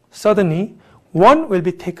 Suddenly, one will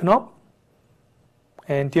be taken up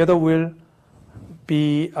and the other will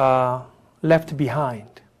be left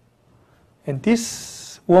behind. And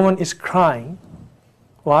this woman is crying.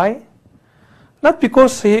 Why? Not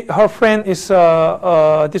because her friend is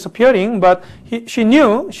disappearing, but she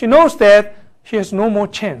knows that she has no more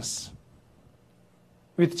chance.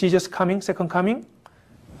 With Jesus coming, second coming,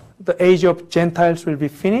 the age of Gentiles will be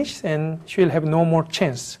finished and she will have no more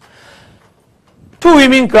chance. 2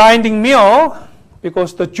 women grinding meal,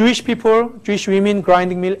 because the Jewish women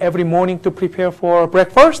grinding meal every morning to prepare for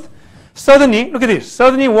breakfast. Suddenly, look at this,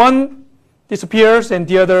 suddenly one disappears and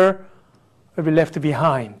the other will be left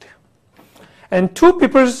behind. And 2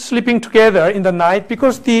 people sleeping together in the night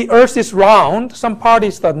because the earth is round. Some part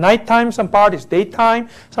is the nighttime, some part is daytime,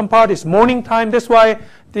 some part is morning time. That's why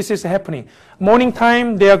this is happening. Morning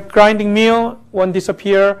time, they are grinding meal, one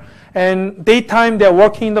disappear. And daytime, they are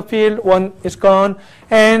working in the field, one is gone.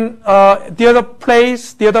 And the other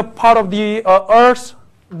place, the other part of the earth,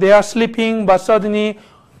 they are sleeping, but suddenly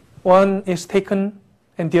one is taken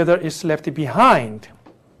and the other is left behind.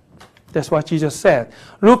 That's what Jesus said.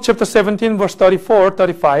 Luke chapter 17, verse 34,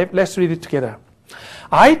 35. Let's read it together.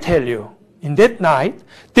 I tell you, in that night,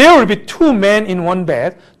 there will be 2 men in one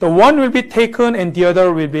bed. The one will be taken and the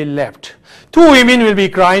other will be left. 2 women will be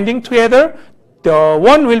grinding together. The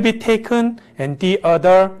one will be taken and the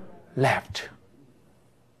other left.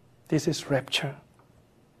 This is rapture.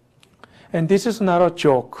 And this is not a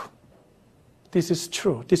joke. This is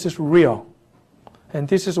true. This is real. And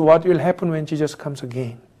this is what will happen when Jesus comes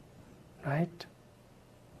again. Right?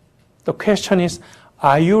 The question is,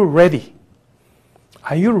 are you ready?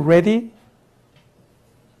 Are you ready?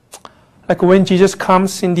 Like when Jesus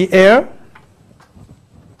comes in the air,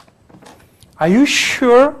 are you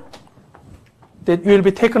sure that you will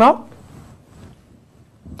be taken up?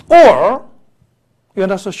 Or you're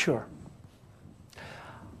not so sure?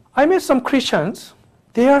 I met some Christians,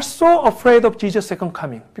 they are so afraid of Jesus' second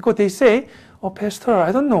coming because they say, oh, Pastor,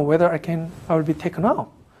 I don't know whether I will be taken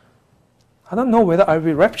up. I don't know whether I will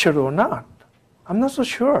be raptured or not. I'm not so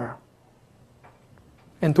sure.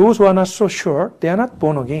 And those who are not so sure, they are not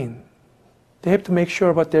born again. They have to make sure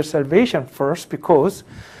about their salvation first because,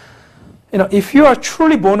 if you are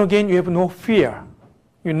truly born again, you have no fear.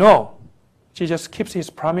 You know, Jesus keeps his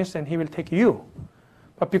promise and he will take you.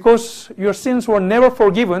 But because your sins were never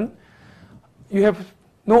forgiven, you have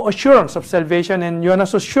no assurance of salvation and you are not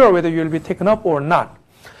so sure whether you will be taken up or not.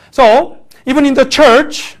 So, even in the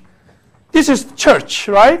church, this is church,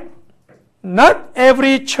 right? Not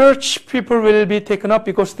every church people will be taken up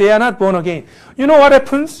because they are not born again. You know what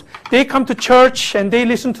happens? They come to church and they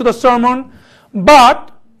listen to the sermon,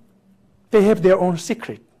 but they have their own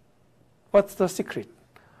secret. What's the secret?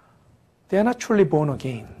 They are not truly born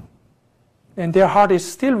again. And their heart is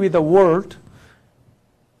still with the world.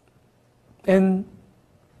 And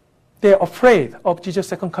they are afraid of Jesus'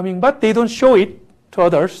 second coming, but they don't show it to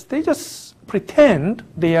others. They just pretend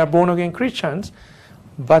they are born again Christians.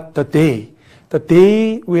 But the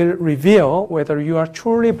day will reveal whether you are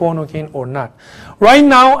truly born again or not. Right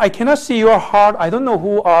now, I cannot see your heart. I don't know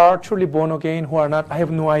who are truly born again, who are not. I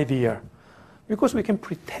have no idea. Because we can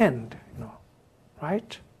pretend,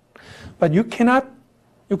 right? But you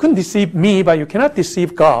can deceive me, but you cannot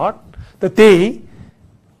deceive God. The day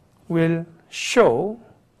will show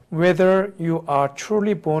whether you are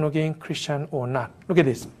truly born again Christian or not. Look at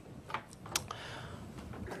this.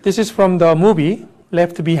 This is from the movie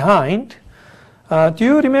Left Behind. Do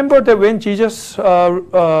you remember that when Jesus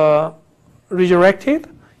resurrected,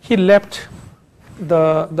 he left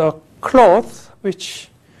the cloth which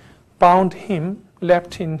bound him,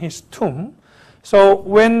 left in his tomb. So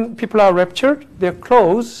when people are raptured, their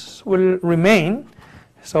clothes will remain.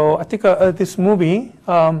 So I think this movie,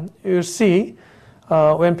 you see,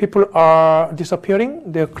 when people are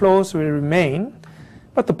disappearing, their clothes will remain,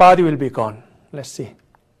 but the body will be gone. Let's see.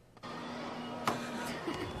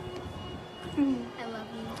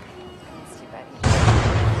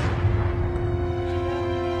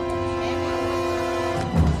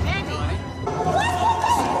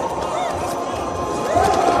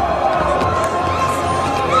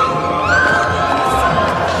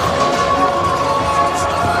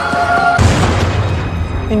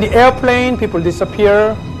 In the airplane, people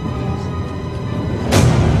disappear,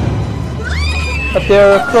 but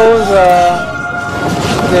their clothes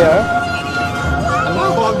are there.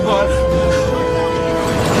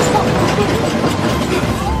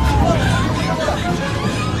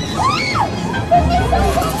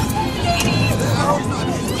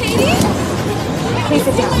 Please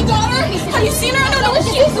sit down. My daughter? Have you seen her? I don't know what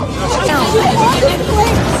she is.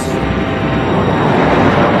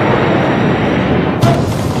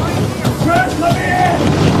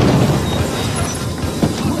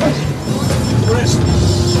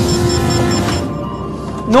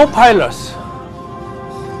 No pilots.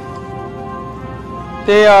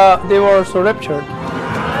 They were also raptured.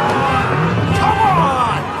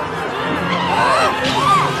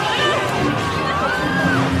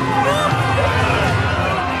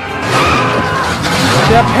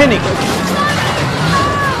 They are panicked.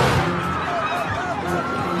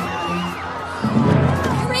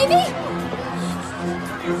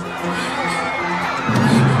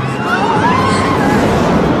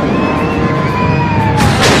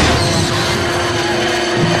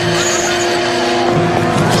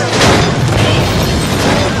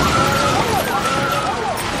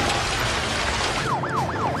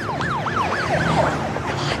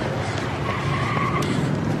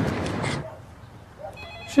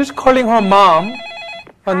 She's calling her mom,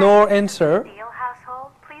 but no answer.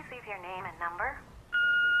 Please leave your name and number.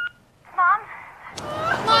 Mom?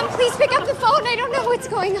 Mom, please pick up the phone. I don't know what's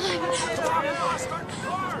going on.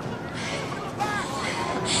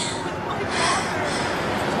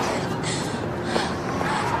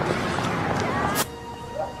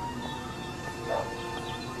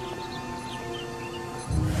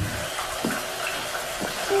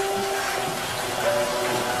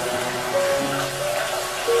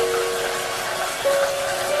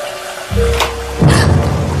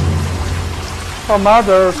 Her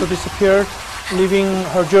mother also disappeared, leaving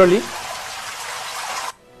her jewelry.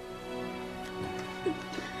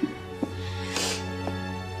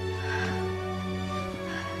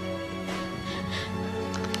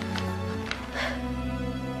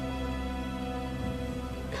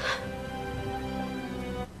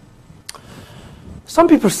 Some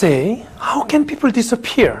people say, how can people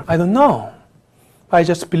disappear? I don't know. I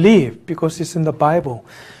just believe because it's in the Bible.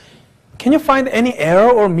 Can you find any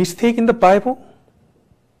error or mistake in the Bible?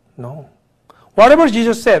 No. Whatever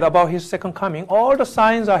Jesus said about his second coming, all the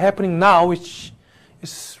signs are happening now, which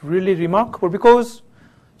is really remarkable because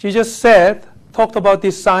Jesus talked about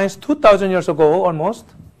these signs 2,000 years ago almost.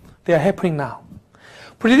 They are happening now.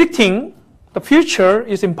 Predicting the future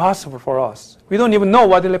is impossible for us. We don't even know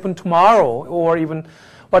what will happen tomorrow or even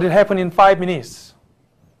what will happen in 5 minutes.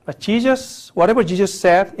 But Jesus, whatever Jesus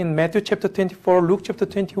said in Matthew chapter 24, Luke chapter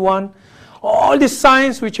 21, all these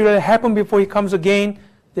signs which will happen before he comes again,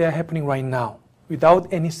 they are happening right now, without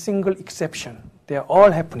any single exception. They are all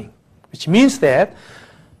happening, which means that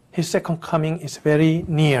his second coming is very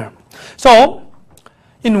near. So,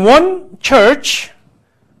 in one church,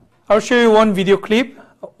 I'll show you one video clip.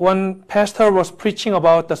 One pastor was preaching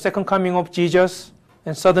about the second coming of Jesus,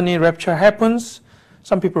 and suddenly rapture happens.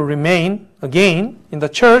 Some people remain again in the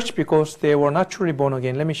church because they were not truly born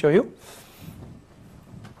again. Let me show you.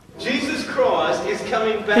 Jesus Christ is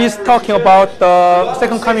coming back. He's talking about the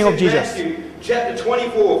second coming of Jesus. Matthew chapter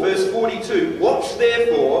 24, verse 42. Watch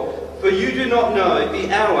therefore, for you do not know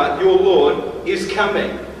the hour your Lord is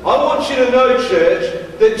coming. I want you to know,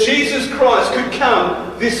 church, that Jesus Christ could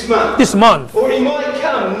come this month. This month. Or he might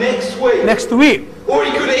come next week. Next week. Or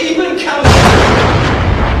he could even come...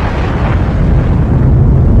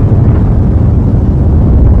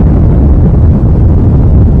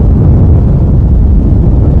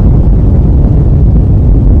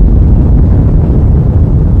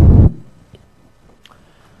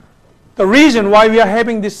 The reason why we are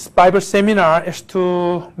having this Bible seminar is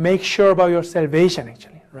to make sure about your salvation,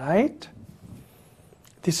 actually, right?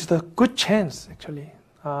 This is a good chance, actually.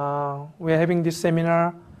 We are having this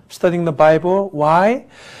seminar, studying the Bible. Why?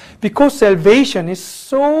 Because salvation is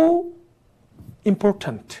so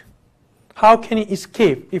important. How can he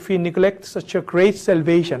escape if we neglect such a great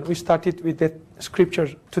salvation? We started with that scripture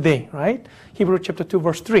today, right? Hebrews chapter 2,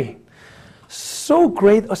 verse 3. So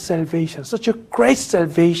great a salvation, such a great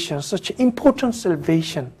salvation, such important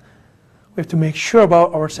salvation. We have to make sure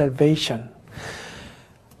about our salvation.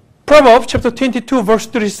 Proverbs chapter 22, verse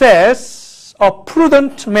 3 says, a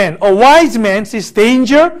prudent man, a wise man sees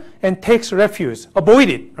danger and takes refuge. Avoid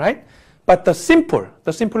it, right? But the simple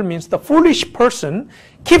means the foolish person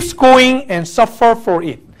keeps going and suffer for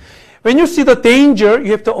it. When you see the danger,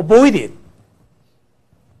 you have to avoid it.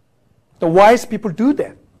 The wise people do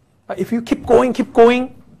that. If you keep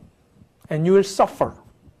going, and you will suffer.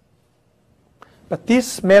 But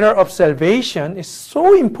this matter of salvation is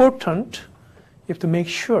so important, you have to make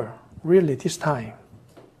sure, really, this time.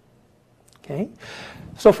 Okay?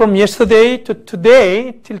 So from yesterday to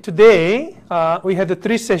today, till today, we had the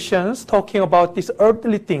 3 sessions talking about these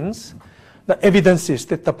earthly things, the evidences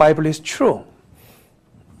that the Bible is true.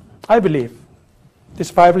 I believe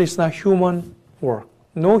this Bible is not human work.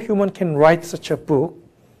 No human can write such a book,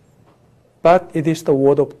 but it is the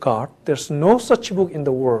Word of God. There's no such book in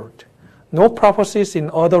the world. No prophecies in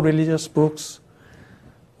other religious books.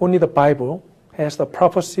 Only the Bible has the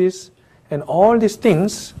prophecies, and all these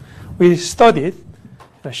things we studied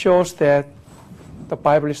shows that the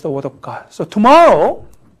Bible is the Word of God. So tomorrow,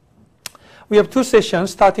 we have 2 sessions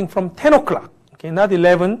starting from 10 o'clock. Okay, not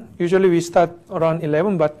 11. Usually we start around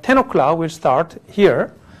 11, but 10 o'clock we'll start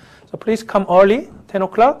here. So please come early, 10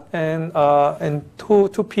 o'clock, and 2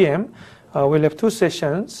 p.m. We'll have 2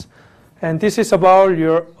 sessions. And this is about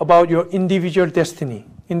your individual destiny,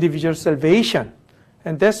 individual salvation.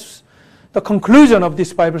 And that's the conclusion of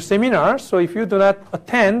this Bible seminar. So if you do not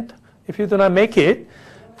attend, if you do not make it,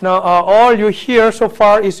 now all you hear so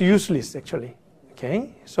far is useless, actually.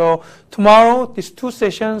 Okay? So tomorrow, these 2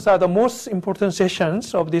 sessions are the most important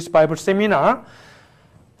sessions of this Bible seminar.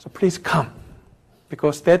 So please come,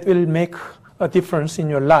 because that will make a difference in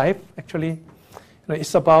your life. Actually,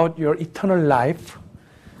 it's about your eternal life,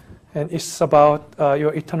 and it's about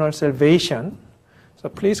your eternal salvation. So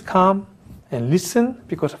please come and listen,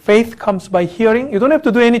 because faith comes by hearing. You don't have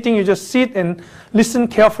to do anything. You just sit and listen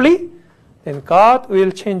carefully. Then God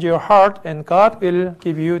will change your heart, and God will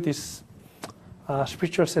give you this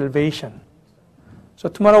spiritual salvation. So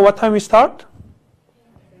tomorrow, what time we start?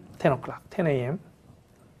 10 o'clock, 10 a.m.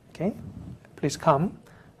 Okay? Please come.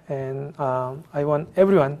 And I want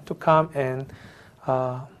everyone to come and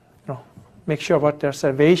make sure about their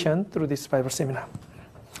salvation through this Bible seminar.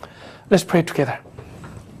 Let's pray together.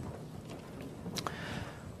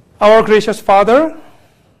 Our gracious Father,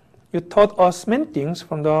 you taught us many things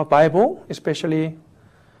from the Bible, especially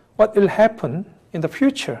what will happen in the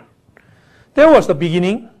future. There was the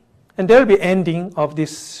beginning, and there will be ending of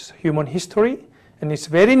this human history, and it's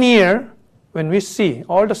very near when we see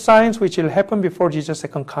all the signs which will happen before Jesus'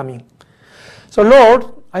 second coming. So Lord,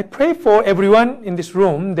 I pray for everyone in this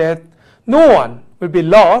room that no one will be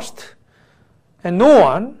lost, and no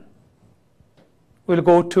one will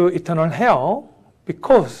go to eternal hell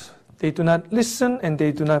because they do not listen and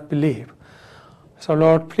they do not believe. So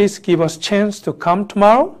Lord, please give us chance to come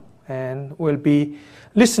tomorrow, and we'll be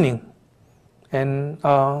listening, and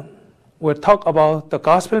we'll talk about the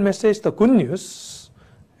gospel message, the good news,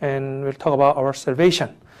 and we'll talk about our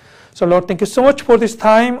salvation. So Lord, thank you so much for this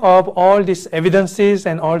time of all these evidences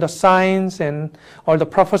and all the signs and all the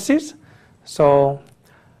prophecies. So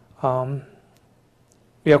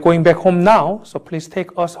we are going back home now, so please take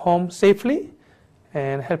us home safely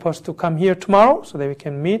and help us to come here tomorrow so that we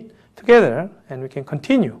can meet together and we can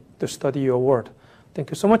continue to study your word. Thank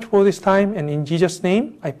you so much for this time, and in Jesus'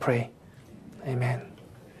 name I pray. Amen.